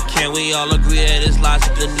students. Can't we all agree that it's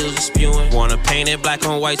logic the news is spewing? Wanna paint it black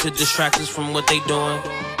on white to distract us from what they doing?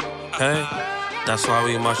 Hey, that's why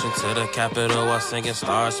we marching to the Capitol while singing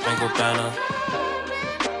Star Spangled Banner.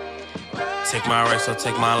 Take my rights or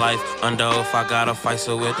take my life. Under oath, I gotta fight,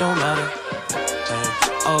 so it don't matter. Hey.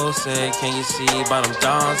 Oh, say, can you see by them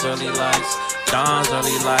dawn's early lights? Dawn's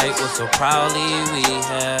early light was so proudly we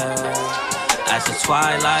held as the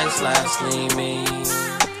twilight's last gleaming.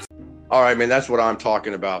 All right, man, that's what I'm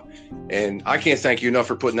talking about. And I can't thank you enough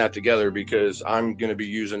for putting that together, because I'm going to be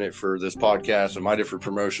using it for this podcast and my different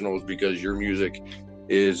promotionals, because your music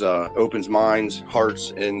is opens minds,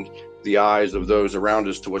 hearts, and the eyes of those around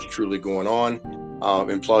us to what's truly going on.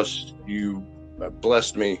 And plus, you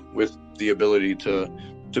blessed me with the ability to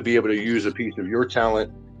be able to use a piece of your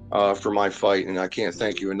talent for my fight. And I can't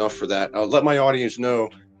thank you enough for that. Let my audience know,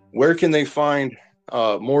 where can they find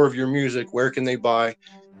more of your music? Where can they buy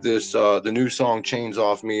this the new song Chains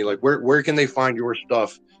Off Me? Like, where can they find your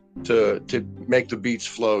stuff to make the beats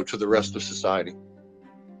flow to the rest of society?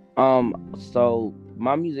 So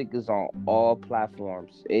my music is on all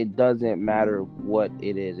platforms. It doesn't matter what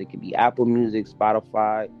it is. It could be Apple Music,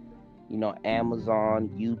 Spotify, Amazon,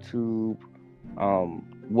 YouTube,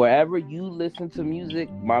 wherever you listen to music,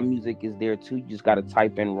 my music is there too. You just gotta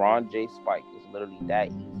type in Ron J Spike. It's literally that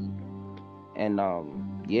easy. And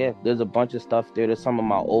yeah, there's a bunch of stuff there. There's some of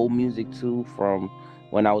my old music too, from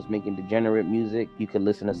when I was making degenerate music. You can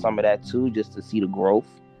listen to some of that too, just to see the growth.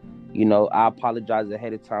 I apologize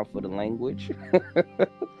ahead of time for the language.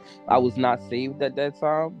 I was not saved at that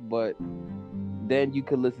time, but then you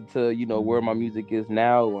can listen to, where my music is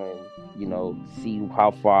now, and, see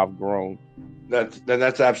how far I've grown.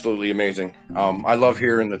 That's absolutely amazing. I love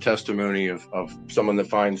hearing the testimony of someone that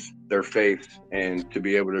finds their faith and to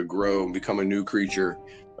be able to grow and become a new creature,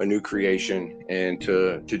 a new creation, and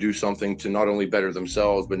to do something to not only better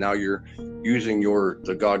themselves, but now you're using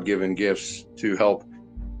the God-given gifts to help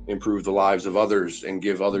improve the lives of others and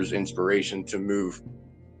give others inspiration to move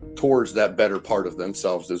towards that better part of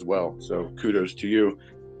themselves as well. So kudos to you.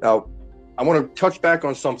 Now, I want to touch back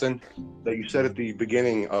on something that you said at the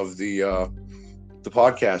beginning of the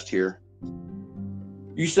podcast here.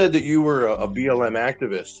 You said that you were a BLM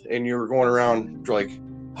activist, and you were going around like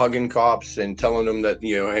hugging cops and telling them that,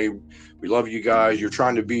 hey, we love you guys. You're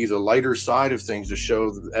trying to be the lighter side of things to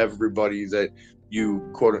show everybody that you,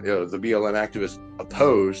 quote, the BLM activists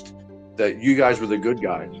opposed, that you guys were the good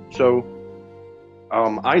guys. So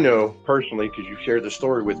I know personally, because you shared the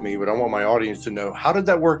story with me, but I want my audience to know, how did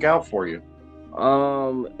that work out for you?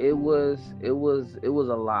 It was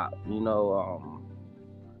a lot,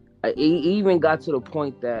 it even got to the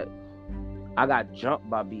point that I got jumped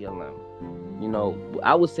by BLM.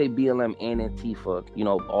 I would say BLM and Antifa,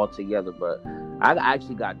 all together, but I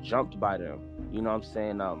actually got jumped by them. You know what I'm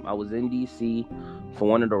saying? I was in DC for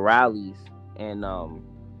one of the rallies, and I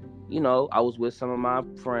was with some of my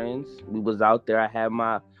friends. We was out there. I had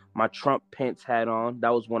my Trump Pence hat on.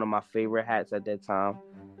 That was one of my favorite hats at that time.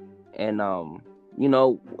 And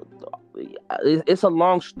it's a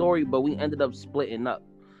long story, but we ended up splitting up.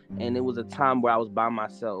 And it was a time where I was by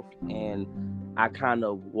myself, and I kind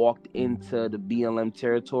of walked into the BLM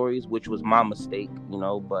territories, which was my mistake,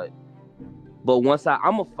 But once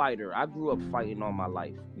I'm a fighter. I grew up fighting all my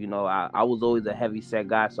life. I was always a heavy set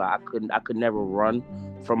guy, so I could never run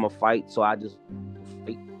from a fight. So I just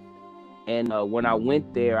fight. And when I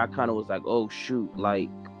went there, I kind of was like, oh shoot, like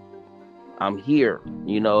I'm here,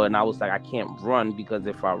 and I was like, I can't run, because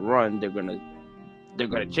if I run, they're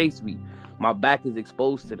gonna chase me. My back is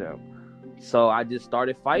exposed to them. So I just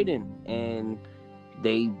started fighting, and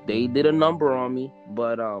they did a number on me.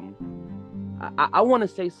 But I want to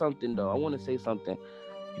say something, though.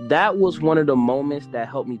 That was one of the moments that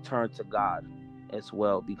helped me turn to God as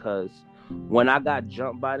well, because when I got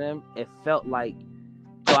jumped by them, it felt like,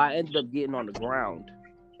 so I ended up getting on the ground,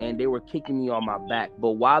 and they were kicking me on my back.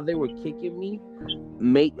 But while they were kicking me,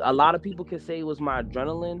 a lot of people could say it was my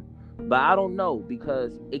adrenaline, but I don't know,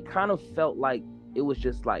 because it kind of felt like it was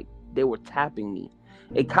just like they were tapping me.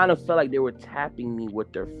 It kind of felt like they were tapping me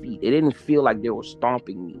with their feet. It didn't feel like they were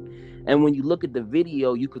stomping me. And when you look at the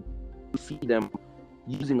video, you could see them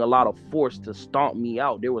using a lot of force to stomp me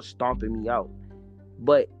out. They were stomping me out.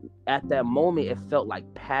 But at that moment, it felt like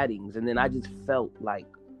paddings. And then I just felt like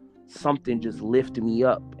something just lifted me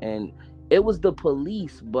up. And it was the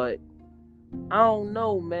police, but I don't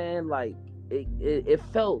know, man. Like, it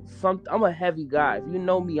felt something. I'm a heavy guy. If you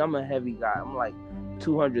know me, I'm a heavy guy. I'm like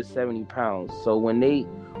 270 pounds. So when they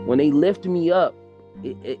lift me up,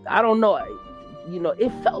 I don't know.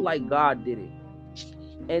 it felt like God did it.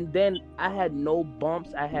 And then I had no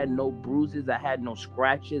bumps, I had no bruises, I had no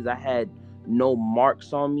scratches, I had no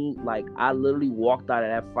marks on me. Like, I literally walked out of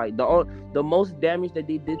that fight. The most damage that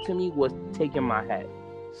they did to me was taking my hat.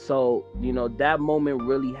 So, that moment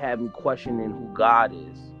really had me questioning who God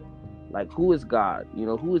is. Like, who is God?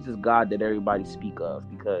 Who is this God that everybody speak of?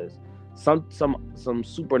 Because some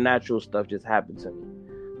supernatural stuff just happened to me.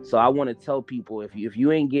 So I want to tell people, if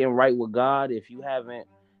you ain't getting right with God, if you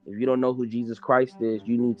don't know who Jesus Christ is,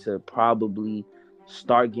 you need to probably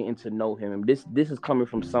start getting to know him. And this is coming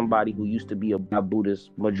from somebody who used to be a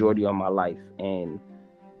Buddhist majority of my life. And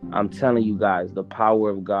I'm telling you guys, the power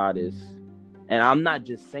of God is, and I'm not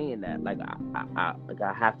just saying that, like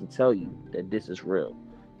I have to tell you that this is real.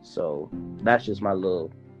 So that's just my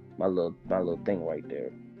little thing right there.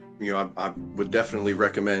 I would definitely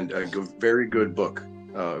recommend a very good book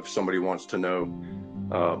if somebody wants to know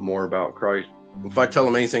more about Christ. If I tell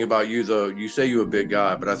them anything about you, though, you say you're a big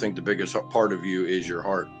guy, but I think the biggest part of you is your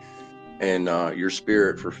heart and your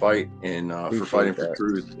spirit for fight and for fighting for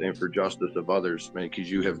truth and for justice of others, man, because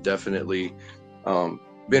you have definitely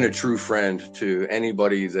been a true friend to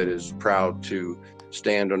anybody that is proud to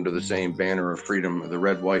stand under the same banner of freedom, the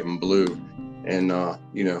red, white, and blue. And,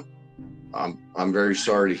 I'm very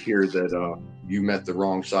sorry to hear that you met the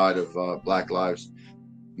wrong side of Black Lives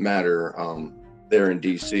Matter there in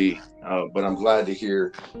DC. But I'm glad to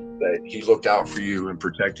hear that he looked out for you and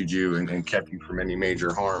protected you and kept you from any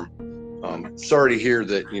major harm. Sorry to hear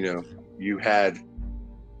that, you had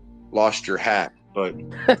lost your hat, but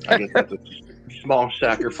I guess that's a small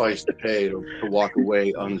sacrifice to pay to walk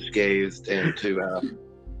away unscathed and to,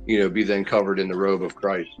 be then covered in the robe of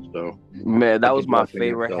Christ. So, man, that was my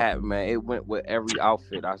favorite hat, man. It went with every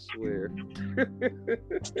outfit, I swear.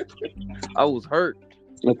 I was hurt.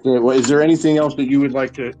 Okay. Well, is there anything else that you would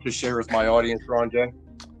like to share with my audience, Ron J?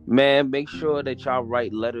 Man, make sure that y'all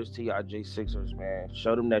write letters to y'all J6ers, man.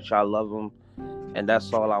 Show them that y'all love them, and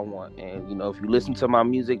that's all I want. And, if you listen to my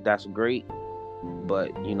music, that's great.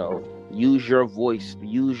 But, use your voice.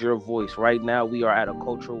 Use your voice. Right now, we are at a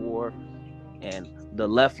culture war, and the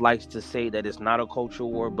left likes to say that it's not a culture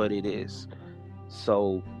war, but it is.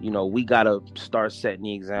 So, we got to start setting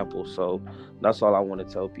the example. So that's all I want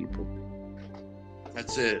to tell people.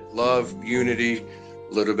 That's it. Love, unity,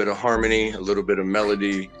 a little bit of harmony, a little bit of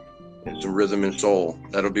melody, and some rhythm and soul.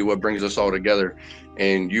 That'll be what brings us all together.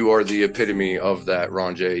 And you are the epitome of that,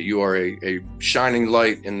 Ron J. You are a shining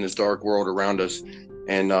light in this dark world around us.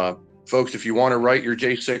 And folks, if you want to write your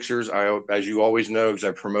J6ers, as you always know, because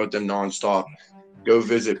I promote them nonstop, go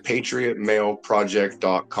visit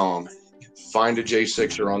patriotmailproject.com. Find a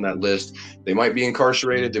J6er on that list. They might be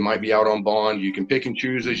incarcerated. They might be out on bond. You can pick and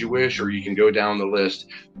choose as you wish, or you can go down the list.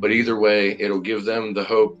 But either way, it'll give them the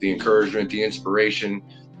hope, the encouragement, the inspiration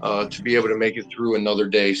to be able to make it through another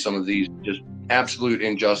day. Some of these just absolute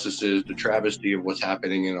injustices, the travesty of what's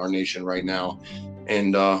happening in our nation right now.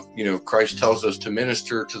 And, Christ tells us to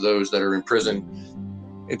minister to those that are in prison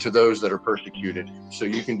and to those that are persecuted. So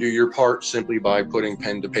you can do your part simply by putting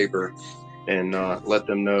pen to paper and let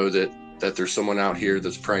them know that there's someone out here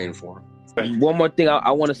that's praying for them. One more thing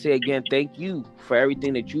I want to say again, thank you for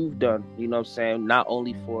everything that you've done. You know what I'm saying? Not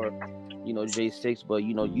only for, J6, but,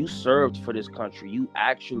 you served for this country. You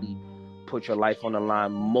actually put your life on the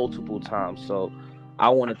line multiple times. So I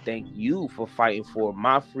want to thank you for fighting for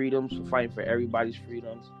my freedoms, for fighting for everybody's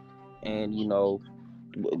freedoms. And,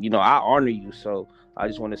 I honor you. So I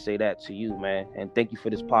just want to say that to you, man. And thank you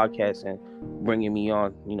for this podcast and bringing me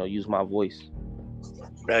on, use my voice.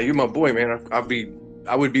 Yeah, you're my boy, man.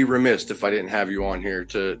 I would be remiss if I didn't have you on here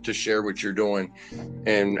to share what you're doing.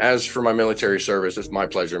 And as for my military service, it's my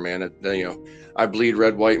pleasure, man. I bleed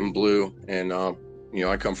red, white, and blue. And, I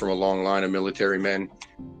come from a long line of military men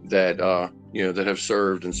that, that have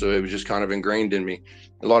served. And so it was just kind of ingrained in me.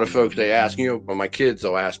 A lot of folks, they ask, my kids,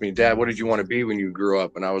 they'll ask me, Dad, what did you want to be when you grew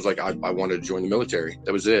up? And I was like, I wanted to join the military.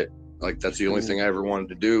 That was it. Like, that's the only thing I ever wanted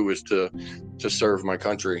to do was to serve my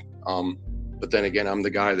country. But then again, I'm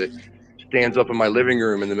the guy that stands up in my living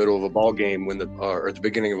room in the middle of a ball game or at the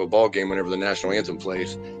beginning of a ball game whenever the national anthem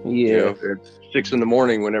plays. Yeah. At 6 a.m,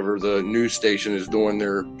 whenever the news station is doing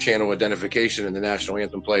their channel identification and the national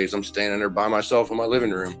anthem plays, I'm standing there by myself in my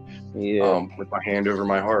living room, with my hand over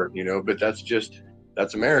my heart. But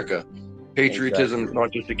that's America. Patriotism is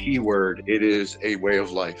not just a key word; it is a way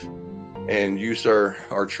of life. And you, sir,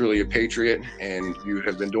 are truly a patriot, and you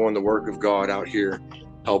have been doing the work of God out here,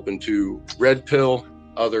 helping to red pill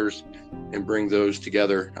others and bring those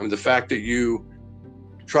together. I mean, the fact that you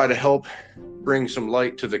try to help bring some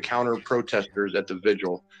light to the counter protesters at the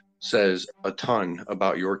vigil says a ton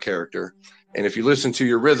about your character. And if you listen to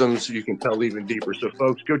your rhythms, you can tell even deeper. So,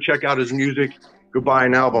 folks, go check out his music. Go buy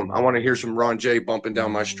an album. I want to hear some Ron J bumping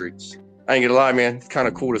down my streets. I ain't gonna lie, man. It's kind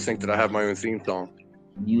of cool to think that I have my own theme song.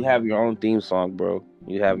 You have your own theme song, bro.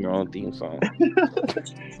 You have your own theme song.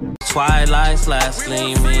 Twilight's last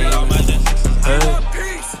gleaming. We want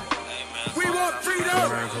peace. We want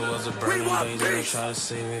freedom. We want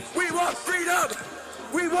peace. We want freedom.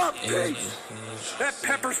 We want peace. That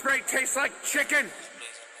pepper spray tastes like chicken.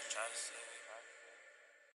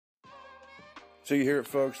 So you hear it,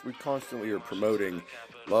 folks. We constantly are promoting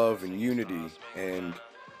love and unity and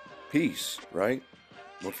peace, right?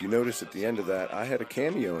 Well, if you notice at the end of that, I had a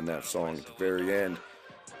cameo in that song at the very end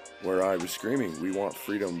where I was screaming, "We want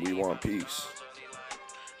freedom, we want peace."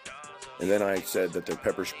 And then I said that the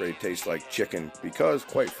pepper spray tastes like chicken because,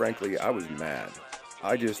 quite frankly, I was mad.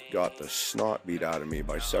 I just got the snot beat out of me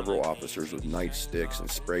by several officers with nightsticks and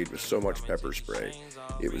sprayed with so much pepper spray.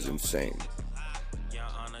 It was insane.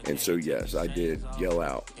 And so, yes, I did yell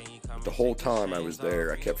out. The whole time I was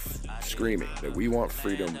there, I kept screaming that we want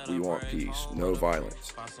freedom, we want peace, no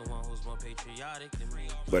violence.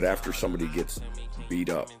 But after somebody gets beat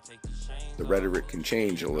up, the rhetoric can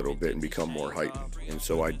change a little bit and become more heightened. And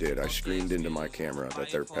so I did. I screamed into my camera that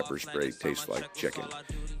their pepper spray tastes like chicken.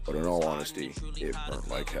 But in all honesty, it burnt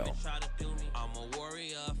like hell.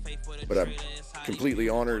 But I'm completely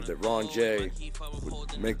honored that Ron J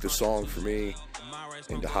would make the song for me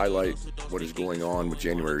and to highlight what is going on with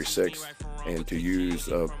January 6th and to use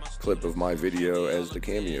a clip of my video as the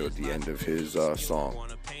cameo at the end of his song.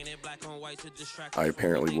 I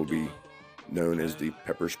apparently will be known as the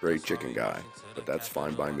pepper spray chicken guy, but that's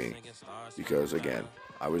fine by me because, again,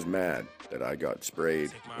 I was mad that I got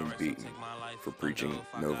sprayed and beaten for preaching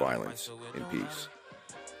no violence and peace.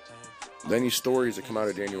 Many stories that come out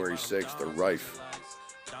of January 6th are rife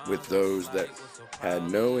with those that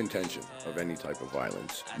had no intention of any type of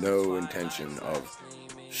violence, no intention of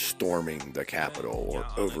storming the Capitol or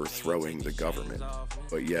overthrowing the government,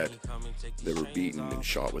 but yet they were beaten and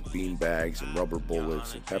shot with bean bags and rubber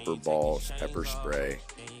bullets and pepper balls, pepper spray,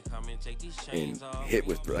 and hit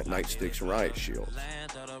with nightsticks and riot shields.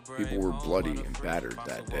 People were bloody and battered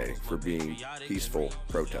that day for being peaceful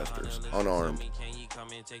protesters, unarmed,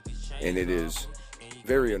 and it is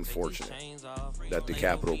very unfortunate that the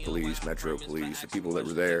Capitol Police, Metro Police, the people that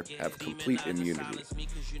were there have complete immunity.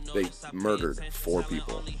 They murdered 4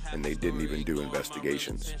 people and they didn't even do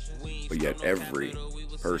investigations. But yet every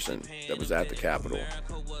person that was at the Capitol,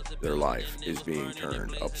 their life is being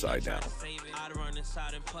turned upside down.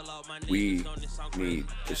 We need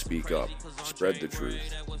to speak up, spread the truth,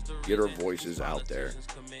 get our voices out there,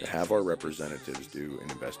 to have our representatives do an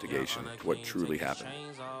investigation to what truly happened.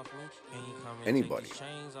 Anybody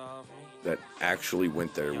that actually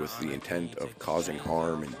went there with the intent of causing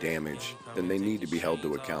harm and damage, then they need to be held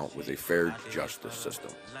to account with a fair justice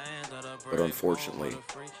system. But unfortunately,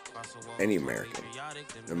 any American,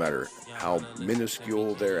 no matter how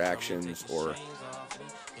minuscule their actions or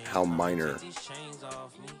how minor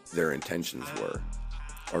their intentions were,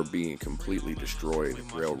 are being completely destroyed,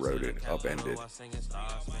 railroaded, upended,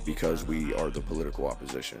 because we are the political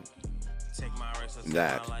opposition. And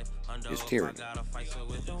that is tyranny.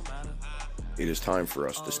 It is time for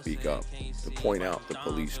us to speak up, to point out the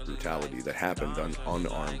police brutality that happened on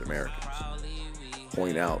unarmed Americans.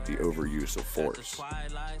 Point out the overuse of force.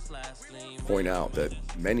 Point out that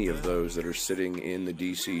many of those that are sitting in the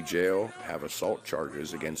DC jail have assault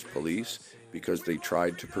charges against police because they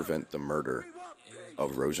tried to prevent the murder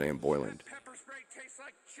of Roseanne Boyland.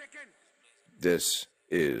 This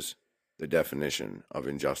is the definition of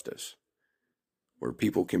injustice, where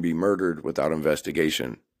people can be murdered without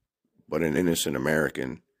investigation, but an innocent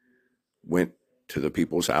American went to the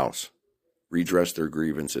people's house, redressed their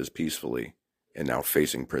grievances peacefully, and now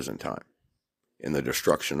facing prison time and the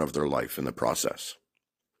destruction of their life in the process.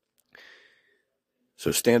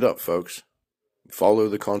 So stand up, folks. Follow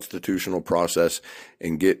the constitutional process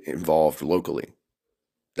and get involved locally.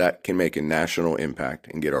 That can make a national impact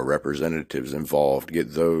and get our representatives involved,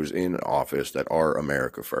 get those in office that are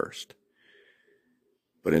America first.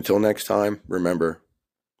 But until next time, remember,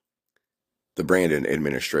 the Brandon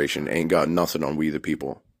administration ain't got nothing on we the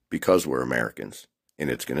people because we're Americans, and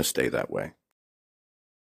it's going to stay that way.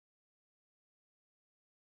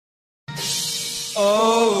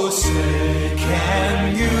 Oh, say,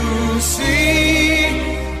 can you see?